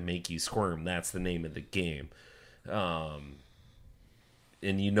anything to make you squirm. That's the name of the game.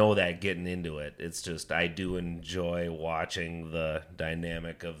 And you know that getting into it. It's just I do enjoy watching the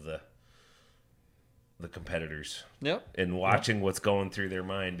dynamic of the competitors Yep. and watching what's going through their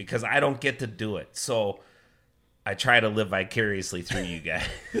mind because I don't get to do it. So I try to live vicariously through you guys,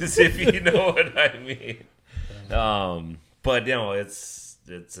 if you know what I mean. But it's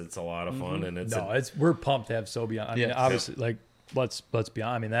a lot of fun, and we're pumped to have Sobe on. I mean, obviously, like let's be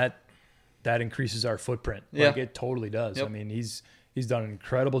honest. I mean that increases our footprint. Like it totally does. Yep. I mean, he's done an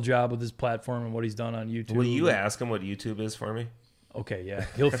incredible job with his platform and what he's done on YouTube. Will you ask him what YouTube is for me? Okay, yeah,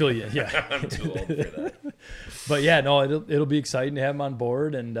 he'll fill you. Yeah, I'm too old for that. But yeah, no, it'll be exciting to have him on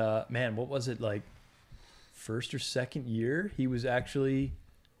board. And man, what was it like? First or second year, he was actually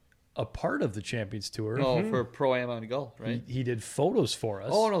a part of the Champions Tour. Oh, for Pro-Am on Golf, right? He did photos for us.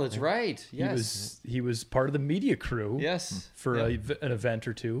 Oh, no, that's right. Yes. He was part of the media crew. Yes. For an event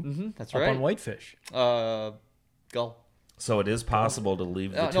or two. Mm-hmm, that's up right. on Whitefish. Gull. So it is possible to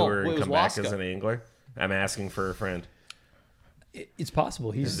leave the tour and come back Waska. as an angler? I'm asking for a friend. It's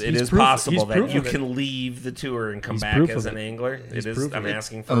possible. It is possible that you can leave the tour and come back as an angler. It is. I'm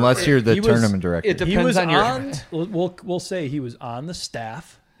asking for unless you're the tournament director. It depends on your. We'll say he was on the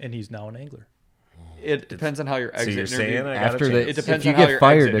staff and he's now an angler. It depends on how your exit you're interview. saying I gotta After change- the, It depends if you on how get your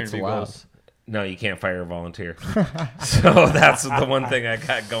fired, exit it's interview allowed. goes. No, you can't fire a volunteer. So that's the one thing I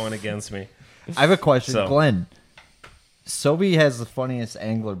got going against me. I have a question, So- Glenn. Sobe has the funniest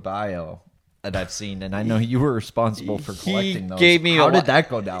angler bio that I've seen, and I know you were responsible for collecting those. How did that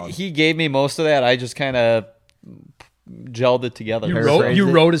go down? He gave me most of that. I just kind of gelled it together. Paraphrased it?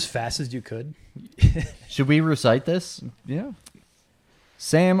 wrote as fast as you could. Should we recite this? Yeah.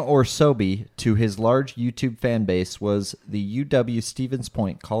 Sam, or Sobe, to his large YouTube fan base, was the UW Stevens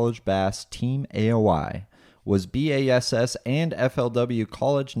Point College Bass Team AOI, was BASS and FLW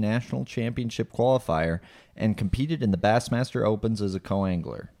College National Championship qualifier, and competed in the Bassmaster Opens as a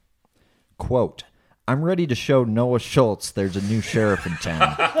co-angler. Quote, I'm ready to show Noah Schultz there's a new sheriff in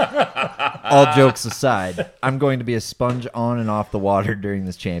town. All jokes aside, I'm going to be a sponge on and off the water during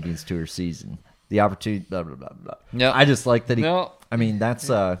this Champions Tour season. The opportunity, blah, blah, blah, blah. No. I just like that he, No. I mean, that's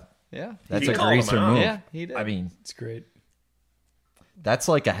Yeah. that's He a called him greaser out. move. Yeah, he did. I mean, It's great. that's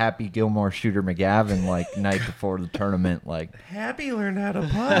like a Happy Gilmore Shooter McGavin like night before the tournament. Like, Happy learned how to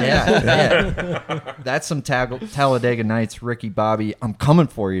putt. yeah. That's some Talladega Nights, Ricky Bobby. I'm coming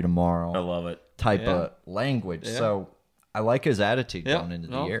for you tomorrow. I love it. Type Yeah. of language. Yeah. So I like his attitude Yeah. going into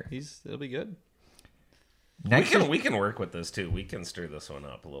No, the year. it'll be good. Next, We can work with this too. We can stir this one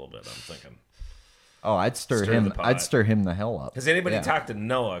up a little bit. I'm thinking. I'd stir Stir him. the pot. I'd stir him the hell up. Has anybody Yeah. talked to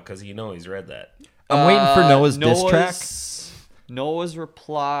Noah? Because he's read that. I'm waiting for Noah's diss track. Noah's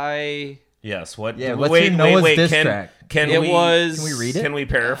reply. Yes. What? Yeah, let's hear Noah's diss track. Can It we was- Can we read it? Can we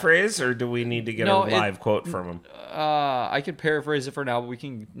paraphrase, or do we need to get No, a live quote from him? I could paraphrase it for now, but we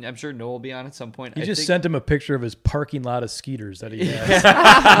can. I'm sure Noah will be on at some point. He I just think sent him a picture of his parking lot of skeeters that he has.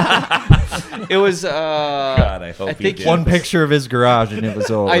 it was. God, I hope I he think did. One picture of his garage and it was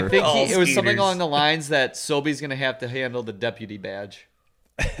over. I think All it was something skeeters. along the lines that Sobe's going to have to handle the deputy badge.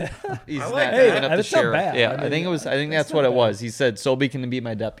 He's not like giving that. up the That's not sheriff. bad. Yeah, I I mean, think it was. I think that's what it was. He said Sobe can be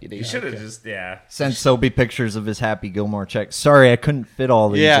my deputy. You should have just Sent Sobe pictures of his Happy Gilmore check. Sorry, I couldn't fit all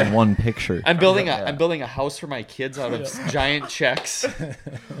these Yeah. in one picture. I'm building a house for my kids out of giant checks.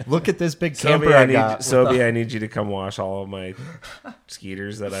 Look at this big camper Sobe, I I need got. Sobe, I need you to come wash all of my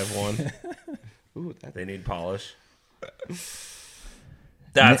skeeters that I've won. Ooh, They need polish.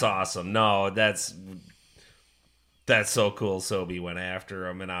 That's awesome. No, that's so cool. Sobe went after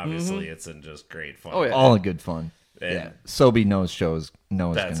him, and obviously it's in just great fun. Oh, yeah. All in good fun. And Yeah. Sobe knows Noah's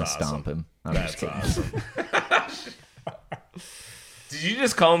going That's to awesome. stomp him. I'm That's just kidding. awesome. Did you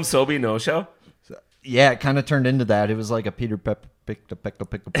just call him Sobe No Show? Yeah, it kind of turned into that. It was like a Peter Pepper picked a pickle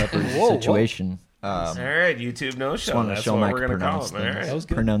pepper situation. All right, YouTube No Show. Want to That's show what Mike we're gonna call pronounce him. All things. right. That was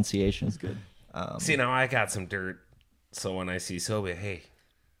good. Pronunciation. That's good. See, now I got some dirt. So when I see Sobe, hey,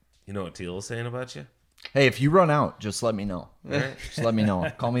 you know what Teal was saying about you? Hey, if you run out, just let me know. right. Just let me know.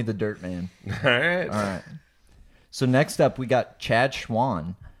 Call me the Dirt Man. All right. All right. So next up, we got Chad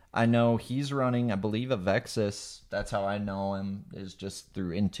Schwann. I know he's running, I believe, a Vexus. That's how I know him, is just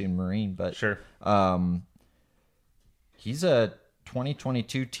through Intune Marine. But Sure. he's a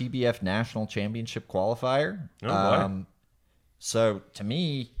 2022 TBF National Championship qualifier. Oh, boy. So to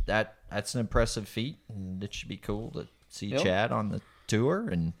me, that's an impressive feat, and it should be cool to see Yep. Chad on the tour.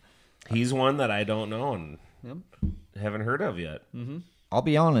 And He's one that I don't know and haven't heard of yet. I'll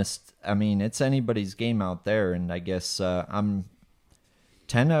be honest. I mean, it's anybody's game out there, and I guess I'm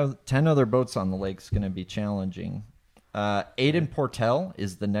 10 other boats on the lake's going to be challenging. Aiden Portel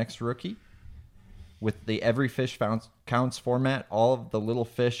is the next rookie. With the Every Fish Counts format, all of the little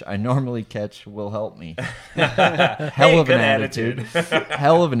fish I normally catch will help me. Hell of an good attitude.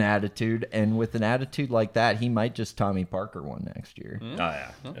 Hell of an attitude. And with an attitude like that, he might just Tommy Parker one next year. Oh,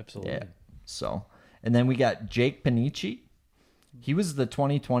 yeah. Absolutely. Yeah. So, And then we got Jake Panici. He was the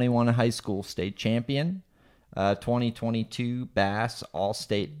 2021 high school state champion, 2022 Bass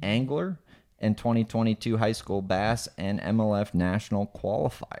All-State Angler, and 2022 high school Bass and MLF National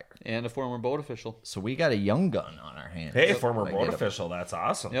Qualifier. And a former boat official. So we got a young gun on our hands. Hey, former I boat get it. official. That's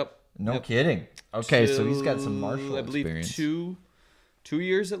awesome. Yep. No Yep. kidding. Okay, so he's got some martial I believe experience. 2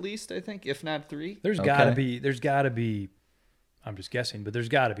 years at least, I think, if not 3. There's Okay. got to be, I'm just guessing, but there's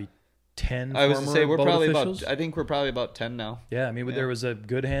got to be 10 I was former to say we're boat probably officials. I think we're probably about 10 now. Yeah, I mean, Yeah. there was a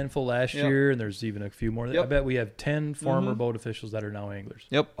good handful last Yep. year, and there's even a few more. I Yep. bet we have 10 former boat officials that are now anglers.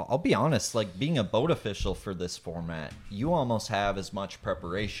 Yep. I'll be honest, like being a boat official for this format, you almost have as much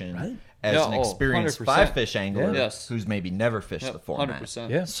preparation Right. as Yeah, an oh, experienced 100%. fly fish angler Yeah. Yes. who's maybe never fished Yep. the format.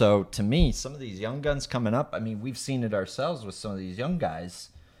 100%. Yeah. So to me, some of these young guns coming up, I mean, we've seen it ourselves with some of these young guys.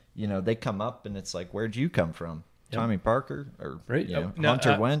 You know, they come up and it's like, where'd you come from? Yep. Tommy Parker or Right? you know, No,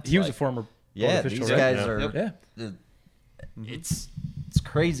 Hunter Wentz? He was like, a former boat yeah, official, these right? guys Yeah. are. Yep. Yeah. It's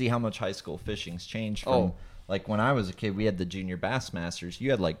crazy how much high school fishing's changed from Oh. like when I was a kid. We had the junior Bassmasters.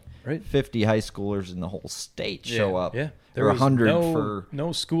 You had like Right. 50 high schoolers in the whole state show up. Yeah. There were was 100 no, for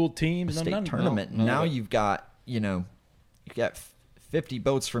no school a teams, state none, tournament. none of Now it. you've got you got 50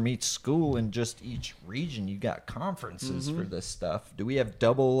 boats from each school in just each region. You got conferences for this stuff. Do we have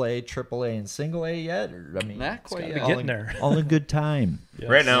double A, triple A, and single A yet? Or I mean, Not it's quite gotta yet. be We're getting there. all in good time. Yes.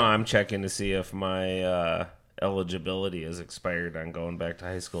 Right now, I'm checking to see if my eligibility has expired on going back to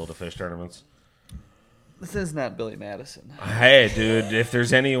high school to fish tournaments. This is not Billy Madison. Hey, dude, if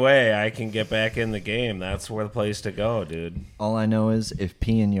there's any way I can get back in the game, that's where the place to go, dude. All I know is if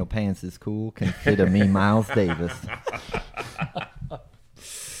pee in your pants is cool, can fit a me Miles Davis.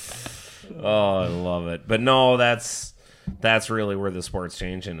 Oh, I love it. But no, that's really where the sport's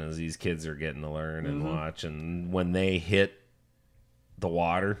changing is these kids are getting to learn and watch. And when they hit the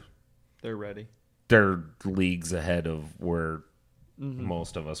water, They're ready. they're leagues ahead of where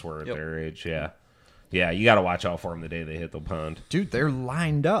most of us were at Yep. their age. Yeah. Yeah, you got to watch out for them the day they hit the pond. Dude, they're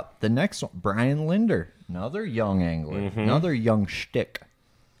lined up. The next one, Brian Linder, another young angler, another young shtick.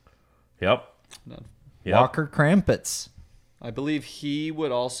 Yep. None. Yep. Walker Krampitz. I believe he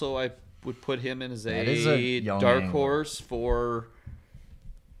would also. I would put him in as That is a a young dark angler. horse for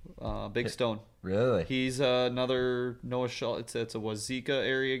Big Stone. Really? He's another Noah Shaw. It's a Wazika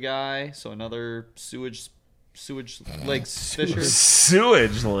area guy, so another sewage lake fisher.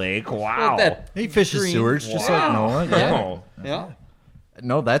 Sewage Lake. Wow. Well, that He fishes green- sewers just like Noah. Yeah. Wow. Yeah.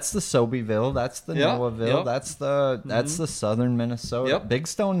 No, that's the Sobyville. That's the Yeah, Noahville. yep. That's the southern Minnesota. Yep. Big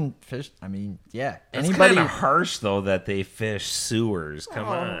Stone fish. I mean, yeah. It's Anybody? kind of harsh, though, that they fish sewers. Come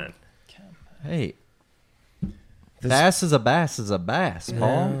on. Hey. Bass is a bass is a bass,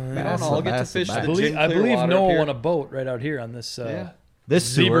 Paul. We Bass don't is all a get to bass is a fish the bass. gin I clear believe water Noah up here. on a boat right out here on this This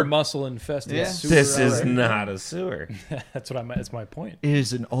zebra sewer mussel infested Yeah. sewer. This out is right. not a sewer. That's what I meant. That's my point.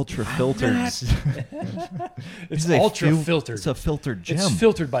 is an ultra filtered. It's ultra filtered. It's a filtered gem. It's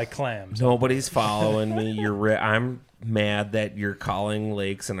filtered by clams. Nobody's following me. I'm mad that you're calling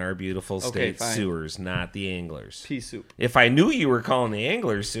lakes in our beautiful state fine. sewers, not the anglers. Pea soup. If I knew you were calling the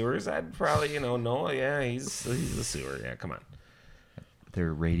anglers sewers, I'd probably, Noah, yeah, he's a sewer. Yeah, come on.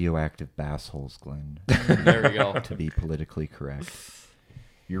 They're radioactive bass holes, Glenn. There we go. To be politically correct.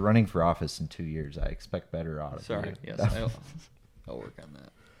 You're running for office in 2 years. I expect better out of Sorry. you. Yes, I'll work on that.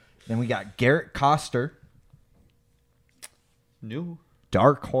 Then we got Garrett Coster, New.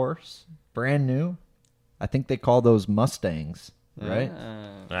 Dark Horse, brand new. I think they call those Mustangs, right?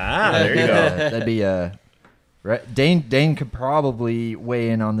 There you go. That'd be a right. Dane could probably weigh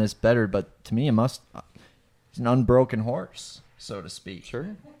in on this better, but to me, he's an unbroken horse, so to speak.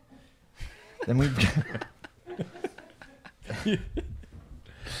 Sure. Then we've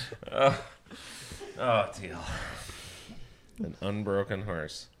Oh, Teal. An unbroken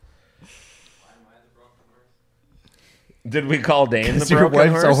horse. Did we call Dane the your broken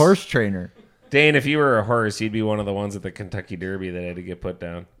wife's horse? a horse trainer. Dane, if you were a horse, you'd be one of the ones at the Kentucky Derby that had to get put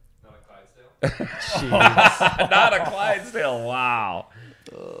down. Not a Clydesdale. Wow.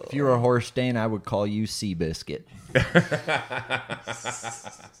 If you were a horse, Dane, I would call you Seabiscuit.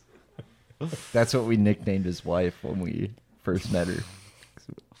 That's what we nicknamed his wife when we first met her.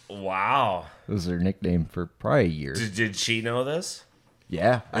 Wow. It was her nickname for probably a year. Did she know this?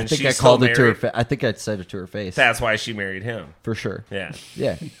 Yeah, I And think she's I still called it to her. married? I think I said it to her face That's why she married him. for sure. Yeah.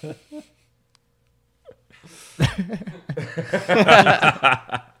 Yeah.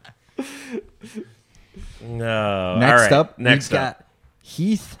 No. Next All right. up, Next we've up. got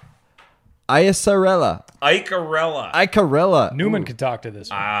Heath Iaccarella. Icarella. Newman could talk to this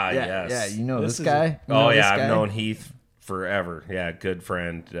one. Ah, Yeah, yes. yeah, you know This this is guy. You know Oh, this yeah. guy? I've known Heath forever. Yeah, good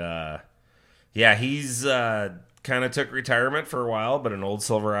friend. Yeah, he's kind of took retirement for a while, but an old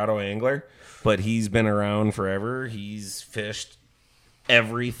Silverado angler. But he's been around forever. He's fished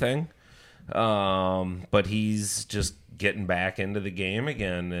everything. But he's just getting back into the game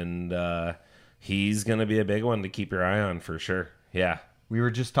again, and he's going to be a big one to keep your eye on for sure. Yeah. We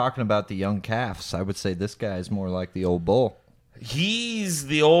were just talking about the young calves. I would say this guy is more like the old bull. He's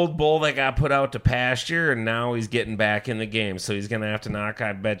the old bull that got put out to pasture, and now he's getting back in the game. So he's going to have to knock,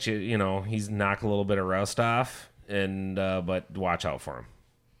 I bet you, he's knock a little bit of rust off, and but watch out for him.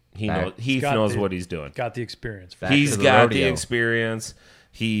 He knows what he's doing. Got the experience. He's got the experience.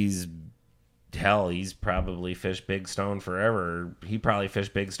 He's probably fished Big Stone forever. He probably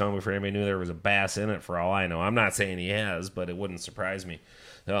fished Big Stone before anybody knew there was a bass in it, for all I know. I'm not saying he has, but it wouldn't surprise me.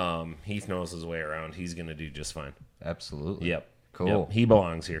 Heath knows his way around. He's going to do just fine. Absolutely. Yep. Cool. Yep. He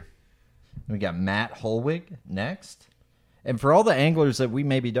belongs here. We got Matt Holwig next. And for all the anglers that we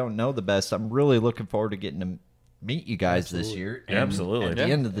maybe don't know the best, I'm really looking forward to getting to meet you guys this year. And Absolutely. At the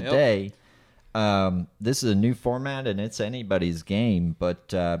end of the day, this is a new format, and it's anybody's game.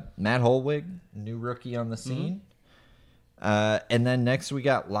 But Matt Holwig, new rookie on the scene. And then next we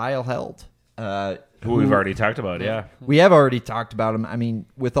got Lyle Held. Who we've already talked about, yeah. We have already talked about him. I mean,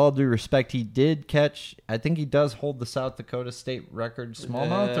 with all due respect, he did catch, I think he does hold the South Dakota state record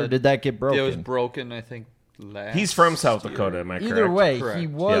smallmouth, or did that get broken? It was broken, I think, last He's from South year. Dakota, am I correct? Either way, Correct. he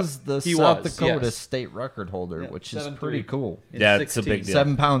was Yep. the He South was, Dakota yes. state record holder, Yep. which is 7'3". pretty cool. In Yeah, it's a 16. big deal.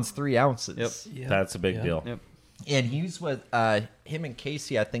 7 pounds, 3 ounces. Yep. That's a big deal. Yep. And he was with him and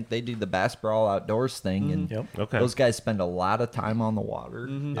Casey. I think they do the Bass Brawl Outdoors thing, and Yep. Okay. those guys spend a lot of time on the water.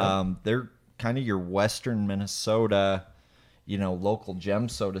 They're kind of your Western Minnesota, local gem,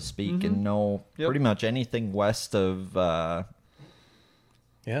 so to speak, and know pretty much anything west of,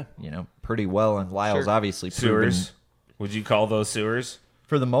 pretty well. And Lyle's obviously proven, Sewers. Would you call those sewers?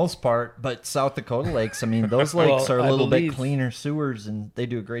 for the most part. But South Dakota lakes, I mean, those lakes Well, are a I little bit believe- cleaner sewers, and they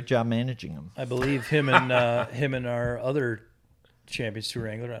do a great job managing them. I believe him and our other Champions Tour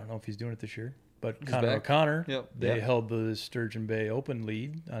angler. I don't know if he's doing it this year, but Connor back. O'Connor. Yep. They held the Sturgeon Bay Open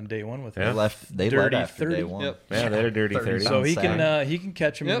lead on day one with him. They led Dirty after 30. day one. Yep. Yeah, they're dirty 30. So he Saturday. can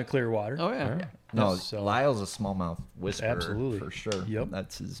catch him in Yep. the clear water. Oh, yeah. No, So- Lyle's a smallmouth whisperer, Absolutely. for sure. Yep.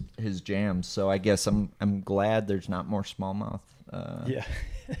 That's his jam. So I guess I'm glad there's not more smallmouth. Yeah.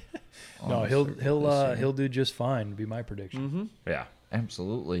 on No, the he'll circuit this year. he'll do just fine. Would be my prediction. Yeah.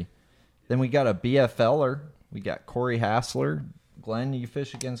 Absolutely. Then we got a BFLer. We got Corey Hassler. Glenn, you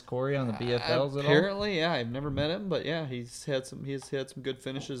fish against Corey on the BFLs at all? Apparently, yeah. I've never met him, but yeah, he's had some good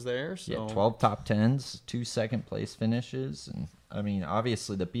finishes there. So Yeah, 12 top 10s, 2 second place finishes, and I mean,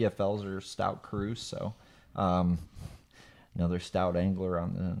 obviously the BFLs are a stout crew, so another stout angler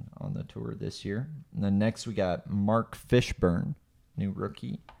on the tour this year. And then next we got Mark Fishburne, new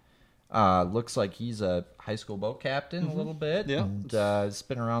rookie. Looks like he's a high school boat captain a little bit, Yeah. and has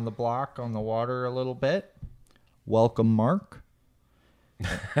been around the block on the water a little bit. Welcome, Mark.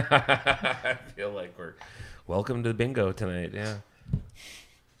 I feel like we're welcome to bingo tonight. Yeah.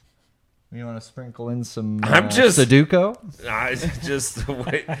 You want to sprinkle in some I'm just- Sudoku? I just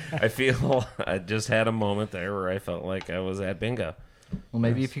wait. I feel I just had a moment there where I felt like I was at bingo. Well,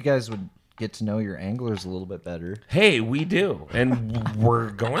 maybe if you guys would get to know your anglers a little bit better. Hey, we do, and we're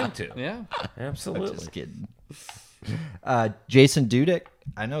going to. yeah. Absolutely. Just kidding. Jason Dudek,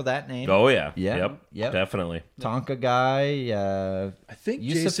 I know that name. Oh yeah. Yeah. Yep. Definitely. Tonka guy. I think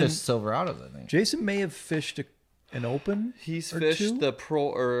Used to fish Silverados, I think. Jason may have fished an open. He's or fished two. the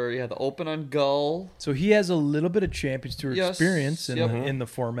the Open on Gull. So he has a little bit of Champions Tour Yes. experience in, Yep. in the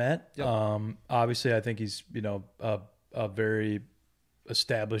format. Yep. Obviously, I think he's a very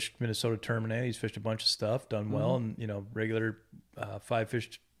established Minnesota tournament. He's fished a bunch of stuff, done well, and regular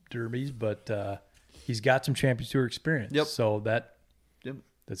 5-fish derbies. But he's got some Champions Tour experience. Yep. So Yep.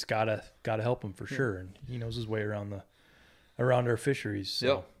 that's gotta help him for sure, and he knows his way around our fisheries. So.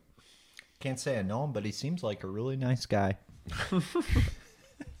 Yep. Can't say I know him, but he seems like a really nice guy.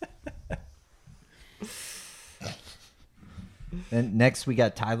 And next we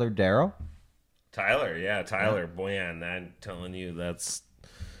got Tyler Darrow. Tyler, yeah, Tyler. Man, I'm telling you,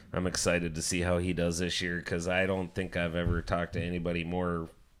 I'm excited to see how he does this year because I don't think I've ever talked to anybody more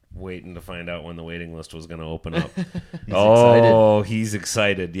waiting to find out when the waiting list was going to open up. He's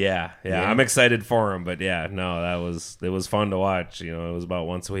excited. Yeah. I'm excited for him, but yeah, no, it was fun to watch. It was about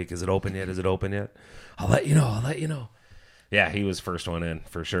once a week. Is it open yet? Is it open yet? I'll let you know. Yeah, he was first one in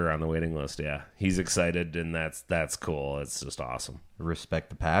for sure on the waiting list. Yeah, he's excited, and that's cool. It's just awesome. Respect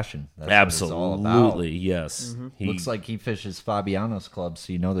the passion. That's Absolutely, what it's all about. yes. Looks like he fishes Fabiano's club,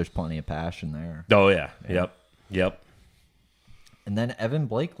 so there's plenty of passion there. Oh yeah. Yep. And then Evan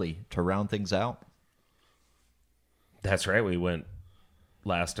Blakely to round things out. That's right. We went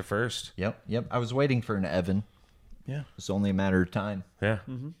last to first. Yep. I was waiting for an Evan. Yeah. It's only a matter of time. Yeah.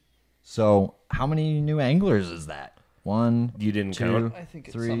 So how many new anglers is that? 1, You didn't 2, count? I think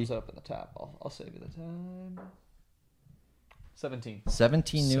it 3, sums up in the top. I'll save you the time. 17.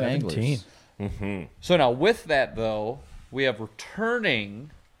 17 new 17. anglers. So now with that though, we have returning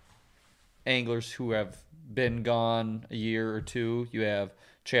anglers who have been gone a year or two. You have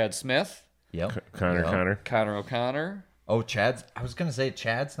Chad Smith, Yep. Connor. Connor O'Connor, Oh, I was going to say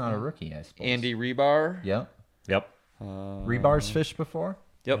Chad's not a rookie, I suppose. Andy Rebar. Yep. Yep. Rebar's fished before?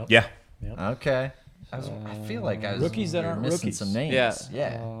 Yep. Yeah. Okay. I feel like I was Rookies that aren't missing rookies. some names. Yeah.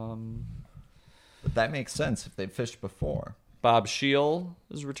 Yeah. But that makes sense if they fished before. Bob Scheel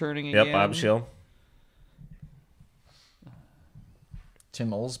is returning again. Yep. Bob Schill.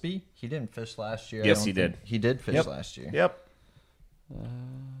 Tim Olsby, he didn't fish last year. I Yes, don't he think- did. He did fish Yep. last year. Yep. I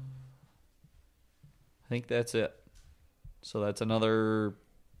think that's it. So that's another.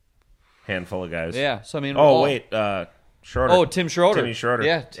 Handful of guys. Yeah. So I mean. Oh, wait. Schroeder. Oh, Tim Schroeder. Timmy Schroeder.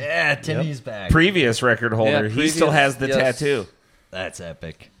 Yeah. Yeah, Timmy's back. Previous record holder. Yeah, he still previous- has the yes. tattoo. That's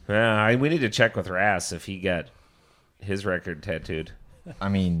epic. Yeah, we need to check with Rass if he got his record tattooed. I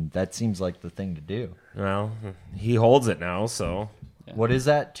mean, that seems like the thing to do. Well, he holds it now, so What is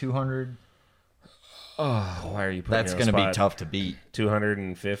that? 200? why are you putting That's going to be tough to beat.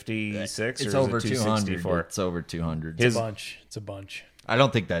 256 It's or over is it 200. 264? It's over 200. His- It's a bunch. I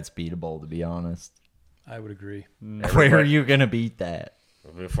don't think that's beatable, to be honest. I would agree. Where are you going to beat that?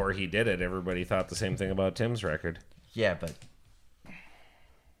 Before he did it, everybody thought the same thing about Tim's record. Yeah, but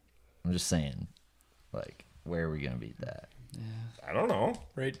I'm just saying, like, where are we going to beat that? I don't know.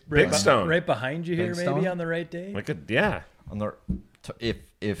 Right Stone. right behind you here, Big maybe Stone? on the right day. We could, yeah. On the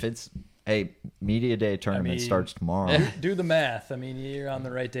if it's media day tournament mean- starts tomorrow. Do the math. I mean, you're on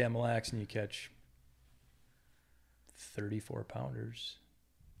the right day on Mille Lacs and you catch 34 pounders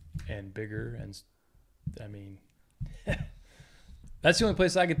and bigger, and I mean, that's the only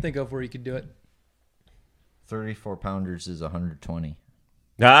place I could think of where you could do it. 34 pounders is 120.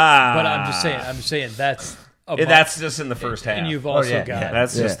 Ah, But I'm just saying that's that's just in the first half. and you've also yeah, got. yeah.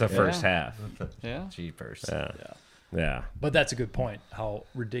 That's just the first half. Yeah. Cheapers. Yeah. But that's a good point. How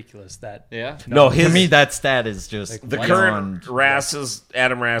ridiculous that. Yeah. No, To his me, that stat is just the current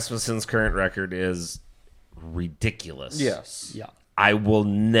Adam Rasmussen's current record is ridiculous. Yes. Yeah. I will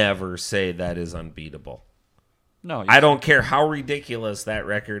never say that is unbeatable. No. I don't care how ridiculous that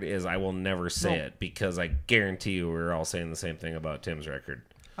record is. I will never say it because I guarantee you we're all saying the same thing about Tim's record.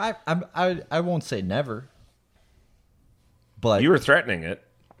 I won't say never, but You were threatening it.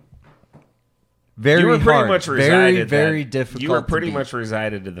 very You were pretty hard, much very resided. very that- difficult. You were to pretty beat. much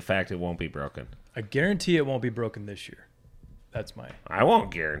resided to the fact it won't be broken. I guarantee it won't be broken this year. That's my. I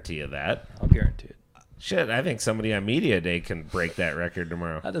won't guarantee you that. I'll guarantee it. Shit, I think somebody on Media Day can break that record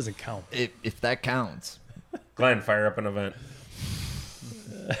tomorrow. That doesn't count. if that counts. Glenn, fire up an event.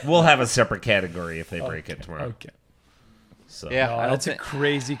 We'll have a separate category if they break it tomorrow. Okay. So Yeah. No, I don't that's a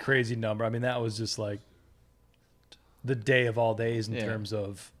think. crazy number. I mean, that was just like the day of all days in Yeah. terms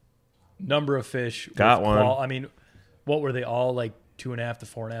of number of fish. Got with one. I mean, what were they all like 2.5 to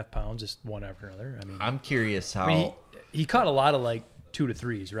 4.5 pounds, just one after another? I mean, I'm curious how. I mean, he caught a lot of like 2 to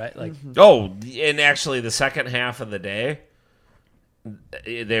 3s, right? Like, Oh, and actually, the second half of the day,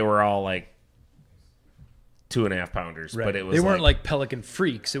 they were all like 2.5 pounders, right. but it was they weren't like pelican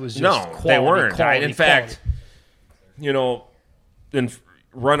freaks. It was just no, quality, they weren't. Quality, in fact, you know, in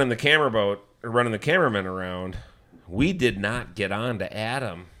running the camera boat or running the cameraman around, we did not get on to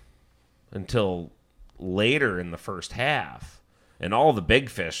Adam until later in the first half. And all the big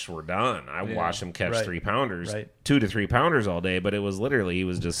fish were done. I watched him catch Right. 3 pounders, Right. 2 to 3 pounders all day, but it was literally, he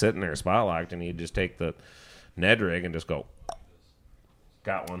was just sitting there spot locked and he'd just take the Ned rig and just go,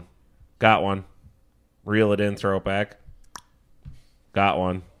 got one, reel it in, throw it back, got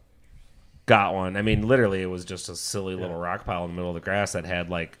one. I mean, literally, it was just a silly little rock pile in the middle of the grass that had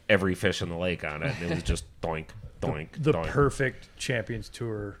like every fish in the lake on it. And it was just doink, doink, the doink. perfect Champions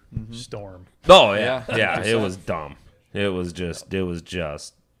Tour storm. Oh yeah, Yeah, yeah. It 100%. was dumb. It was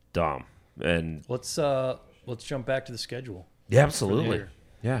just dumb. And Let's jump back to the schedule. yeah, absolutely. year.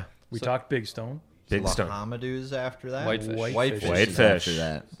 Yeah, We talked Big Stone. big stuff. Lahamadoos after that. Whitefish. Whitefish. is Whitefish. after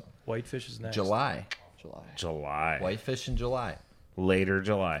that. Whitefish is next. July. July, Whitefish in July. later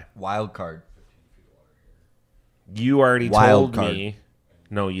July. Wild card. You already Wild told card. me.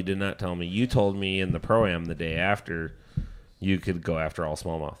 No, you did not tell me. You told me in the pro-am the day after you could go after all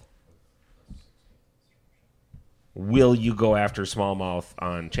smallmouth. Will you go after smallmouth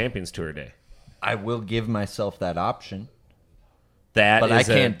on Champions Tour Day? I will give myself that option. But I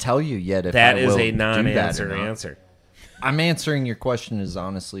can't tell you yet if that I is will a do that or non-answer not. answer. I'm answering your question as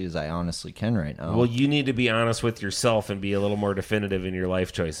honestly as I honestly can right now. Well, you need to be honest with yourself and be a little more definitive in your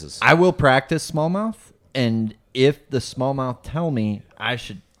life choices. I will practice smallmouth, and if the smallmouth tell me I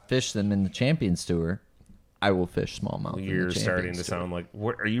should fish them in the Champions Tour, I will fish smallmouth. in the You're starting Champions to Tour. sound like,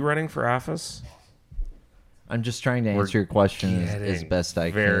 are you running for office? I'm just trying to answer your question as Getting best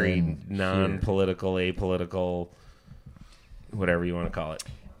I very can. non-political, apolitical, whatever you want to call it.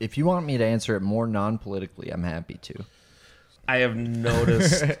 If you want me to answer it more non-politically, I'm happy to. I have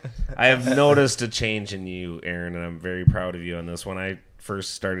noticed a change in you, Aaron, and I'm very proud of you on this. When I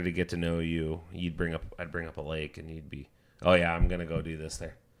first started to get to know you, I'd bring up a lake, and you'd be, "Oh yeah, I'm gonna go do this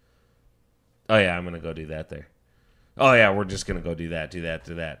there. Oh yeah, I'm gonna go do that there. Oh yeah, we're just gonna go do that,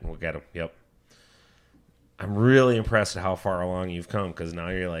 and we'll get them." Yep. I'm really impressed at how far along you've come, because now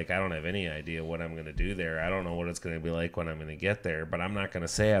you're like, I don't have any idea what I'm gonna do there. I don't know what it's gonna be like when I'm gonna get there, but I'm not gonna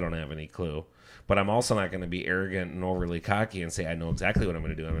say I don't have any clue. But I'm also not going to be arrogant and overly cocky and say, I know exactly what I'm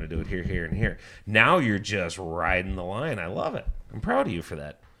going to do. I'm going to do it here, here, and here. Now you're just riding the line. I love it. I'm proud of you for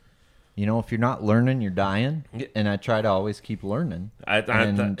that. You know, if you're not learning, you're dying. Yeah. And I try to always keep learning. I'm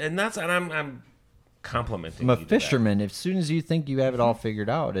complimenting I'm a you. fisherman. As soon as you think you have it all figured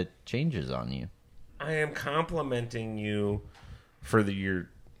out, it changes on you. I am complimenting you for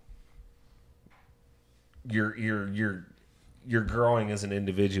you're growing as an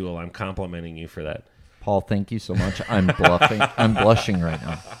individual. I'm complimenting you for that. Paul, thank you so much. I'm bluffing. I'm blushing right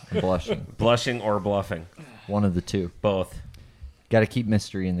now. I'm blushing. Blushing or bluffing? One of the two. Both. Got to keep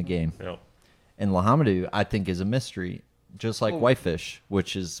mystery in the game. Yep. And Lahamadu, I think, is a mystery, just like whitefish,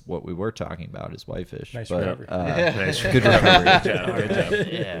 which is what we were talking about, is whitefish. Nice But, recovery. Nice. good recovery.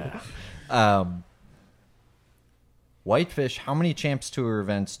 Good job. Whitefish, how many Champs Tour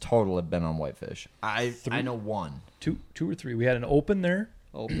events total have been on whitefish? I know one. Two or three. We had an open there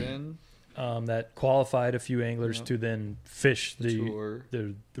Open. that qualified a few anglers to then fish the tour.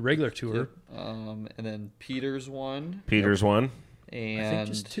 the regular tour. And then Peters won. Peters won. And I think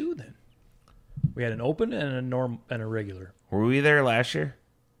just two then. We had an open and a norm and a regular. Were we there last year?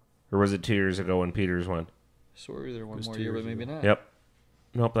 Or was it 2 years ago when Peters won? so we were there one was more 2 year, years but maybe ago. not. Yep.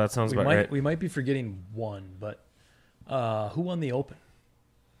 Nope, that sounds about right. We might be forgetting one, but who won the open?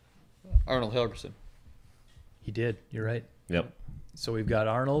 Arnold Helgerson. He did. You're right. Yep. So we've got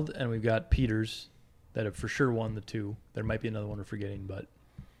Arnold and we've got Peters that have for sure won the two. There might be another one we're forgetting, but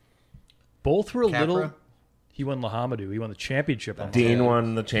both were a Capra? little. He won Lahamadu. He won the championship on Dean Lahamadu.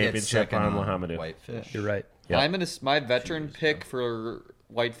 won the He had championship second on Muhammadu. Whitefish. You're right. Yep. My veteran pick for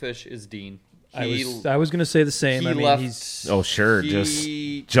whitefish is Dean. I was going to say the same. he I mean, left- he's Oh, sure. He-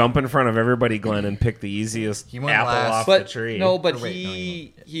 Just jump in front of everybody, Glenn, and pick the easiest He went apple last. off but the tree. no, but Or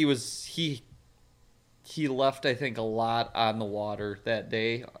wait, he left. I think a lot on the water that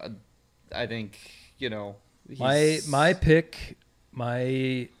day. I think my pick.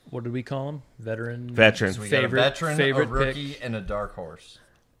 My what did we call him? Veteran. Veteran. So we got a Favorite- veteran, favorite a rookie, pick. and a dark horse.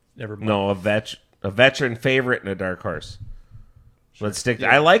 Never mind. No, a veteran favorite and a dark horse. Let's stick. Yeah.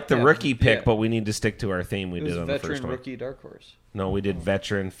 I like the Yeah. rookie pick, Yeah. but we need to stick to our theme we It was did a on the first veteran one. rookie dark horse. No, we did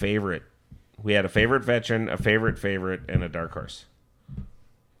veteran favorite. We had a favorite veteran, a favorite, and a dark horse.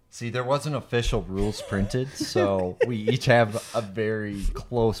 See, there wasn't official rules printed, so we each have a very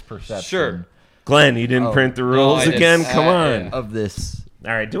close perception Sure. Glenn, you didn't print the rules I didn't. again? Come on. Yeah. of this.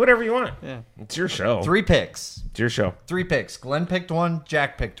 All right, do whatever you want. Yeah. It's your show. 3 picks. It's your show. 3 picks. Glenn picked one.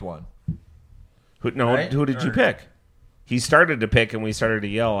 Jack picked one. Who Right? did you Or- pick? He started to pick, and we started to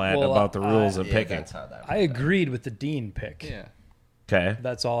yell at Well, about the rules of Yeah, picking. that's how that I agreed with the Dean pick. Yeah. Okay.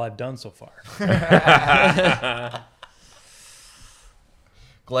 That's all I've done so far.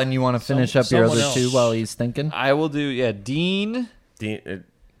 Glenn, you want to finish up your someone other else. 2 while he's thinking? I will do. Yeah, Dean.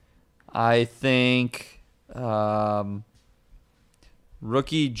 I think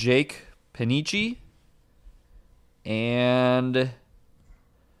rookie Jake Panici and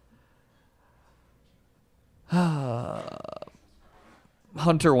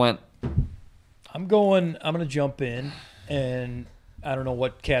Hunter went. I'm going to jump in, and I don't know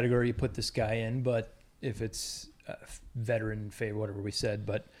what category you put this guy in, but if it's veteran favorite, whatever we said,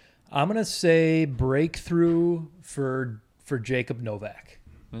 but I'm going to say breakthrough for Jacob Novak.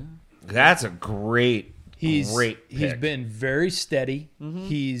 That's a great He's pick. been very steady.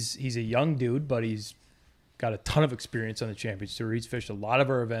 He's a young dude, but he's got a ton of experience on the Champions Tour. He's fished a lot of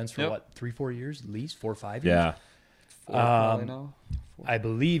our events for Yep. 3-4 years, at least 4 or 5 years. Yeah. Probably now. I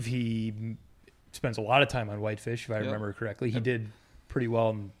believe he spends a lot of time on whitefish, if I remember correctly. He did pretty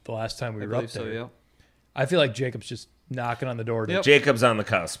well the last time we I were up believe so. there. Yeah. I feel like Jacob's just knocking on the door. Yep. Jacob's on the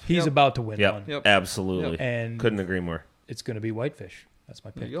cusp. He's Yep. about to win Yep. one. Yep. Absolutely. And Couldn't agree more. it's going to be whitefish. That's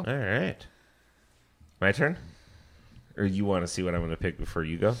my There pick. you go. All right. My turn? Or you want to see what I'm going to pick before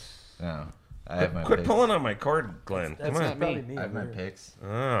you go? No, I have my Quit picks. pulling on my cord, Glenn. Come on. not me. I have my picks.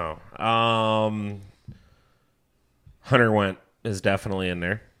 Oh. Hunter Went is definitely in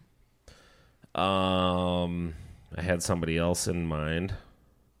there. I had somebody else in mind,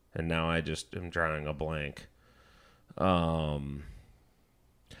 and now I just am drawing a blank. I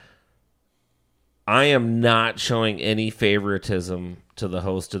am not showing any favoritism to the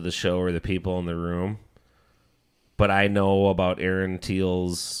host of the show or the people in the room, but I know about Aaron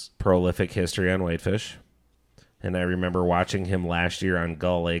Teal's prolific history on whitefish. And I remember watching him last year on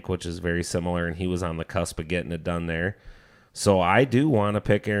Gull Lake, which is very similar, and he was on the cusp of getting it done there. So I do want to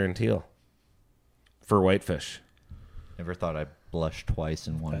pick Aaron Teal for whitefish. Never thought I'd blush twice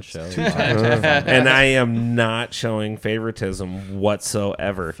in one show. And I am not showing favoritism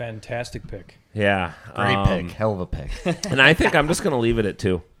whatsoever. Fantastic pick. Yeah. Great pick. Hell of a pick. And I think I'm just going to leave it at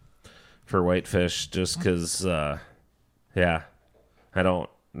 2 for whitefish just because, yeah, I don't,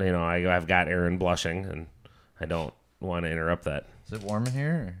 I've got Aaron blushing, and I don't want to interrupt that. Is it warm in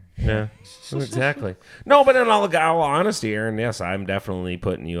here? Yeah, exactly. No, but in all honesty, Aaron, yes, I'm definitely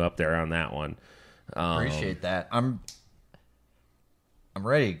putting you up there on that one. Appreciate that. I'm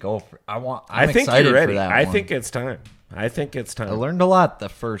ready to go for. I'm I think excited you're ready. for that I one. think it's time. I learned a lot the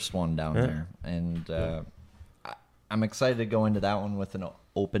first one down there, and I'm excited to go into that one with an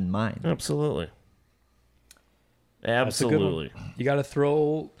open mind. Absolutely. That's a good one. Absolutely. You got to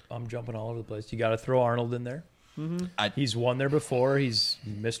throw. I'm jumping all over the place. You got to throw Arnold in there. He's won there before. He's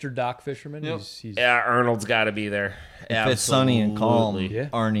Mr. Dock Fisherman. Yep. He's Yeah, Arnold's got to be there. If it's sunny and calm, Yeah.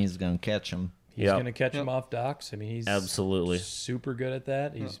 Arnie's gonna catch him. He's going to catch him off docks. I mean, he's Absolutely. super good at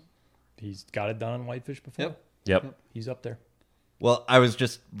that. He's got it done on whitefish before. Yep. He's up there. Well, I was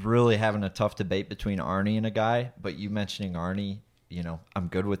just really having a tough debate between Arnie and a guy, but you mentioning Arnie, I'm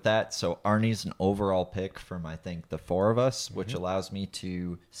good with that. So Arnie's an overall pick from, I think, the 4 of us, which allows me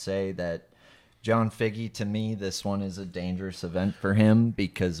to say that John Figgy, to me, this one is a dangerous event for him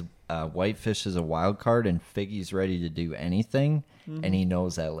because whitefish is a wild card and Figgy's ready to do anything, and he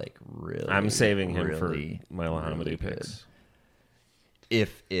knows that lake really. I'm saving him really, for my Lahamadu really picks.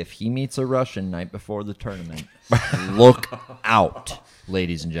 If he meets a Russian night before the tournament, look out,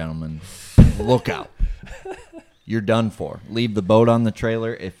 ladies and gentlemen. Look out. You're done for. Leave the boat on the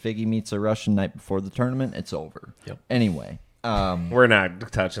trailer. If Figgy meets a Russian night before the tournament, it's over. Yep. Anyway. We're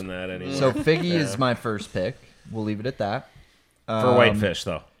not touching that anymore. So Figgy is my first pick. We'll leave it at that. For whitefish,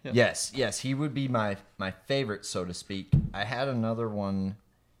 though. Yes, he would be my favorite, so to speak. I had another one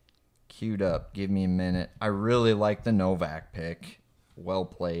queued up. Give me a minute. I really like the Novak pick. Well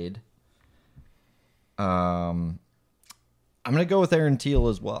played. I'm going to go with Aaron Teal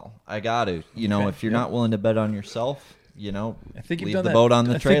as well. I got to. If you're not willing to bet on yourself, I think you've leave done the that. boat on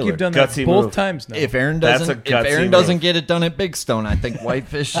the I trailer. think you've done Gutsy that both move. times now. If Aaron That's doesn't, a gutsy move. get it done at Big Stone, I think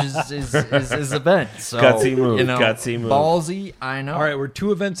Whitefish is his event. So, Gutsy move, gutsy move. Ballsy, I know. All right, we're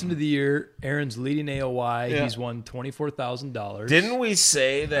 2 events into the year. Aaron's leading AOY. He's won $24,000. Didn't we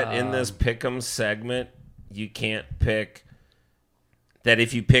say that in this pick'em segment, you can't pick that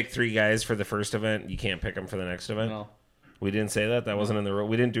if you pick 3 guys for the first event, you can't pick them for the next event? No. We didn't say that? That wasn't in the rule?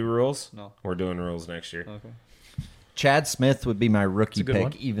 We didn't do rules? No. We're doing rules next year. Okay. Chad Smith would be my rookie It's a good pick,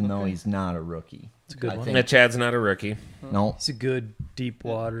 one. even though he's not a rookie. It's a good one. Yeah, Chad's not a rookie. No. It's a good deep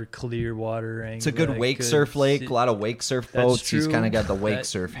water, clear water angler. It's a good wake surf lake. A lot of wake surf boats. He's true. kind of got the wake That-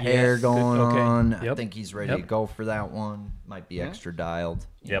 surf yes, hair good. going Okay. on. I Yep. think he's ready to Yep. go for that one. Might be extra dialed.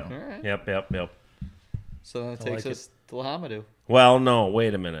 Yep. All right. Yep. So that I takes like us to Lahamadu. Well, no,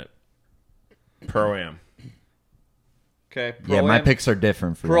 wait a minute. Pro-Am. Okay. Yeah, my Pro-Am. picks are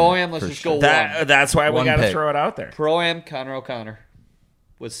different for Pro-Am, that, let's for just sure. go That's why we One got to pick. throw it out there. Pro-Am, Connor O'Connor.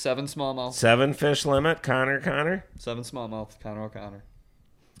 With 7 smallmouth. 7 fish limit, Connor. 7 smallmouth, Connor O'Connor.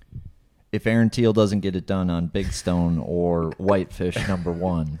 If Aaron Teal doesn't get it done on Big Stone or Whitefish number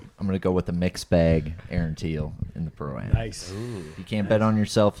 1, I'm going to go with a mixed bag Aaron Teal in the Pro-Am. Nice. If you can't bet on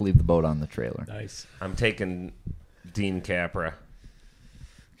yourself, leave the boat on the trailer. Nice. I'm taking Dean Capra.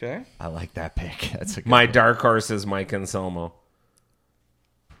 Okay. I like that pick. That's a good My one. dark horse is Mike Anselmo.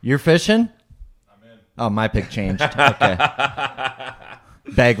 You're fishing? I'm in. Oh, my pick changed. Okay.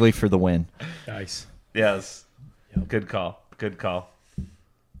 Bagley for the win. Nice. Yes. Good call.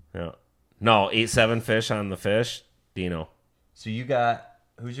 Yeah. No, 8-7 fish on the fish. Dino. So you got,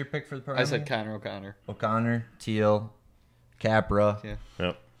 who's your pick for the Pro-Am? I said Connor O'Connor. O'Connor, Teal, Capra. Yeah.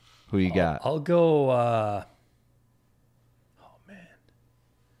 Yep. Who you got? I'll go.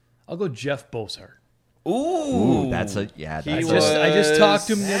 I'll go Jeff Bossart. Ooh, that's a He that's was- I just talked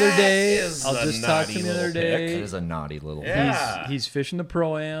to him the other That day. is I'll a just talk to naughty him the other little day. pick. it is a naughty little. Yeah. He's fishing the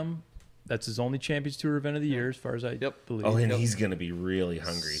Pro-Am. That's his only Champions Tour event of the year, as far as I believe. Oh, and he's gonna be really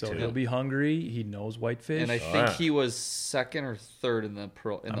hungry so too. he'll be hungry. He knows whitefish. And I think he was second or third in the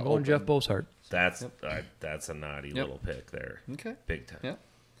pro. In I'm the going open. Jeff Boshart. That's a naughty little pick there. Okay. Big time. Yep.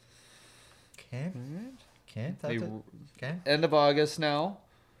 Okay. Okay. End of August now.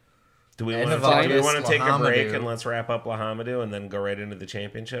 Do we End want of to August, take a break Lahamadou. and let's wrap up Lahamadou and then go right into the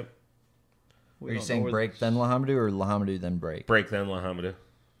championship? We Are you don't know saying where- break then Lahamadou or Lahamadou then break? Break then Lahamadou.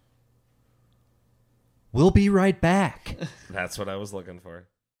 We'll be right back. That's what I was looking for.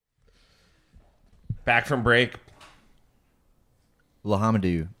 Back from break.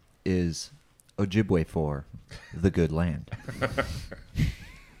 Lahamadou is Ojibwe for the good land.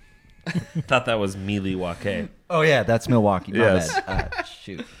 Thought that was Milwaukee. Oh yeah, that's Milwaukee. My Yes. bad.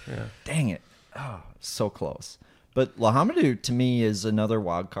 Shoot. Dang it. Oh, so close. But Lahamadou to me is another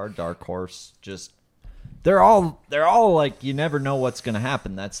wild card, dark horse. Just they're all like you never know what's going to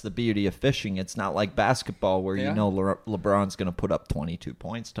happen. That's the beauty of fishing. It's not like basketball where Yeah. you know LeBron's going to put up 22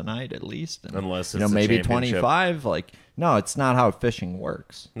 points tonight at least, and, Unless you know it's a maybe championship. 25. Like no, it's not how fishing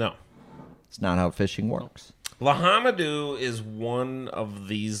works. No. It's not how fishing works. Lahamadou is one of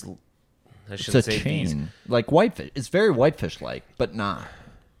these. I It's should a say chain, these. like whitefish. It's very whitefish like, but not.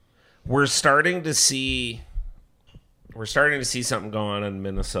 We're starting to see something going on in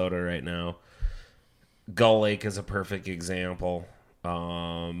Minnesota right now. Gull Lake is a perfect example.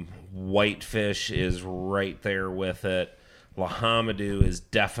 Whitefish is right there with it. Lahamadou is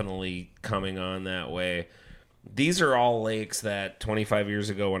definitely coming on that way. These are all lakes that 25 years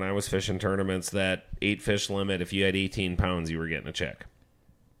ago when I was fishing tournaments, that 8-fish limit, if you had 18 pounds, you were getting a check.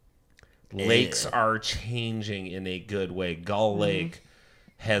 Lakes are changing in a good way. Gull Lake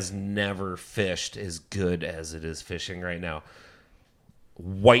has never fished as good as it is fishing right now.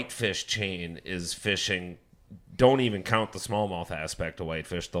 Whitefish chain is fishing. Don't even count the smallmouth aspect of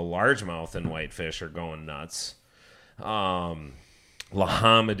whitefish. The largemouth and whitefish are going nuts.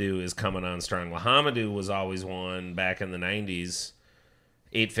 Lahamadou is coming on strong. Lahamadou was always one back in the 90s.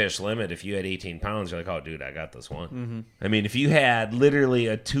 8-fish limit. If you had 18 pounds, you're like, oh, dude, I got this one. I mean, if you had literally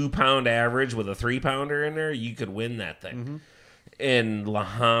a 2-pound average with a 3-pounder in there, you could win that thing. And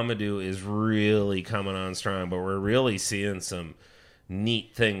Lahamadou is really coming on strong, but we're really seeing some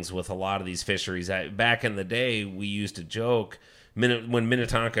neat things with a lot of these fisheries. Back in the day, we used to joke when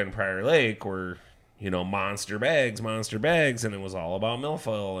Minnetonka and Prior Lake were, monster bags, and it was all about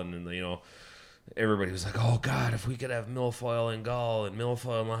milfoil, and everybody was like, oh, God, if we could have milfoil and gull and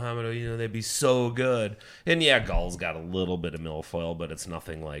milfoil and Lahamadou, they'd be so good. And, yeah, gull's got a little bit of milfoil, but it's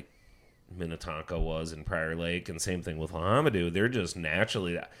nothing like Minnetonka was in Prior Lake. And same thing with Lahamadou. They're just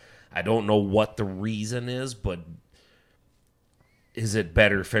naturally, I don't know what the reason is, but is it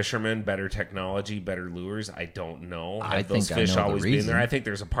better fishermen, better technology, better lures? I don't know. I Have those think I fish know the always been reason. there? I think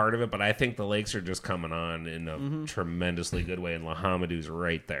there's a part of it, but I think the lakes are just coming on in a tremendously good way, and Lahamadou's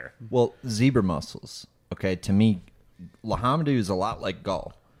right there. Well, zebra mussels. Okay, to me, Lahamadou is a lot like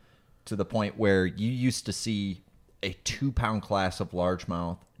gull, to the point where you used to see a 2-pound class of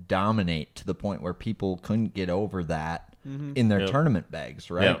largemouth dominate to the point where people couldn't get over that in their tournament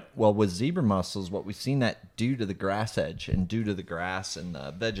bags, right? Yep. Well, with zebra mussels, what we've seen that due to the grass edge and due to the grass and the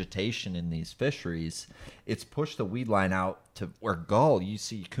vegetation in these fisheries, it's pushed the weed line out to where gull, you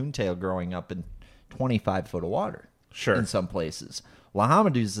see coontail growing up in 25 foot of water. Sure. In some places.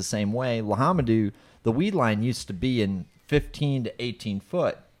 Lahamadou is the same way. Lahamadou, the weed line used to be in 15 to 18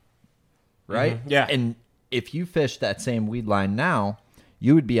 foot, right? Yeah. And if you fish that same weed line now,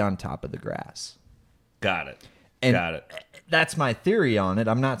 you would be on top of the grass. Got it. And Got it. that's my theory on it.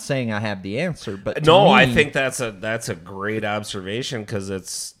 I'm not saying I have the answer, but to No, me, I think that's a great observation because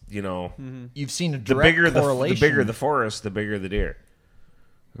it's you've seen a the direct bigger correlation. the bigger the forest, the bigger the deer.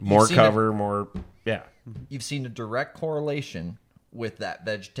 More seen cover, more You've seen a direct correlation with that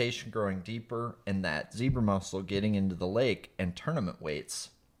vegetation growing deeper and that zebra mussel getting into the lake and tournament weights.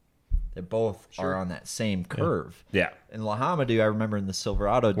 They both are on that same curve. Yeah. And Lahamadou, I remember in the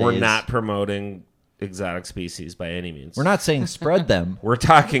Silverado days. We're not promoting exotic species by any means. We're not saying spread them. We're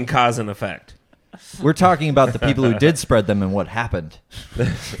talking cause and effect. We're talking about the people who did spread them and what happened.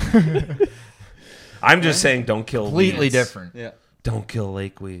 I'm just saying don't kill Completely weeds. different. Yeah. Don't kill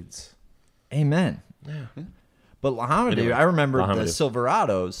lake weeds. Amen. Yeah. But Lahamadou, Anyway, I remember the Lahamadou.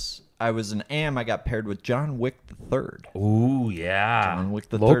 Silverados. I was an AM. I got paired with John Wick III. Ooh, yeah. John Wick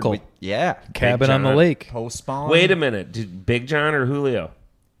III. Local. Yeah. Cabin on the John. lake. Post spawn. Wait a minute. Did Big John or Julio?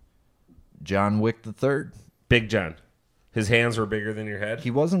 John Wick III. Big John. His hands were bigger than your head?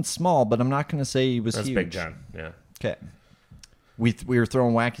 He wasn't small, but I'm not going to say he was That's huge. Big John, yeah. Okay. We were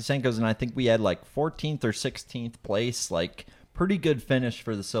throwing wacky Senkos, and I think we had like 14th or 16th place, like pretty good finish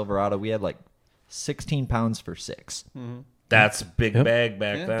for the Silverado. We had like 16 pounds for 6. That's a big bag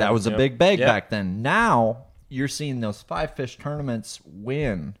back then. That was a big bag back then. Now you're seeing those 5-fish tournaments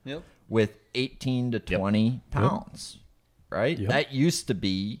win with 18 to 20 pounds, right? Yep. That used to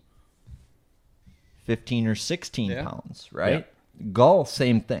be 15 or 16 pounds, right? Gull,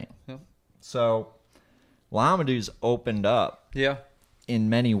 same thing. So Lahamadu's opened up in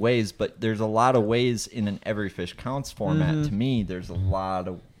many ways, but there's a lot of ways in an every fish counts format. To me, there's a lot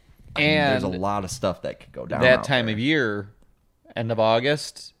of there's a lot of stuff that could go down That out time there. of year, end of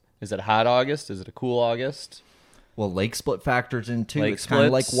August. Is it a hot August? Is it a cool August? Well, lake split factors in too. Lake It's kind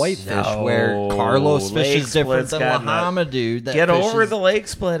of like splits? whitefish, No, where Carlos lake fishes different split's than got Lahamadu. That Get over fishes- the lake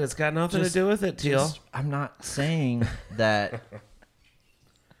split. It's got nothing to do with it, Teal. I'm not saying that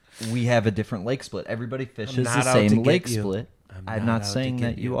we have a different lake split. Everybody fishes I'm the not out to same get lake you. split. I'm I'm not not out to saying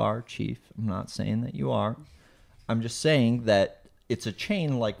get that you you. are, Chief. I'm not saying that you are. I'm just saying that it's a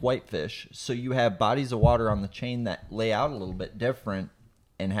chain like whitefish. So you have bodies of water on the chain that lay out a little bit different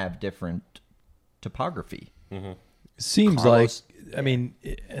and have different topography. Seems Carlos- like, I mean,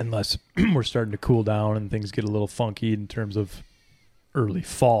 unless we're starting to cool down and things get a little funky in terms of early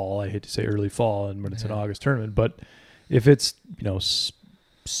fall. I hate to say early fall and when it's an August tournament, but if it's,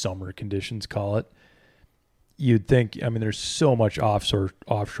 summer conditions, call it, you'd think, I mean, there's so much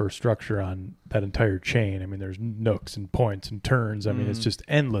offshore structure on that entire chain. I mean, there's nooks and points and turns. I mean, it's just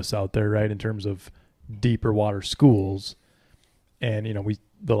endless out there, right, in terms of deeper water schools. And, I believe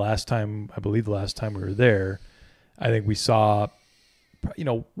the last time we were there, I think we saw,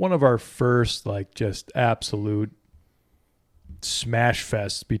 one of our first, like, just absolute smash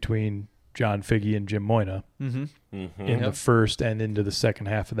fests between John Figge and Jim Moyna in the first and into the second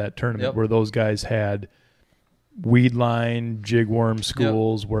half of that tournament, where those guys had weed line, jig worm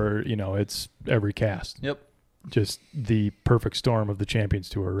schools where, it's every cast. Just the perfect storm of the Champions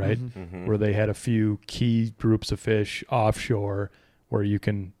Tour, right? Where they had a few key groups of fish offshore where you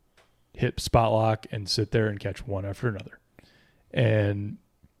can hit spot lock and sit there and catch one after another. And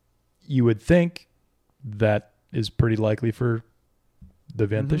you would think that is pretty likely for the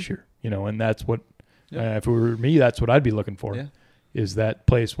event this year, and that's what, if it were me, that's what I'd be looking for, is that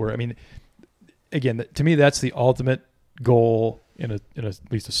place where, I mean, again, to me, that's the ultimate goal in at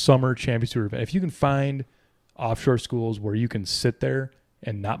least a summer Champions Tour event. If you can find offshore schools where you can sit there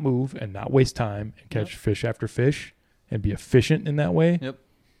and not move and not waste time and catch fish after fish and be efficient in that way,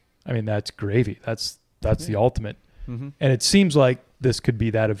 I mean, that's gravy. That's the ultimate. And it seems like this could be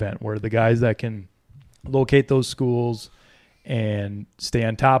that event where the guys that can locate those schools and stay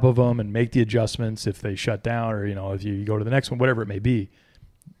on top of them and make the adjustments if they shut down or, if you go to the next one, whatever it may be,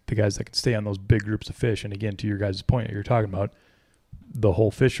 the guys that can stay on those big groups of fish. And again, to your guys' point that you're talking about, the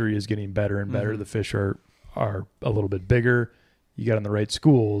whole fishery is getting better and better. The fish are a little bit bigger. You got on the right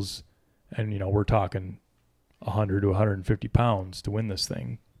schools and, we're talking 100 to 150 pounds to win this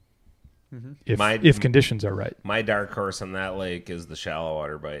thing. If conditions are right. My dark horse on that lake is the shallow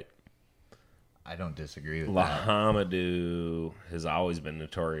water bite. I don't disagree with that. Lahamadu has always been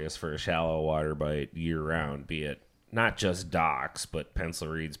notorious for a shallow water bite year-round, be it not just docks, but pencil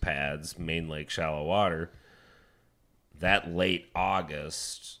reeds, pads, main lake, shallow water. That late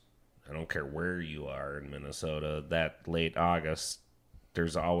August, I don't care where you are in Minnesota, that late August,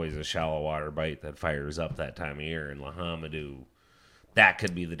 there's always a shallow water bite that fires up that time of year. And Lahamadu, that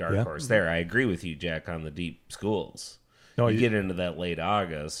could be the dark horse there. I agree with you, Jack, on the deep schools. No, you get into that late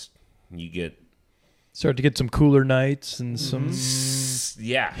August, you get... Start to get some cooler nights and some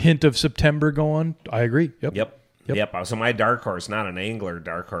hint of September going. I agree. Yep. So my dark horse, not an angler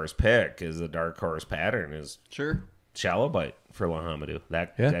dark horse pick, is the dark horse pattern is shallow bite for Lahamadu.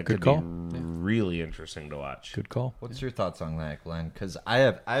 That could call. be really interesting to watch. Good call. What's your thoughts on that, Glenn? Because I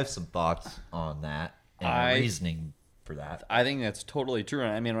have some thoughts on that and reasoning for that. I think that's totally true.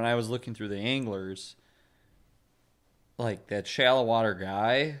 I mean, when I was looking through the anglers, like that shallow water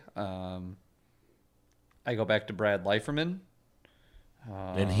guy, I go back to Brad Leiferman.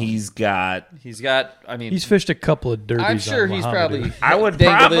 And he's got... I mean... He's fished a couple of derbies. I'm sure on he's Lahamadu. probably... I would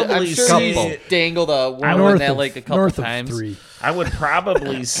dangled probably I'm sure say... he's dangled a worm in north that of, lake a couple north times. Of 3. I would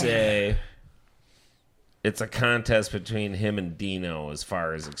probably say it's a contest between him and Dino as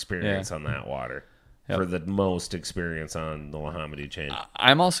far as experience on that water. For the most experience on the Lahamadu chain.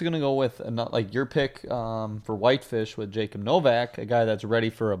 I'm also going to go with like your pick for whitefish with Jacob Novak, a guy that's ready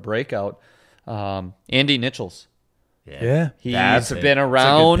for a breakout. Andy Nichols. Yeah. He's been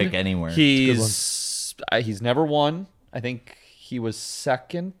around. It's a good pick anywhere. He's never won. I think he was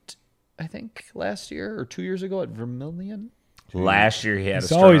second, last year or 2 years ago at Vermilion. Last year he had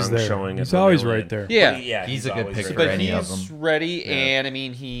He's a always strong there. showing. He's at always Vermilion. right there. Yeah. Yeah, He's a good always pick right for But there. any of he's them. ready, and I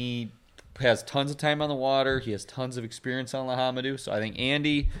mean, he has tons of time on the water. He has tons of experience on Lahamadu. So I think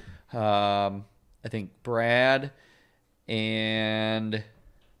Andy, I think Brad, and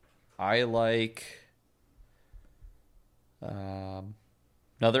I like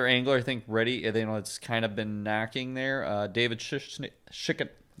another angler. I think ready. You know, it's kind of been knocking there. David Sickinator.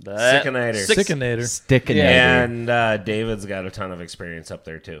 Sticking Yeah. And David's got a ton of experience up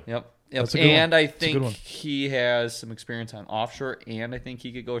there too. Yep. That's a good And one. I That's a good one. think he has some experience on offshore, and I think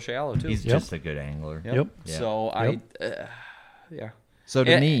he could go shallow too. He's just a good angler. Yep. Yep. So yeah. So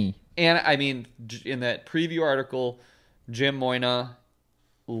to me, And I mean, in that preview article, Jim Moyna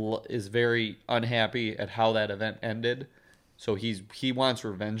is very unhappy at how that event ended. So he wants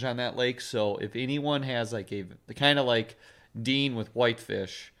revenge on that lake. So if anyone has like the kind of like Dean with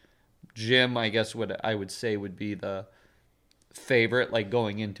whitefish, Jim, I guess what I would say would be the favorite, like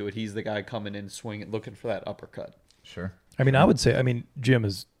going into it. He's the guy coming in swinging, looking for that uppercut. sure. I mean, I would say, Jim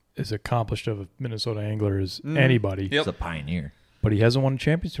is as accomplished of a Minnesota angler as anybody, Yep. He's a pioneer. but he hasn't won a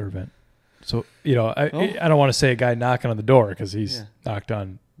Champions Tour event. So, I don't want to say a guy knocking on the door because he's knocked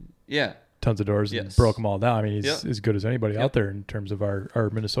on Yeah. tons of doors and Yes. broke them all down. I mean, he's Yep. as good as anybody out there in terms of our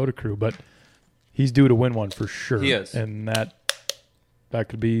Minnesota crew, but he's due to win one for sure. He is. And that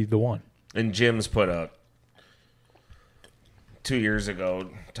could be the one. And Jim's put up 2 years ago,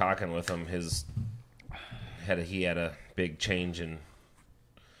 talking with him, he had a big change in,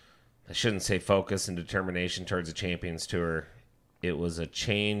 I shouldn't say focus and determination towards the Champions Tour. It was a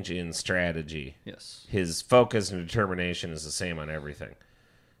change in strategy. Yes. His focus and determination is the same on everything.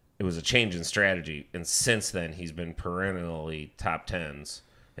 It was a change in strategy, and since then he's been perennially top tens.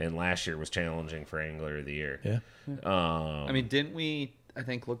 And last year was challenging for Angler of the Year. Yeah. I mean, didn't we, I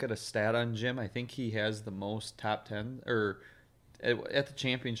think, look at a stat on Jim? I think he has the most top 10 or at the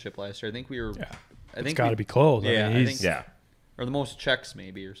championship last year. I think we were. Yeah. I It's think got to be close. Yeah, I mean, I he's, think- Yeah. or the most checks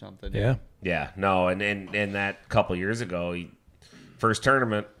maybe or something. yeah. Yeah, no, and that couple years ago, first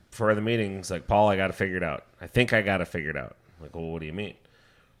tournament before the meeting, he's like, Paul, I got to figure it out. I think I got to figure it out. I'm like, well, what do you mean?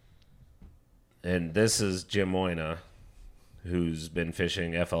 And this is Jim Moyna, who's been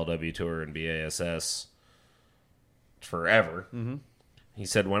fishing FLW Tour and BASS forever. Mm-hmm. He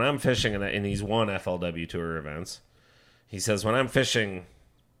said, when I'm fishing, and he's won FLW Tour events, he says, when I'm fishing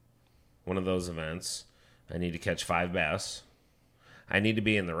one of those events, I need to catch 5 bass. I need to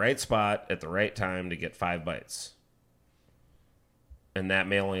be in the right spot at the right time to get 5 bites. And that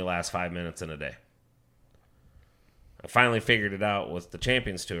may only last 5 minutes in a day. I finally figured it out with the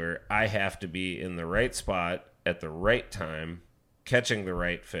Champions Tour. I have to be in the right spot at the right time, catching the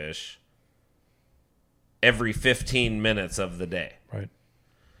right fish every 15 minutes of the day. Right.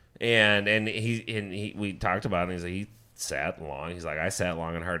 And we talked about it. And he's like, he sat long. He's like, I sat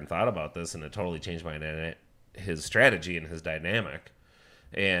long and hard and thought about this, and it totally changed his strategy and his dynamic.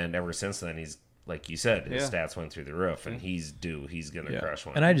 And ever since then, he's, like you said, his stats went through the roof, and he's due. He's gonna crush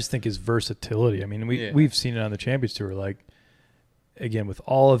one. And I just think his versatility. I mean, Yeah. we've seen it on the Champions Tour. Like, again, with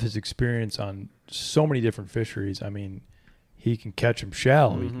all of his experience on so many different fisheries, I mean, he can catch them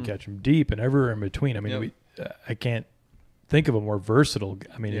shallow, he can catch them deep, and everywhere in between. I mean, I can't think of a more versatile.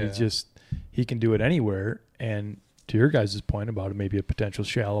 I mean, it's just he can do it anywhere. And to your guys' point about maybe a potential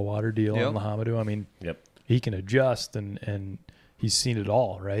shallow water deal on Lahamadu, I mean, he can adjust and he's seen it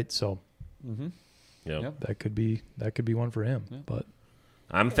all, right? So that could be one for him. But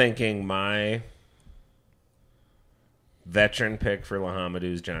I'm thinking my veteran pick for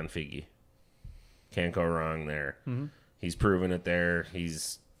Lahamadu is John Figge. Can't go wrong there. Mm-hmm. He's proven it there.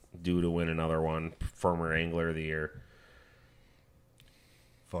 He's due to win another one. Former Angler of the Year.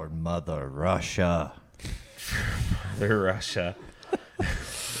 For Mother Russia. Mother Russia.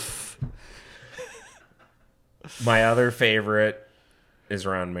 My other favorite is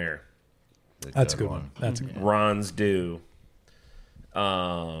Ron Mayer. that's a good one. That's a good one. Ron's due.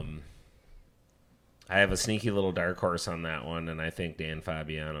 I have a sneaky little dark horse on that one, and I think Dan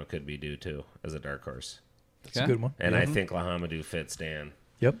Fabiano could be due too as a dark horse. That's a good one. And I think Lahamadu fits Dan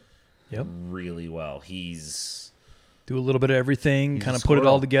Yep. really well. He's Do a little bit of everything, kind a of put it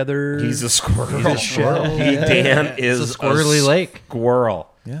all squirrel. together. a squirrel. He's a squirrel. Dan is It's a squirrely lake.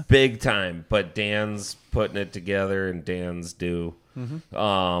 Squirrel. Yeah. Big time. But Dan's putting it together, and Dan's due. Mm-hmm.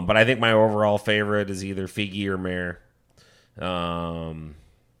 But I think my overall favorite is either Figge or Mayer.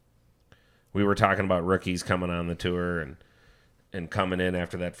 We were talking about rookies coming on the tour and coming in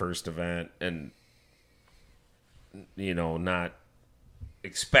after that first event and, not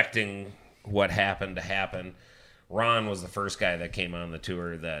expecting what happened to happen. Ron was the first guy that came on the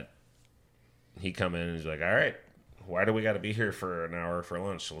tour that he come in and he's like, all right, why do we got to be here for an hour for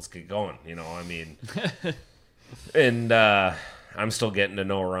lunch? Let's get going. I mean, and I'm still getting to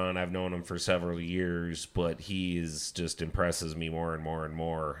know Ron. I've known him for several years, but he just impresses me more and more and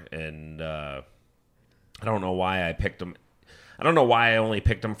more. And I don't know why I picked him. I don't know why I only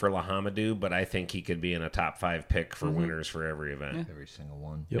picked him for La Hamadou, but I think he could be in a top 5 pick for winners for every event. Yeah. Every single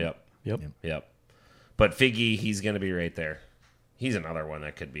one. Yep. But Figgy, he's going to be right there. He's another one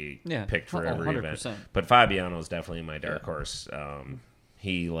that could be picked for every 100%. event. But Fabiano's definitely my dark horse.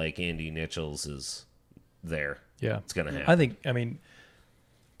 He, like Andy Nichols, is there. Yeah. It's going to happen. I mean,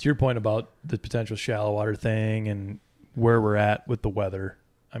 to your point about the potential shallow water thing and where we're at with the weather,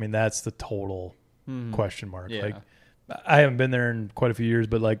 I mean, that's the total question mark. Yeah. Like, I haven't been there in quite a few years,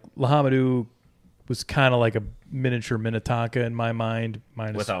 but like La Hamadou was kind of like a miniature Minnetonka in my mind.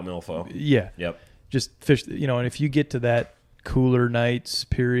 Without Milfo. Yeah. Yep. Just fish, and if you get to that cooler nights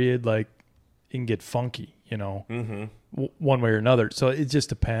period, like it can get funky, one way or another. So it just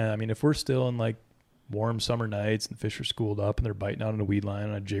depends. I mean, if we're still in like warm summer nights and fish are schooled up and they're biting out on a weed line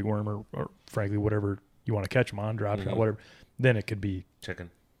on a jig worm or frankly, whatever you want to catch them on, drop shot, whatever, then it could be chicken.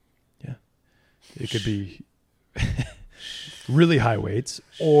 Yeah. It could be really high weights,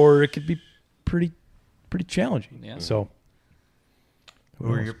 or it could be pretty challenging. Yeah. So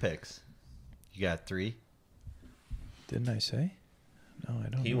Who are your picks? You got 3? didn't I say? No, I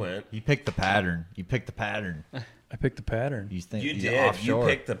don't. He know. went. You picked the pattern. I picked the pattern. You think You he's did. offshore. You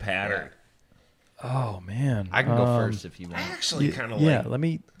picked the pattern. Oh man, I can go first if you I want. actually kind of yeah. Let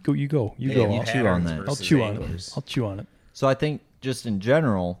me go. You go. You Yeah, go. you I'll chew on that. I'll chew on it. I'll chew on it. So I think just in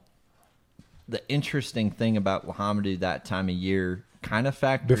general, the interesting thing about La Hamadou that time of year kind of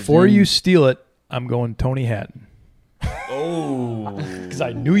factors Before in. you steal it, I'm going Tony Hatton Oh. because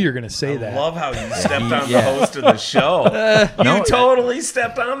I knew you were going to say I that. love how you stepped on the Yeah. host of the show. No, You totally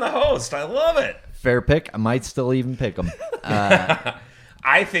stepped on the host. I love it. fair pick. I might still even pick him.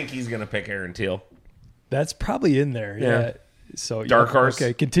 I think he's going to pick Aaron Teal. That's probably in there. Yeah. So Dark yeah, horse.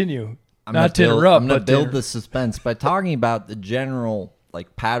 Okay, continue. I'm Not to gonna build, interrupt, I'm going but to build the suspense by talking about the general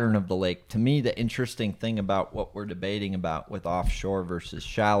pattern of the lake. To me, the interesting thing about what we're debating about with offshore versus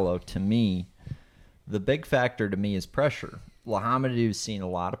shallow, to me, the big factor to me is pressure. La Hamadou's seen a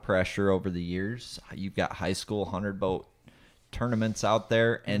lot of pressure over the years. You've got high school 100-boat tournaments out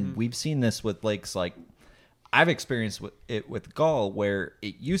there, and we've seen this with lakes like I've experienced it with Gull, where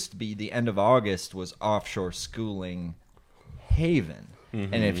it used to be the end of August was offshore schooling haven.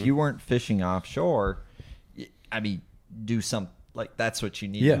 And if you weren't fishing offshore, I mean, do something like that's what you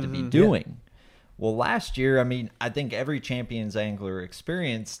needed to be doing. Well, last year, I mean, I think every Champions angler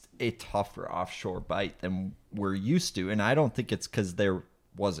experienced a tougher offshore bite than we're used to. And I don't think it's because there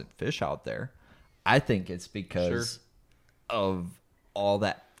wasn't fish out there. I think it's because of all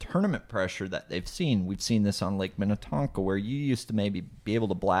that tournament pressure that they've seen. We've seen this on Lake Minnetonka, where you used to maybe be able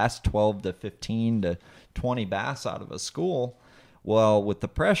to blast 12 to 15 to 20 bass out of a school. Well, with the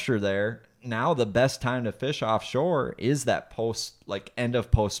pressure there, now the best time to fish offshore is that end of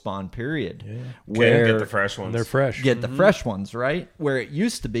post spawn period, where Get the fresh ones. They're fresh. get the fresh ones, right? Where it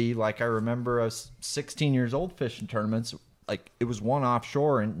used to be, like I remember I was 16 years old fishing tournaments, like it was one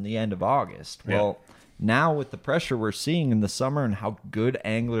offshore in the end of August. Well, now with the pressure we're seeing in the summer and how good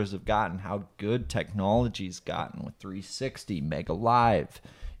anglers have gotten, how good technology's gotten with 360, Mega Live,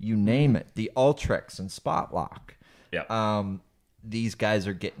 you name it, the Ultrex and Spot Lock. Yeah. These guys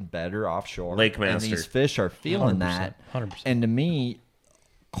are getting better offshore. Lake And Master. these fish are feeling 100%, that. 100%. And to me,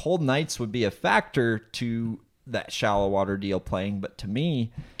 cold nights would be a factor to that shallow water deal playing. But to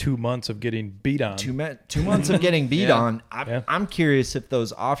me, 2 months of getting beat on. 2 months of getting beat on, Yeah. I'm curious if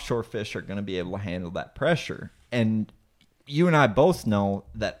those offshore fish are going to be able to handle that pressure. And you and I both know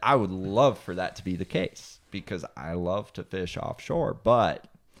that I would love for that to be the case because I love to fish offshore. But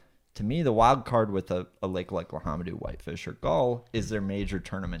to me, the wild card with a lake like La Hamadou, Whitefish, or Gull is their major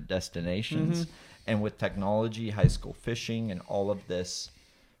tournament destinations. And with technology, high school fishing, and all of this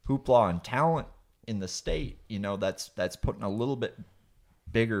hoopla and talent in the state, that's putting a little bit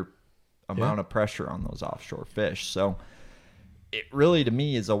bigger amount of pressure on those offshore fish. So it really, to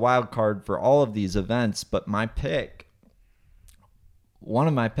me, is a wild card for all of these events. But one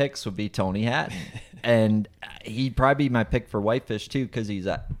of my picks would be Tony Hatton. And he'd probably be my pick for whitefish, too, because he's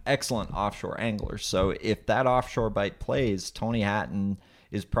an excellent offshore angler. So if that offshore bite plays, Tony Hatton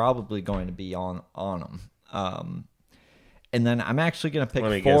is probably going to be on him. And then I'm actually going to pick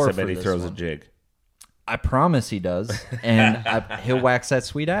Let me four guess. I for bet he this throws one. a jig. I promise he does. And he'll wax that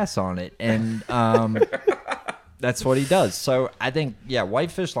sweet ass on it. And That's what he does. So I think,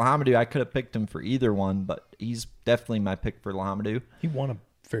 Whitefish Lahamadou, I could have picked him for either one, but he's definitely my pick for Lahamadou. He won a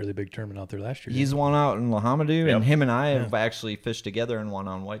fairly big tournament out there last year. He's won out in Lahamadou, Yep. and him and I have actually fished together and won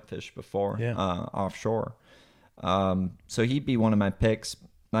on Whitefish before offshore. So he'd be one of my picks.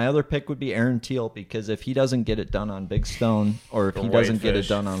 My other pick would be Aaron Teal, because if he doesn't get it done on Big Stone, or if he doesn't get it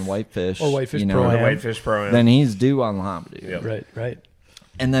done on Whitefish, Or Whitefish you Pro know, Am. Whitefish Pro-Am. then he's due on Lahamadou. Yep. Right.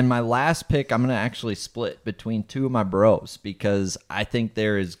 And then my last pick, I'm going to actually split between two of my bros, because I think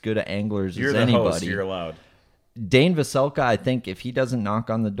they're as good at anglers You're as the anybody. host. You're allowed. Dane Veselka, I think if he doesn't knock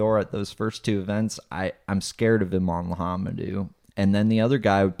on the door at those first two events, I'm scared of him on Lahamadou. And then the other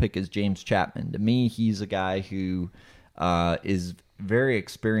guy I would pick is James Chapman. To me, he's a guy who is very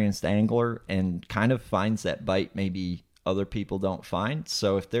experienced angler and kind of finds that bite maybe other people don't find.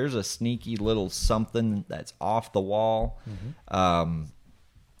 So if there's a sneaky little something that's off the wall,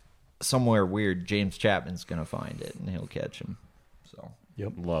 somewhere weird, James Chapman's going to find it and he'll catch him. So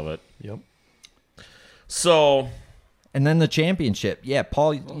Yep. Love it. Yep. So and then the championship. Yeah,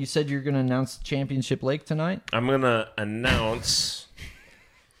 Paul, you said you're going to announce the championship lake tonight? I'm going to announce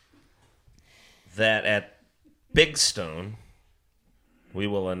that at Big Stone, we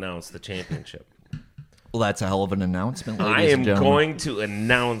will announce the championship. Well, that's a hell of an announcement, ladies I and am gentlemen. going to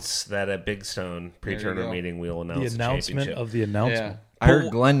announce that at Big Stone pre-tournament go. meeting, we will announce The the announcement championship. of the announcement. I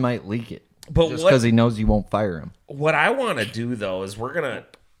heard Glenn might leak it. But Just what- because he knows you won't fire him. What I want to do, though, is we're going to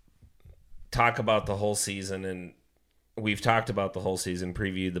talk about the whole season, and we've talked about the whole season,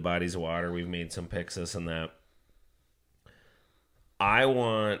 previewed the bodies of water, we've made some picks, this and that. I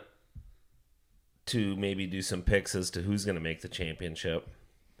want to maybe do some picks as to who's going to make the championship.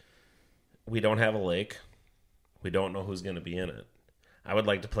 We don't have a lake. We don't know who's going to be in it. I would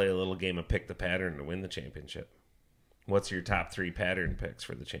like to play a little game of pick the pattern to win the championship. What's your top 3 pattern picks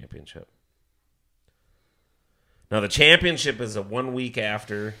for the championship? Now, the championship is a 1 week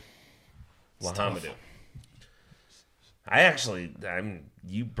after Lahamadou.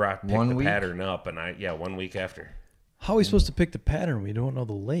 You brought pick 1 the week? pattern up, and 1 week after. How are we supposed to pick the pattern? We don't know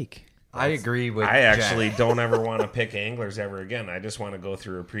the lake. I agree with I actually don't ever want to pick anglers ever again. I just want to go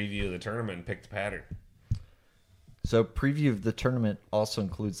through a preview of the tournament and pick the pattern. So preview of the tournament also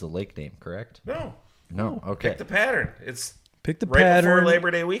includes the lake name, correct? No, No. Okay. pick the pattern. It's Pick the right pattern. before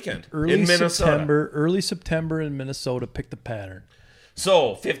Labor Day weekend Early in Minnesota. Early September in Minnesota. Pick the pattern.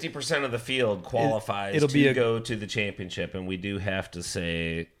 So 50% of the field qualifies It'll be to a- go to the championship, and we do have to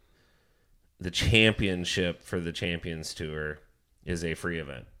say the championship for the Champions Tour is a free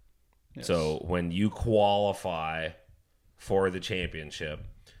event. Yes. So when you qualify for the championship,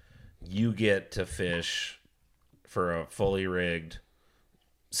 you get to fish for a fully rigged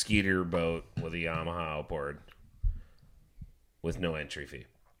skeeter boat with a Yamaha outboard with no entry fee.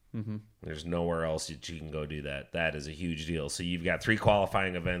 Mm-hmm. There's nowhere else that you can go do that. That is a huge deal. So you've got 3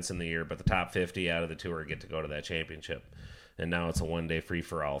 qualifying events in the year, but the top 50 out of the tour get to go to that championship. And now it's a 1-day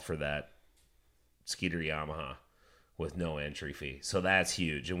free-for-all for that Skeeter Yamaha with no entry fee. So that's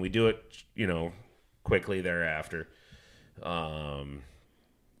huge. And we do it, quickly thereafter.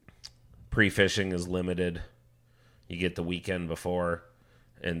 Pre-fishing is limited. You get the weekend before,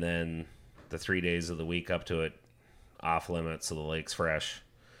 and then the 3 days of the week up to it off limits, so the lake's fresh.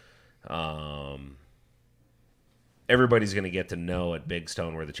 Everybody's going to get to know at Big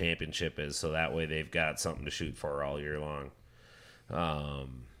Stone where the championship is, so that way they've got something to shoot for all year long.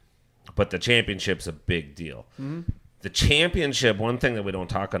 But the championship's a big deal. Mm-hmm. The championship, one thing that we don't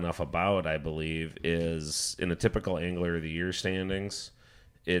talk enough about, I believe, is in a typical Angler of the Year standings,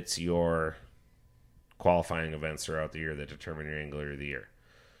 it's your qualifying events throughout the year that determine your Angler of the Year.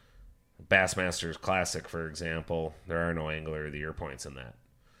 Bassmasters Classic, for example, there are no Angler of the Year points in that.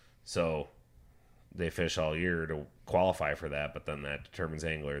 So they fish all year to qualify for that, but then that determines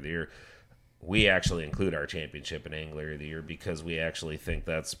Angler of the Year. We actually include our championship in Angler of the Year because we actually think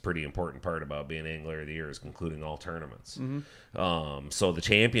that's a pretty important part about being Angler of the Year is concluding all tournaments. Mm-hmm. So the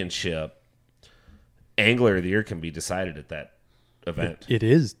championship, Angler of the Year can be decided at that event. It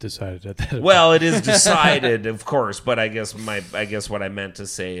is decided at that event. Well, it is decided, of course, but I guess what I meant to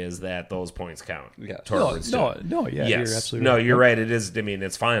say is that those points count. Yeah. towards it. No, yeah, Yes. you're absolutely No, right. you're right. It is. I mean,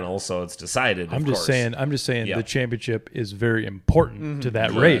 it's final, so it's decided. I'm of just course. saying Yeah. the championship is very important to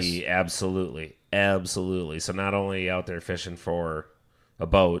that Yeah, race. absolutely. So not only out there fishing for a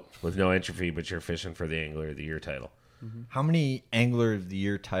boat with no entry fee, but you're fishing for the Angler of the Year title. How many Angler of the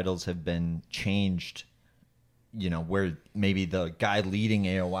Year titles have been changed, where maybe the guy leading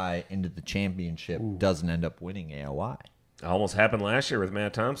AOI into the championship doesn't end up winning AOI, It almost happened last year with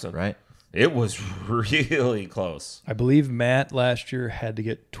Matt Thompson. right? It was really close. I believe Matt last year had to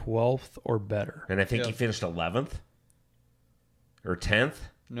get 12th or better. And I think he finished 11th or 10th.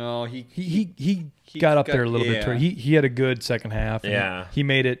 No, He got up there a little bit. He had a good second half. And he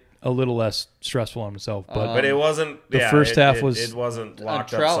made it a little less stressful on himself. But it wasn't. The first half was. It wasn't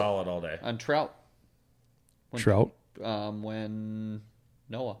locked up solid all day. On Trout. When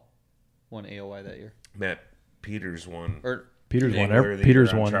Noah won AOY that year. Matt Peters won. Peters won.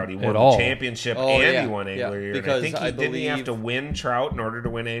 Peters won Trout. He at won all. the championship and he won Angler of the Year. Because and I think didn't he have to win Trout in order to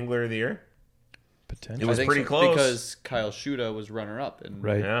win Angler of the Year? Potentially. It was pretty close because Kyle Schuda was runner-up. And,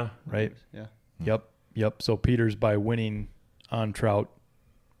 right. Yeah. Right. Yeah. Yep. So Peters, by winning on Trout,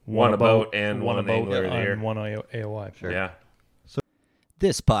 won a boat and won Angler of the Year. And won AOY. Sure. Yeah.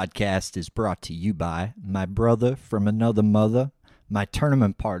 This podcast is brought to you by my brother from another mother, my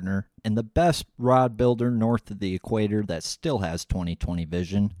tournament partner, and the best rod builder north of the equator that still has 20/20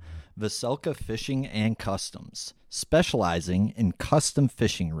 vision, Veselka Fishing and Customs, specializing in custom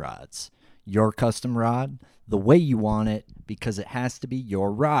fishing rods. Your custom rod, the way you want it, because it has to be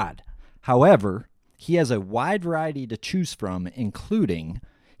your rod. However, he has a wide variety to choose from, including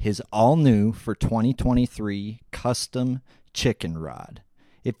his all-new for 2023 custom chicken rod.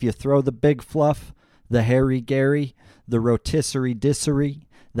 If you throw the big fluff, the hairy Gary, the rotisserie dissery,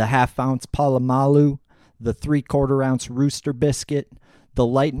 the half-ounce Palomalu, the 3/4-ounce rooster biscuit, the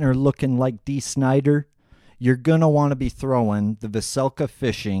lightener looking like D. Snyder, you're going to want to be throwing the Veselka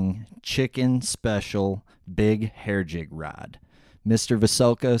Fishing Chicken Special Big Hair Jig Rod. Mr.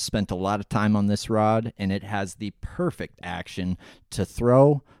 Veselka spent a lot of time on this rod, and it has the perfect action to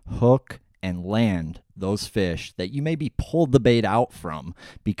throw, hook, and land those fish that you maybe pulled the bait out from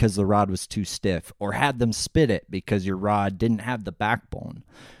because the rod was too stiff, or had them spit it because your rod didn't have the backbone.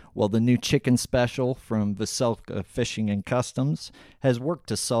 Well, the new Chicken Special from Veselka Fishing and Customs has worked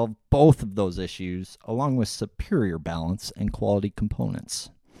to solve both of those issues, along with superior balance and quality components.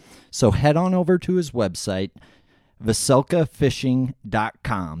 So head on over to his website,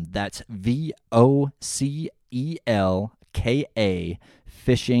 veselkafishing.com. That's VOCELKA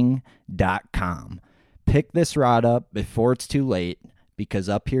fishing.com. Pick this rod up before it's too late, because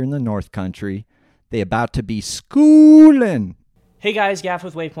up here in the North Country, they about to be schooling. Hey guys, Gavin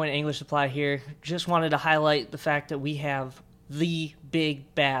with Waypoint Angler Supply here. Just wanted to highlight the fact that we have the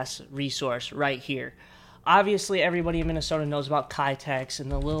big bass resource right here. Obviously, everybody in Minnesota knows about Kitex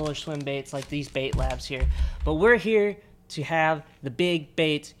and the littler swim baits like these bait labs here. But we're here to have the big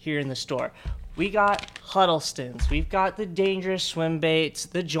baits here in the store. We got Huddlestons, we've got the dangerous swim baits,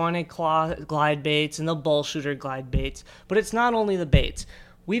 the jointed claw glide baits, and the bull shooter glide baits. But it's not only the baits.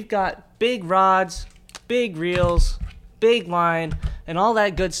 We've got big rods, big reels, big line, and all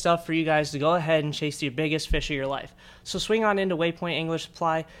that good stuff for you guys to go ahead and chase your biggest fish of your life. So swing on into Waypoint Angler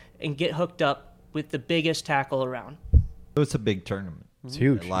Supply and get hooked up with the biggest tackle around. So it's a big tournament. It's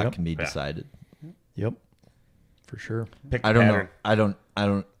huge. A lot can be decided. Yep. For sure. Pick I don't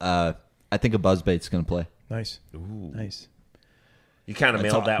know. I think a buzzbait's going to play. Nice. Ooh. Nice. You kind of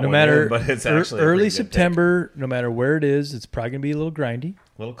mailed that No one matter in, but it's actually a early pretty good September, no matter where it is, it's probably going to be a little grindy. pick.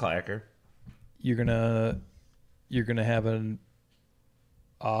 Little clacker. You're gonna have an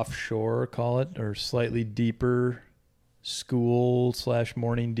offshore, call it, or slightly deeper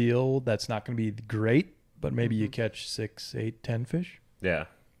school/morning deal. That's not going to be great, but maybe you catch 6, 8, 10 fish, Yeah.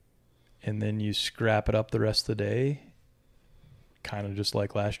 and then you scrap it up the rest of the day, kind of just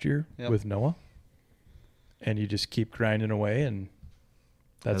like last year with Noah, and you just keep grinding away. And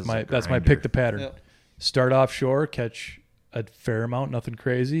that's my pick the pattern. Yep. Start offshore, catch a fair amount, nothing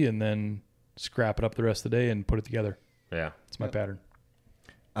crazy, and then scrap it up the rest of the day and put it together. Yeah. It's my pattern.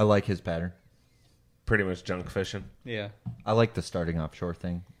 I like his pattern. Pretty much junk fishing. Yeah. I like the starting offshore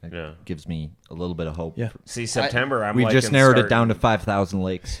thing. It gives me a little bit of hope. Yeah. See, September, We just narrowed it down to 5,000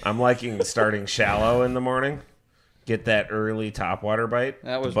 lakes. I'm liking starting shallow in the morning. Get that early topwater bite.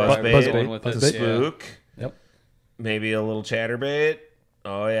 That was buzzbait with the this. spook. Yep. Maybe a little chatterbait.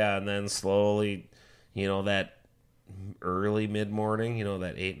 Oh, yeah. And then slowly, that early mid-morning,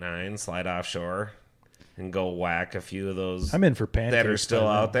 that 8, 9, slide offshore and go whack a few of those I'm in for pancakes that are still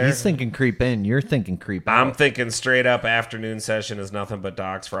by then. out there. He's thinking creep in. You're thinking creep out. I'm thinking straight up afternoon session is nothing but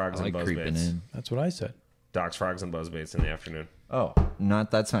docks, frogs, I like and creeping buzzbaits. in. That's what I said. Docks, frogs, and buzzbaits in the afternoon. Oh,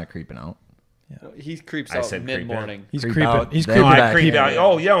 that's not creeping out. He creeps I out said creep mid-morning. He's Creep creeping. out, He's then- creeping No, back I creep in. out.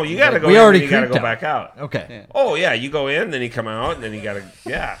 Oh, you got to go We in, already then you got to creeped go out. back out. Okay. Yeah. Oh, yeah, you go in, then you come out, and then you got to,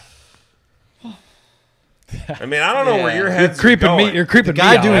 yeah. I mean, I don't know where your heads are creeping going. me. You're creeping The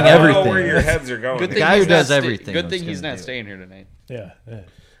guy me out. doing I don't know everything. where your heads are going. Good The thing guy he's who does not everything Good was thing he's gonna not do it. staying here tonight. Yeah.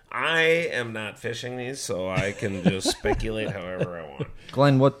 I am not fishing these, so I can just speculate however I want.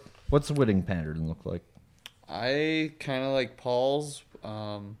 Glenn, What's the winning pattern look like? I kind of like Paul's.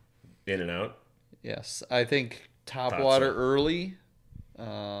 In and out. Yes, I think top Thought water so. early,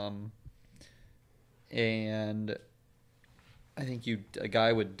 and I think a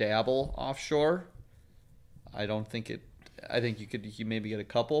guy would dabble offshore. I don't think it. I think you maybe get a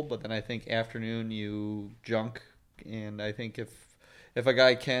couple, but then I think afternoon you junk, and I think if a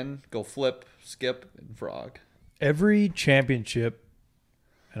guy can go flip, skip, and frog. Every championship,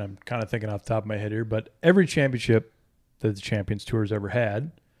 and I'm kind of thinking off the top of my head here, but every championship that the Champions Tour's ever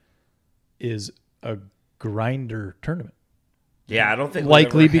had is a grinder tournament. Yeah, I don't think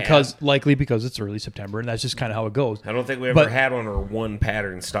Likely we ever because it's early September, and that's just kind of how it goes. I don't think we ever But- had one or one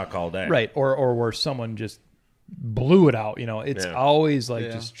pattern stuck all day. Right, or where someone just blew it out. It's Yeah. always like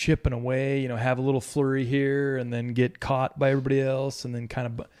Yeah. just chipping away. Have a little flurry here, and then get caught by everybody else, and then kind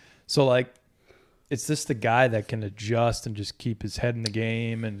of so like it's just the guy that can adjust and just keep his head in the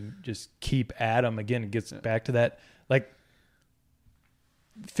game and just keep at him. Again, it gets back to that like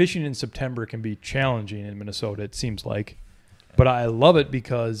fishing in September can be challenging in Minnesota. It seems like, but I love it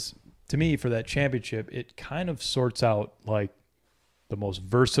because to me, for that championship, it kind of sorts out like the most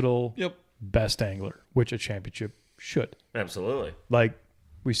versatile. Yep. Best angler, which a championship should. Absolutely. Like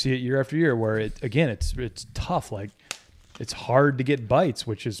we see it year after year where it's tough. Like it's hard to get bites,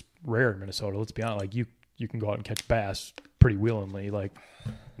 which is rare in Minnesota. Let's be honest. Like you can go out and catch bass pretty willingly, like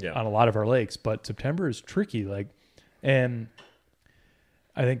Yeah. on a lot of our lakes. But September is tricky. And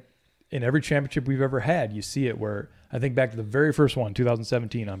I think in every championship we've ever had, you see it where I think back to the very first one,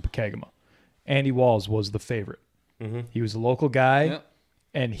 2017 on Pekagama. Andy Walls was the favorite. Mm-hmm. He was a local guy. Yep.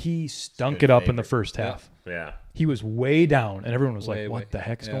 And he stunk Good it up in the favorite. first half. Yeah. He was way down, and everyone was Way, like, way. what the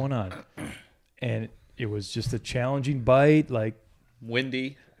heck's Yeah. going on? And it was just a challenging bite. Like,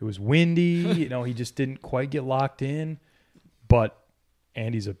 Windy. it was windy. He just didn't quite get locked in. But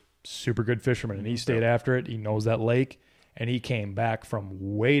Andy's a super good fisherman, and he stayed after it. He knows that lake, and he came back from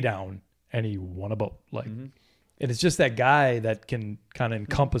way down, and he won a boat. And it's just that guy that can kind of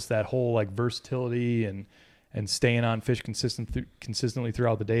encompass that whole, like, versatility and staying on fish consistently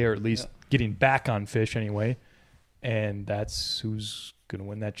throughout the day, or at least getting back on fish anyway. And that's who's going to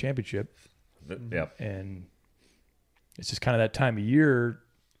win that championship. Yep. And it's just kind of that time of year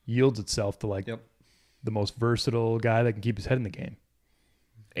yields itself to like the most versatile guy that can keep his head in the game.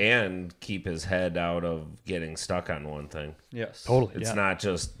 And keep his head out of getting stuck on one thing. Yes. Totally. It's yeah. not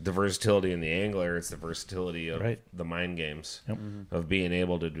just the versatility in the angler, it's the versatility of Right. the mind games. Yep. Of being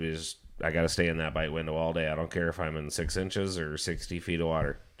able to just, I got to stay in that bite window all day. I don't care if I'm in 6 inches or 60 feet of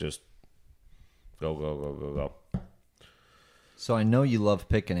water. Just go. So I know you love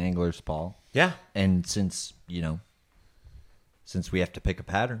picking anglers, Paul. Yeah. And since we have to pick a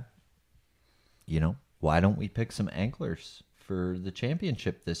pattern, why don't we pick some anglers for the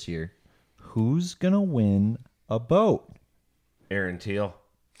championship this year? Who's going to win a boat? Aaron Teal.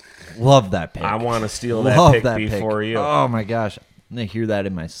 Love that pick. I want to steal Love that pick before you. Oh, my gosh. I'm going to hear that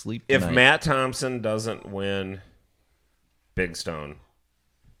in my sleep If tonight. Matt Thompson doesn't win Big Stone,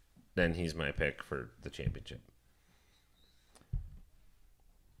 then he's my pick for the championship.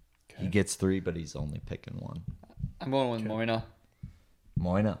 He gets 3, but he's only picking 1. I'm going with Moina.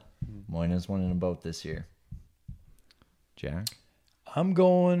 Moina's winning a boat this year. Jack? I'm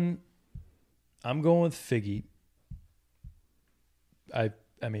going with Figgy. I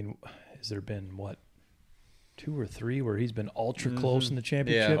mean, has there been 2 or 3 where he's been ultra close in the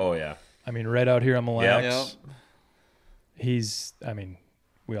championship? Oh, yeah. I mean, right out here on Mille Lacs. Yep.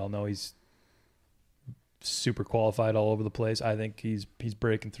 We all know he's super qualified all over the place. I think he's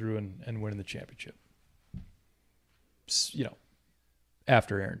breaking through and winning the championship.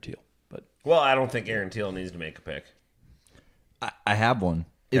 After Aaron Teal. But Well, I don't think Aaron Teal needs to make a pick. I have one.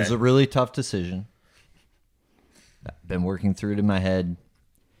 It was Okay. a really tough decision. I've been working through it in my head,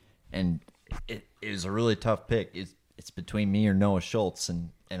 and it was a really tough pick. It's between me or Noah Schultz, and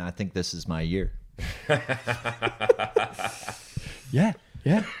I think this is my year. yeah.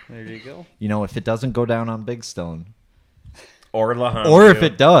 There you go. If it doesn't go down on Big Stone, Or Lahan. or if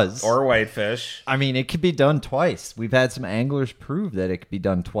it does, Or Whitefish. I mean, it could be done twice. We've had some anglers prove that it could be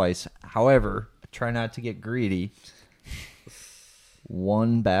done twice. However, try not to get greedy.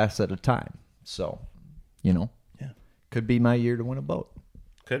 1 bass at a time. So, Yeah. could be my year to win a boat.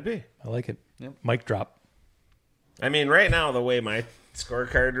 Could be. I like it. Yep. Mic drop. I mean, right now, the way my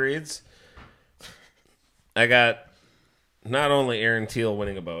scorecard reads, I got not only Aaron Teal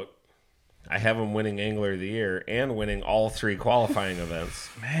winning a boat, I have him winning Angler of the Year and winning all 3 qualifying events.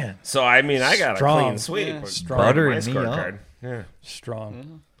 Man, So, I mean, I got Strong. a clean sweep. Yeah. with Strong. my Buttering me scorecard. up. Yeah.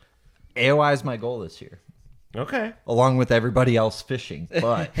 strong. AOI is my goal this year. Okay. along with everybody else fishing.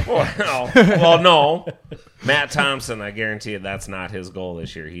 But Well, no. Matt Thompson, I guarantee you that's not his goal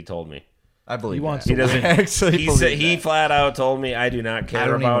this year. He told me. I believe He wants that. He doesn't. actually. He believe said he that. flat out told me I do not I care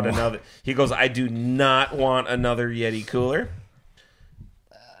don't about even another. He goes, I do not want another Yeti cooler.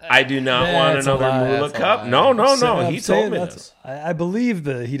 I do not want That's a another lie. Moolah That's a cup. lie. No. I'm He saying told me that's- this. I believe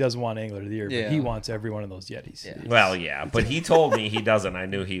that he doesn't want Angler of the Year, Yeah. but he wants every one of those Yetis. Yeah. Well, yeah, but he told me he doesn't. I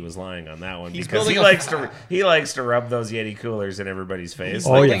knew he was lying on that one He's because he building likes to rub those Yeti coolers in everybody's face.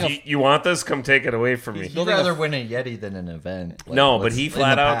 Oh, Like, yeah. You want this? Come take it away from me. He'd rather win a Yeti than an event. Like, No, but what's he in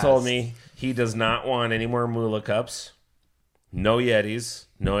flat the out past. told me he does not want any more Moolah cups, no Yetis,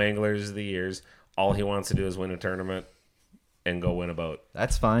 no Anglers of the Years. All he wants to do is win a tournament and go win a boat.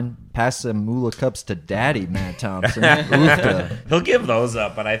 That's fine. Pass some Moolah cups to Daddy, Matt Thompson. Oofta, He'll give those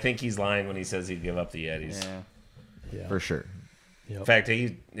up, but I think he's lying when he says he'd give up the Yetis. Yeah. for sure. In fact,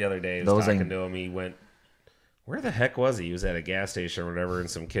 the other day, I was Those talking ain't- to him. He went, where the heck was he? He was at a gas station or whatever, and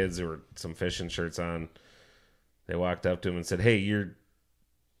some kids who were some fishing shirts on. They walked up to him and said, "Hey, you're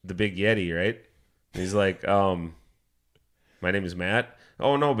the big Yeti, right?" And he's like, "My name is Matt."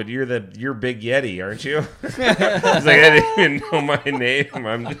 "Oh no, but you're Big Yeti, aren't you?" He's like, "I didn't even know my name.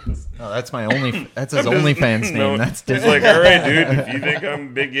 I'm just." Oh, that's my only. That's his OnlyFans No, name. That's he's different. like, "All right, dude. If you think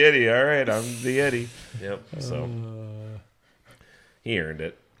I'm Big Yeti, all right, I'm the Yeti." Yep. So he earned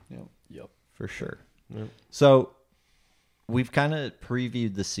it. Yep. For sure. Yep. So we've kind of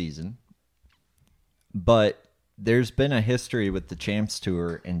previewed the season, but there's been a history with the Champs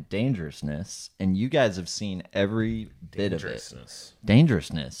Tour and dangerousness, and you guys have seen every bit of it. Dangerousness.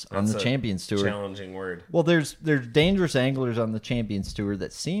 Dangerousness on That's the a Champions Tour. Challenging word. Well, there's dangerous anglers on the Champions Tour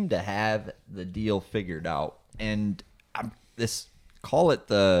that seem to have the deal figured out, and call it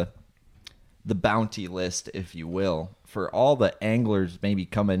the bounty list, if you will, for all the anglers maybe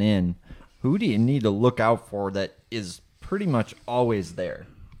coming in. Who do you need to look out for that is pretty much always there?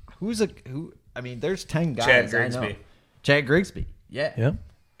 Who? I mean, there's 10 guys. Chad I Grigsby. know. Chad Grigsby. Yeah. Yep.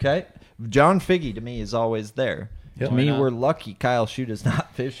 Okay. John Figgy to me is always there. Yep. To me, Why not? we're lucky Kyle Shute is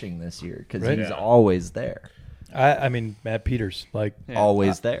not fishing this year because Right. he's Yeah. always there. I mean, Matt Peters, like,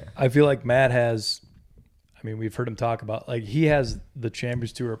 Always there. I feel like Matt has, I mean, we've heard him talk about, like, he has the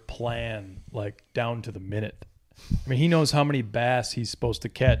Champions Tour plan, like, down to the minute. I mean, he knows how many bass he's supposed to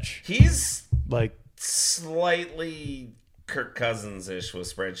catch. He's Like, slightly Kirk Cousins-ish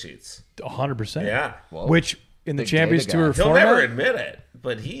with spreadsheets. 100%. Yeah. Whoa. Which, in the Big Champions data Tour guy. He'll never format, admit it,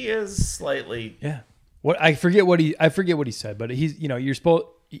 but he is slightly. yeah. I forget what he said, but he's, you're supposed,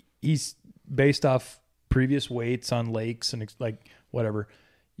 he's based off previous weights on lakes and like whatever.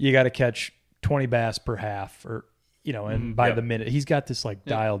 You got to catch 20 bass per half, or and by Yep. the minute. He's got this like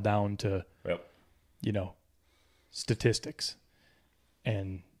dialed down to Yep. statistics,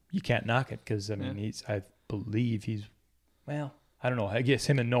 and you can't knock it because I mean I believe he's, well, I don't know. I guess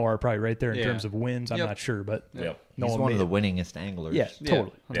him and Noah are probably right there in Yeah. terms of wins. I'm Yep. not sure, but Yep. He's Noah one of made the it. winningest anglers. Yeah,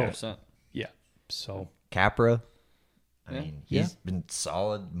 totally. 100%. Yeah. So Capra. I Yeah. mean, he's been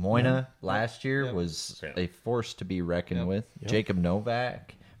solid. Moyna last year Yep. was Yeah. a force to be reckoned Yep. with. Jacob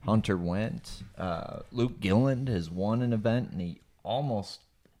Novak, Hunter Went, Luke Gilland has won an event, and he almost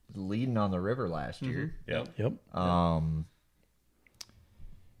leading on the river last year. Yep. yep.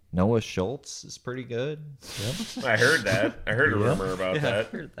 Noah Schultz is pretty good. I heard that. I heard a rumor about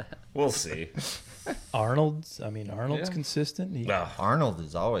that. We'll see. Arnold's Yeah. consistent. He, Ugh, Arnold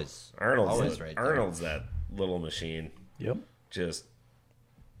is always right there. Arnold's that little machine. Yep. Just.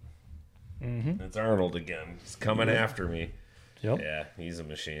 It's Arnold again. He's coming after me. Yep. Yeah, he's a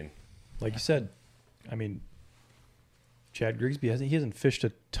machine. Like you said, I mean, Chad Grigsby he hasn't fished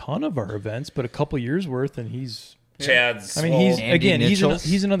a ton of our events, but a couple years worth, and he's. Chad's. I mean, he's Andy again, Nichols.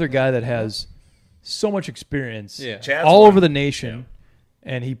 he's another guy that has so much experience, Yeah. Chad's all one- over the nation,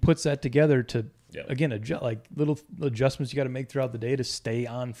 and he puts that together to Yep. again adjust, like little adjustments you got to make throughout the day to stay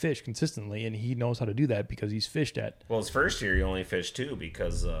on fish consistently, and he knows how to do that because he's fished at. Well, his first year he only fished 2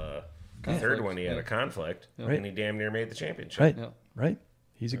 because the third one he had a conflict, Right. and he damn near made the championship. Right, Yeah. right.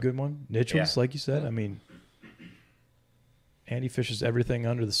 He's a good one. Nichols, like you said, I mean, Andy fishes everything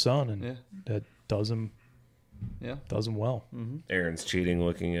under the sun, and Yeah. that does him well. Aaron's cheating,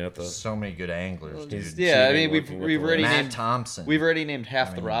 looking at the. So many good anglers, dude. Yeah, I mean cheating, we've looking at we've the already Matt named Thompson. we've already named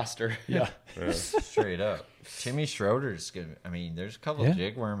half the roster. Yeah, straight up. Timmy Schroeder's good. I mean, there's a couple Yeah.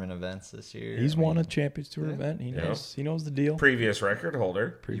 jig worming events this year. he's I mean, won a Champions Tour event. He knows the deal. previous record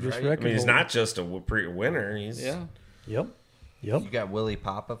holder. Previous right. I record. mean, he's holder. not just a winner. He's Yeah. Yep. You got Willie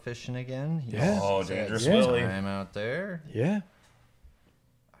Papa fishing again. He's Yeah. Oh, had Dangerous some Willie. time out there. Yeah.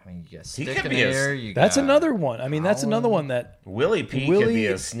 I mean, you got He Stick could in be the a- air. You That's got another one. I mean, that's another one that Willie P could Willie- be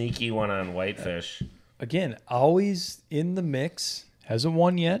a sneaky one on whitefish. again, always in the mix. Hasn't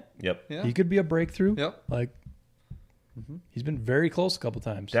won yet. Yep. Yeah. He could be a breakthrough. Yep. Like, he's been very close a couple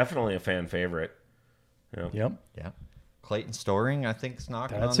times. Definitely a fan favorite. Yep. Yeah. Clayton Storing, I think, is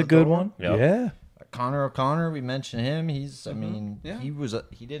knocking on That's the a good door. one. Yep. Yeah. Connor O'Connor, we mentioned him. He's, I mean, Yeah.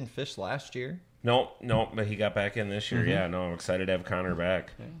 he didn't fish last year. No, but he got back in this year. Yeah, no, I'm excited to have Connor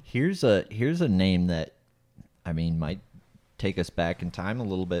back. Here's a name that, I mean, might take us back in time a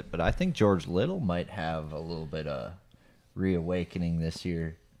little bit, but I think George Little might have a little bit of reawakening this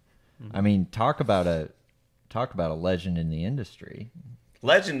year. I mean, talk about a legend in the industry.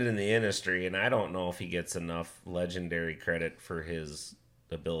 Legend in the industry, and I don't know if he gets enough legendary credit for his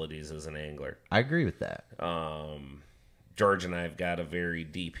abilities as an angler. I agree with that. George and I have got a very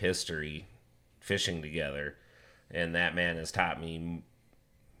deep history fishing together, and that man has taught me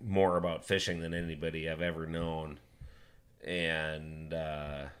more about fishing than anybody I've ever known. And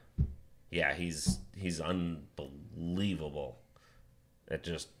yeah, he's unbelievable at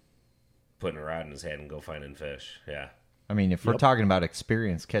just putting a rod in his head and go finding fish. Yeah, I mean, if we're talking about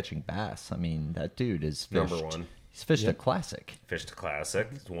experience catching bass, I mean, that dude is fished. Number one. He's fished a classic. Fished a classic.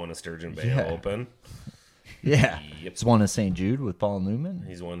 He's won a Sturgeon Bay Yeah. Open. Yeah. Yep. He's won a St. Jude with Paul Neumann.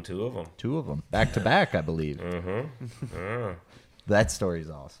 He's won 2 of them. 2 of them. Back to back, I believe. That story's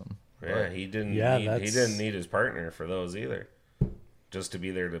awesome. Yeah, he didn't. Yeah, he that's- didn't need his partner for those either. Just to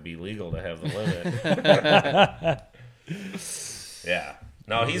be there to be legal to have the limit. Yeah.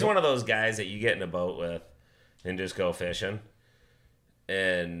 No, he's one of those guys that you get in a boat with and just go fishing.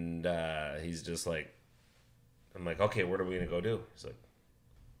 And he's just like, I'm like, okay, what are we going to go do? He's like,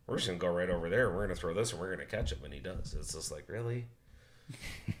 we're just going to go right over there. We're going to throw this and we're going to catch him. And he does. It's just like, really?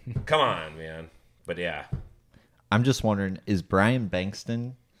 Come on, man. But yeah. I'm just wondering, is Brian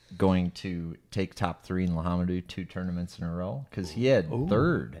Bankston going to take top 3 in Lahamadou 2 tournaments in a row? Because he had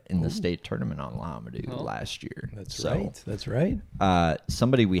 3rd in the state tournament on Lahamadou last year. That's right. That's right.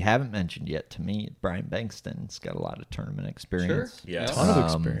 Somebody we haven't mentioned yet to me, Brian Bankston's got a lot of tournament experience. Yes. Ton of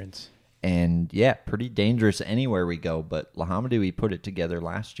experience. And yeah, pretty dangerous anywhere we go. But Lahamadou, he put it together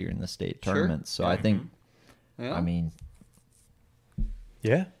last year in the state tournament. So I think, Yeah. I mean,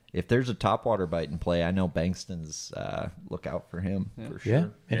 Yeah. if there's a topwater bite in play, I know Bankston's look out for him for sure. Yeah.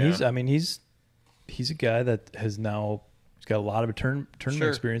 And Yeah. he's a guy that he's got a lot of tournament Sure.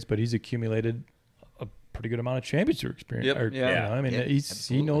 experience, but he's accumulated a pretty good amount of championship experience. Yep. Or, Yeah. you know, I mean, Yeah, he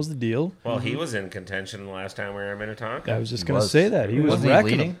absolutely. knows the deal. Well, he was in contention the last time we were in Minnetonka. I was just He going to was. say that. He was Wasn't he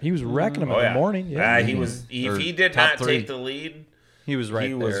wrecking leading? him. He was wrecking him Oh, in yeah. the morning. Yeah. He was. If Or he did top not 3. take the lead, He was right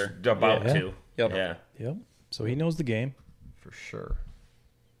he there. was about Yeah. to. Yep. Yeah. Yep. So he knows the game. For sure.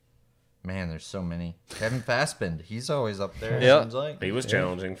 Man, there's so many. Kevin Fassbend, he's always up there. it Yeah. Seems like. He was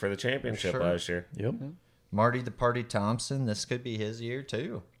challenging for the championship Sure. last year. Yep. Marty the Party Thompson, this could be his year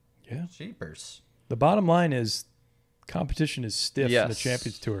too. Yeah. Jeepers. The bottom line is competition is stiff in the Yes.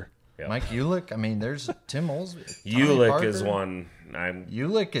 Champions Tour. Yep. Mike Ulick, I mean, there's Tim Olsby. Tommy Ulick is Parker. one.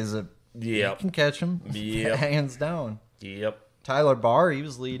 Ulick is a. You Yep. can catch him. Yep. Hands down. Yep. Tyler Barr, he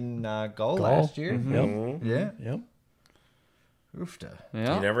was leading Gull last year. Yep. Mm-hmm. Yeah. Yep. Oofta.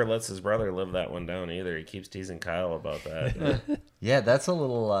 Yeah. He never lets his brother live that one down either. He keeps teasing Kyle about that. Yeah, that's a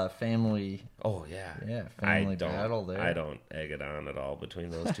little family. Oh yeah. Yeah, I family don't. battle there. I don't egg it on at all between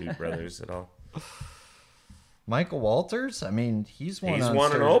those two brothers at all. Michael Walters, I mean, he's won. He's on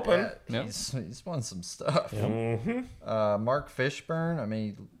won an Sturgeon. Open. Yeah, he's won some stuff. Mm-hmm. Mark Fishburne, I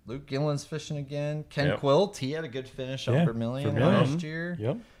mean, Luke Gillen's fishing again. Ken Yep. Quilt, he had a good finish on Yeah, Vermilion Vermilion. last year.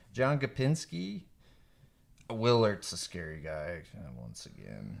 Yep. John Gopinski. Willard's a scary guy once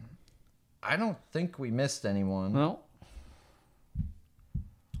again. I don't think we missed anyone. No.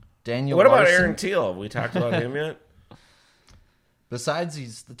 Daniel What about Larson, Aaron Teal? Have we talked about him yet? besides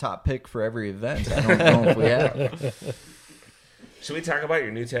he's the top pick for every event, I don't know if we have. Should we talk about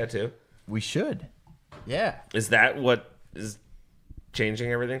your new tattoo? We should. Yeah. Is that what is changing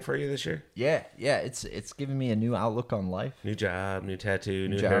everything for you this year? Yeah. It's giving me a new outlook on life. New job, new tattoo,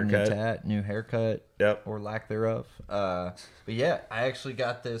 new Job, haircut. new haircut. Yep. Or lack thereof. But yeah, I actually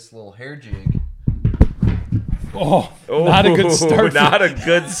got this little hair jig. Oh, not a good start. Not a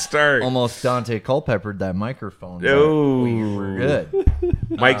good start. Almost Dante Culpeppered that microphone. but Oh. we were good.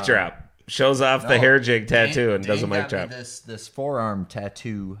 Mic drop. Shows off the hair jig tattoo and does a mic got me drop. this forearm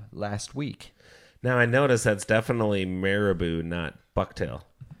tattoo last week. Now I notice that's definitely marabou, not bucktail.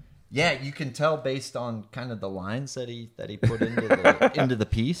 Yeah, you can tell based on kind of the lines that he put into the into the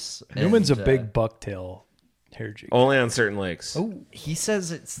piece. Newman's And, a big bucktail hair jig. Only on certain lakes. Oh, he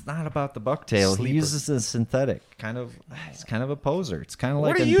says it's not about the bucktail. Sleeper. He uses a synthetic. He's kind of a poser. It's kind of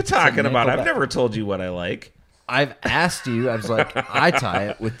like What are you talking about? I've never told you what I like. I've asked you. I was like, I tie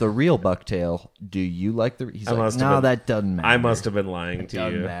it with the real bucktail. Do you like the? He's like, no, that doesn't matter. I must have been lying to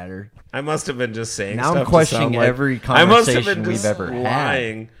Doesn't you. matter. I must have been just saying. Now stuff I'm questioning to sound every like, I must have conversation been we've just ever had.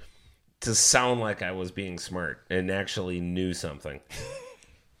 lying to sound like I was being smart and actually knew something.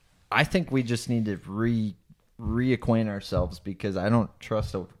 I think we just need to reacquaint ourselves because I don't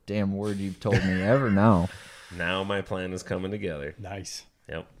trust a damn word you've told me ever now. Now my plan is coming together. Nice.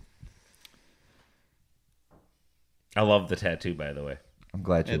 Yep. I love the tattoo, by the way. I'm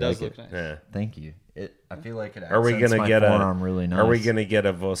glad you It like does look it. nice. Yeah. Thank you. I feel like it. Are we accents gonna my get forearm really nice. Are we gonna get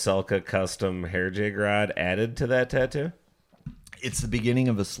a Voselka custom hair jig rod added to that tattoo? It's the beginning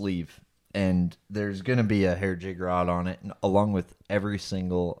of a sleeve, and there's gonna be a hair jig rod on it, along with every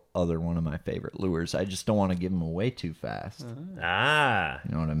single other one of my favorite lures. I just don't want to give them away too fast. Ah.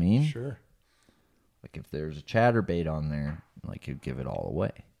 You know what I mean? Sure. Like if there's a chatterbait on there, like you'd give it all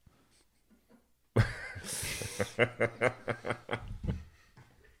away.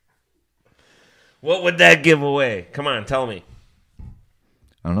 What would that give away? Come on, tell me.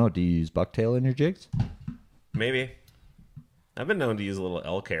 I don't know. Do you use bucktail in your jigs? Maybe. I've been known to use a little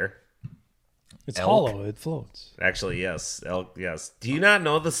elk hair. It's Elk? hollow. It floats. Actually, yes. Elk, yes. Do you not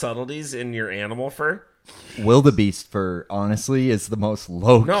know the subtleties in your animal fur? Wildebeest fur, honestly, is the most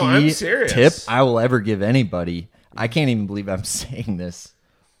low-key No, I'm serious. tip I will ever give anybody. I can't even believe I'm saying this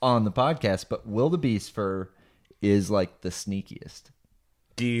on the podcast, but wildebeest fur is like the sneakiest.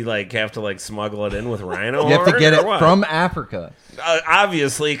 Do you like have to like smuggle it in with rhino? You have to horn, get or it what? from Africa.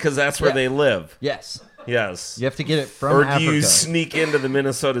 Obviously, because that's where Yeah. they live. Yes. Yes. You have to get it from Or do Africa. you sneak into the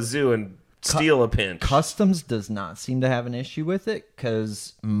Minnesota Zoo and steal a pinch? Customs does not seem to have an issue with it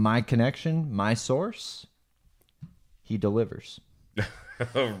because my connection, my source, he delivers.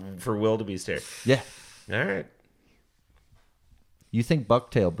 For wildebeest hair. Yeah. All right. You think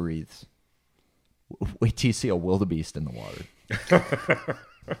bucktail breathes? Wait till you see a wildebeest in the water.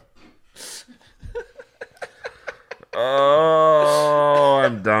 Oh,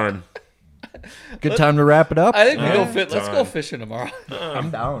 I'm done. Good time to wrap it up. I think we go I'm fit. Let's go done. fishing tomorrow. I'm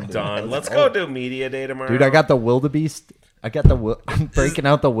down. Dude. Done. Let's go do media day tomorrow. Dude, I got the wildebeest. I'm breaking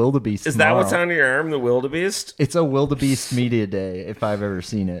out the wildebeest. Is that tomorrow. what's on your arm, the wildebeest? It's a wildebeest media day if I've ever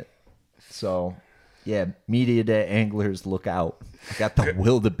seen it. So, yeah, media day anglers, look out. I got the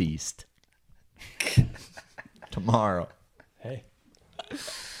wildebeest tomorrow. Hey.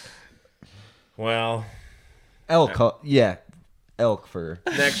 Well, Elk, yeah, elk fur.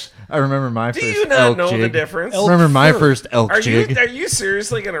 next. I remember my Do first you not elk know jig. the difference? Remember my first elk Are you jig. are you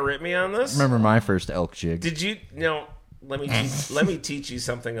seriously gonna rip me on this? Remember my first elk jig. Did you know? Let me teach you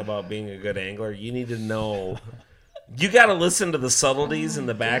something about being a good angler. You need to know. You got to listen to the subtleties in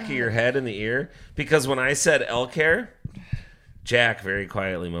the back of your head and the ear, because when I said elk hair, Jack very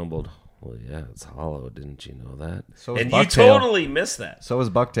quietly mumbled, "Well, yeah, it's hollow. Didn't you know that?" So is and you bucktail. totally missed that. So was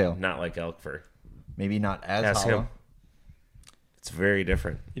bucktail. Not like elk fur. Maybe not as Ask hollow. him. It's very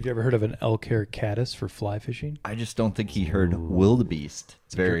different. Have you ever heard of an elk hair caddis for fly fishing? I just don't think he heard wildebeest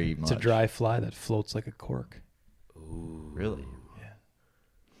very It's much. a dry fly that floats like a cork. Really? Yeah.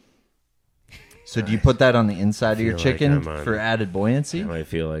 So do you put that on the inside of your feel like chicken I'm on- for added buoyancy? I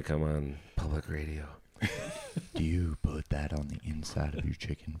feel like I'm on public radio. Do you put that on the inside of your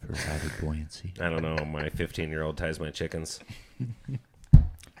chicken for added buoyancy? I don't know. My 15-year-old ties my chickens.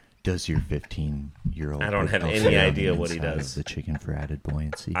 Does your 15-year-old? I don't have put any elk fur on idea the what he inside does. of the chicken for added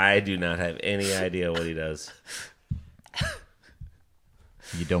buoyancy. I do not have any idea what he does.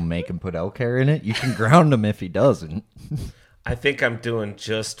 You don't make him put elk hair in it. You can ground him if he doesn't. I think I'm doing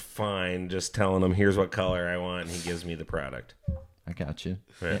just fine just telling him here's what color I want, and he gives me the product. I got you.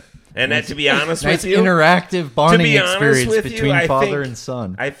 Yeah. And that, to be honest Nice with you, interactive bonding be honest experience with you, between I father think- and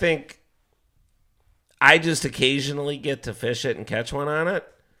son. I think I just occasionally get to fish it and catch one on it,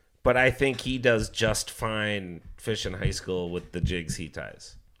 but I think he does just fine fishing high school with the jigs he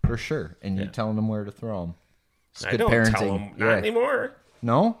ties. For sure. And you telling him where to throw them. It's I good don't parenting. tell him, not Yeah. anymore.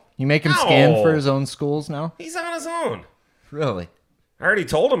 No? You make him scan No. for his own schools now? He's on his own. Really? I already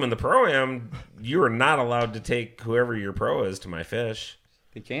told him in the pro-am, you are not allowed to take whoever your pro is to my fish.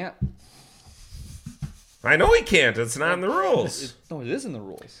 You can't. I know he can't. It's not in the rules. No, it is in the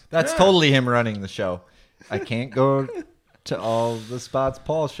rules. That's totally him running the show. I can't go to all the spots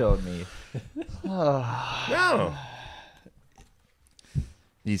Paul showed me. No.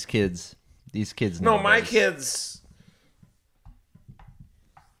 These kids No, know my this. kids,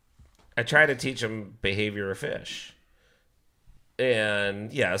 I try to teach them behavior of fish.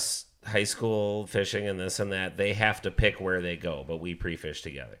 And yes, high school fishing and this and that, they have to pick where they go, but we pre-fish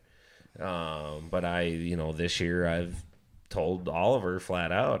together. But this year I've told Oliver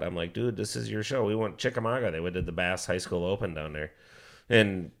flat out, I'm like, dude, this is your show. We want Chickamauga. They did the Bass High School Open down there.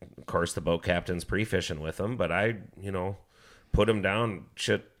 And, of course, the boat captain's pre-fishing with him. But I, put him down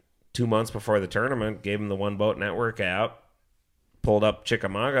 2 months before the tournament, gave him the One Boat Network app, pulled up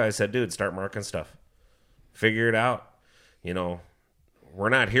Chickamauga. I said, dude, start marking stuff. Figure it out. We're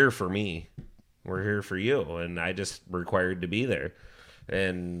not here for me. We're here for you. And I just required to be there.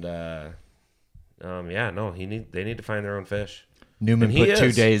 And, they need to find their own fich. Newman put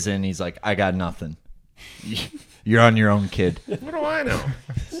 2 days in. He's like, I got nothing. You're on your own, kid. What do I know?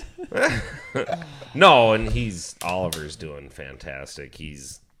 No, and Oliver's doing fantastic.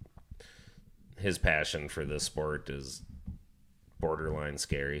 His passion for this sport is borderline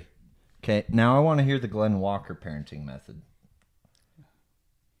scary. Okay, now I want to hear the Glenn Walker parenting method.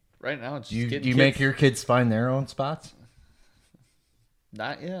 Right now, it's Do just you make your kids find their own spots?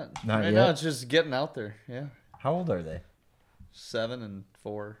 Not yet. Not right yet? now, it's just getting out there. Yeah. How old are they? 7 and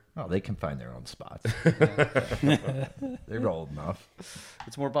 4. Oh, they can find their own spots. They're old enough.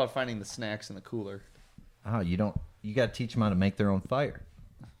 It's more about finding the snacks in the cooler. Oh, you got to teach them how to make their own fire.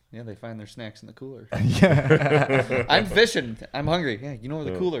 Yeah, they find their snacks in the cooler. Yeah. I'm fishing. I'm hungry. Yeah, you know where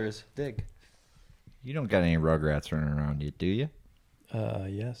the cooler is. Dig. You don't got any Rugrats running around yet, do you?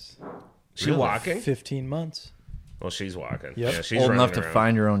 Yes. She walking? 15 months. Well, she's walking. Yep. Yeah, she's Old running enough to around.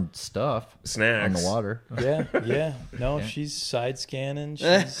 find her own stuff Snacks on the water. Yeah. No, Yeah. she's side scanning.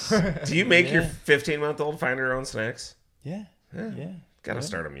 She's, Do you make your Yeah. 15-month-old find her own snacks? yeah. Got to Yeah.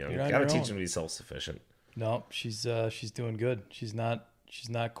 start them young. You're on Got to your teach own. them to be self-sufficient. No, she's doing good. She's not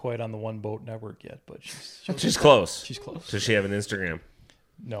quite on the One Boat Network yet, but She's close. she's close. Does she have an Instagram?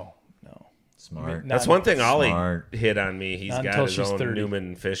 No. Smart. That's one thing Ollie Smart. hit on me. He's Not got until his she's own 30.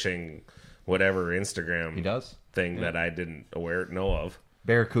 Newman fishing, whatever Instagram He does. thing that I didn't know of.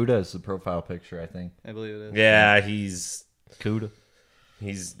 Barracuda is the profile picture, I think. I believe it is. Yeah, he's Cuda.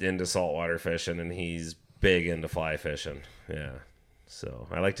 into saltwater fishing and he's big into fly fishing. Yeah, so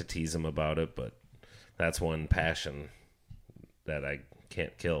I like to tease him about it, but that's one passion that I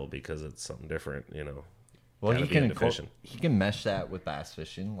can't kill because it's something different, Well, Gotta he be can into fishing. he can mesh that with bass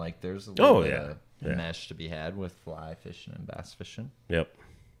fishing. Like there's a little bit of Yeah. mesh to be had with fly fishing and bass fishing. Yep.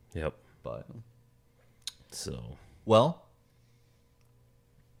 But So well,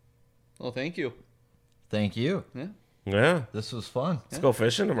 Well, thank you. thank you. yeah, This was fun. let's go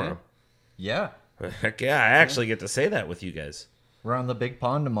fishing tomorrow. Yeah, Heck yeah, I actually get to say that with you guys. we're on the big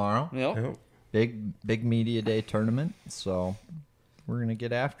pond tomorrow. Yep. Yep. Big media day tournament. So we're gonna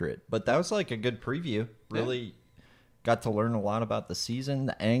get after it. But that was like a good preview. Really got to learn a lot about the season,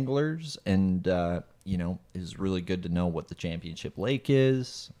 the anglers, and it was really good to know what the championship lake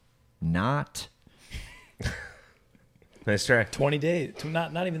is. Not. Nice try. 20 days.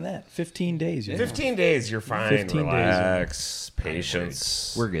 Not even that. 15 days. 15 days, you're fine. 15 days. Relax.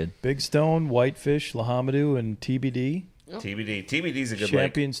 Patience. We're good. Big Stone, Whitefish, Lahamadou, and TBD. TBD. TBD's a good lake.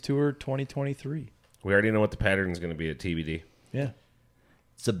 Champions Tour 2023. We already know what the pattern's going to be at TBD. Yeah.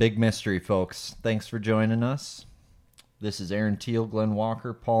 It's a big mystery, folks. Thanks for joining us. This is Aaron Teal, Glenn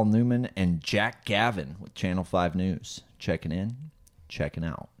Walker, Paul Neumann, and Jack Gavin with Channel 5 News. Checking in, checking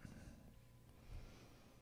out.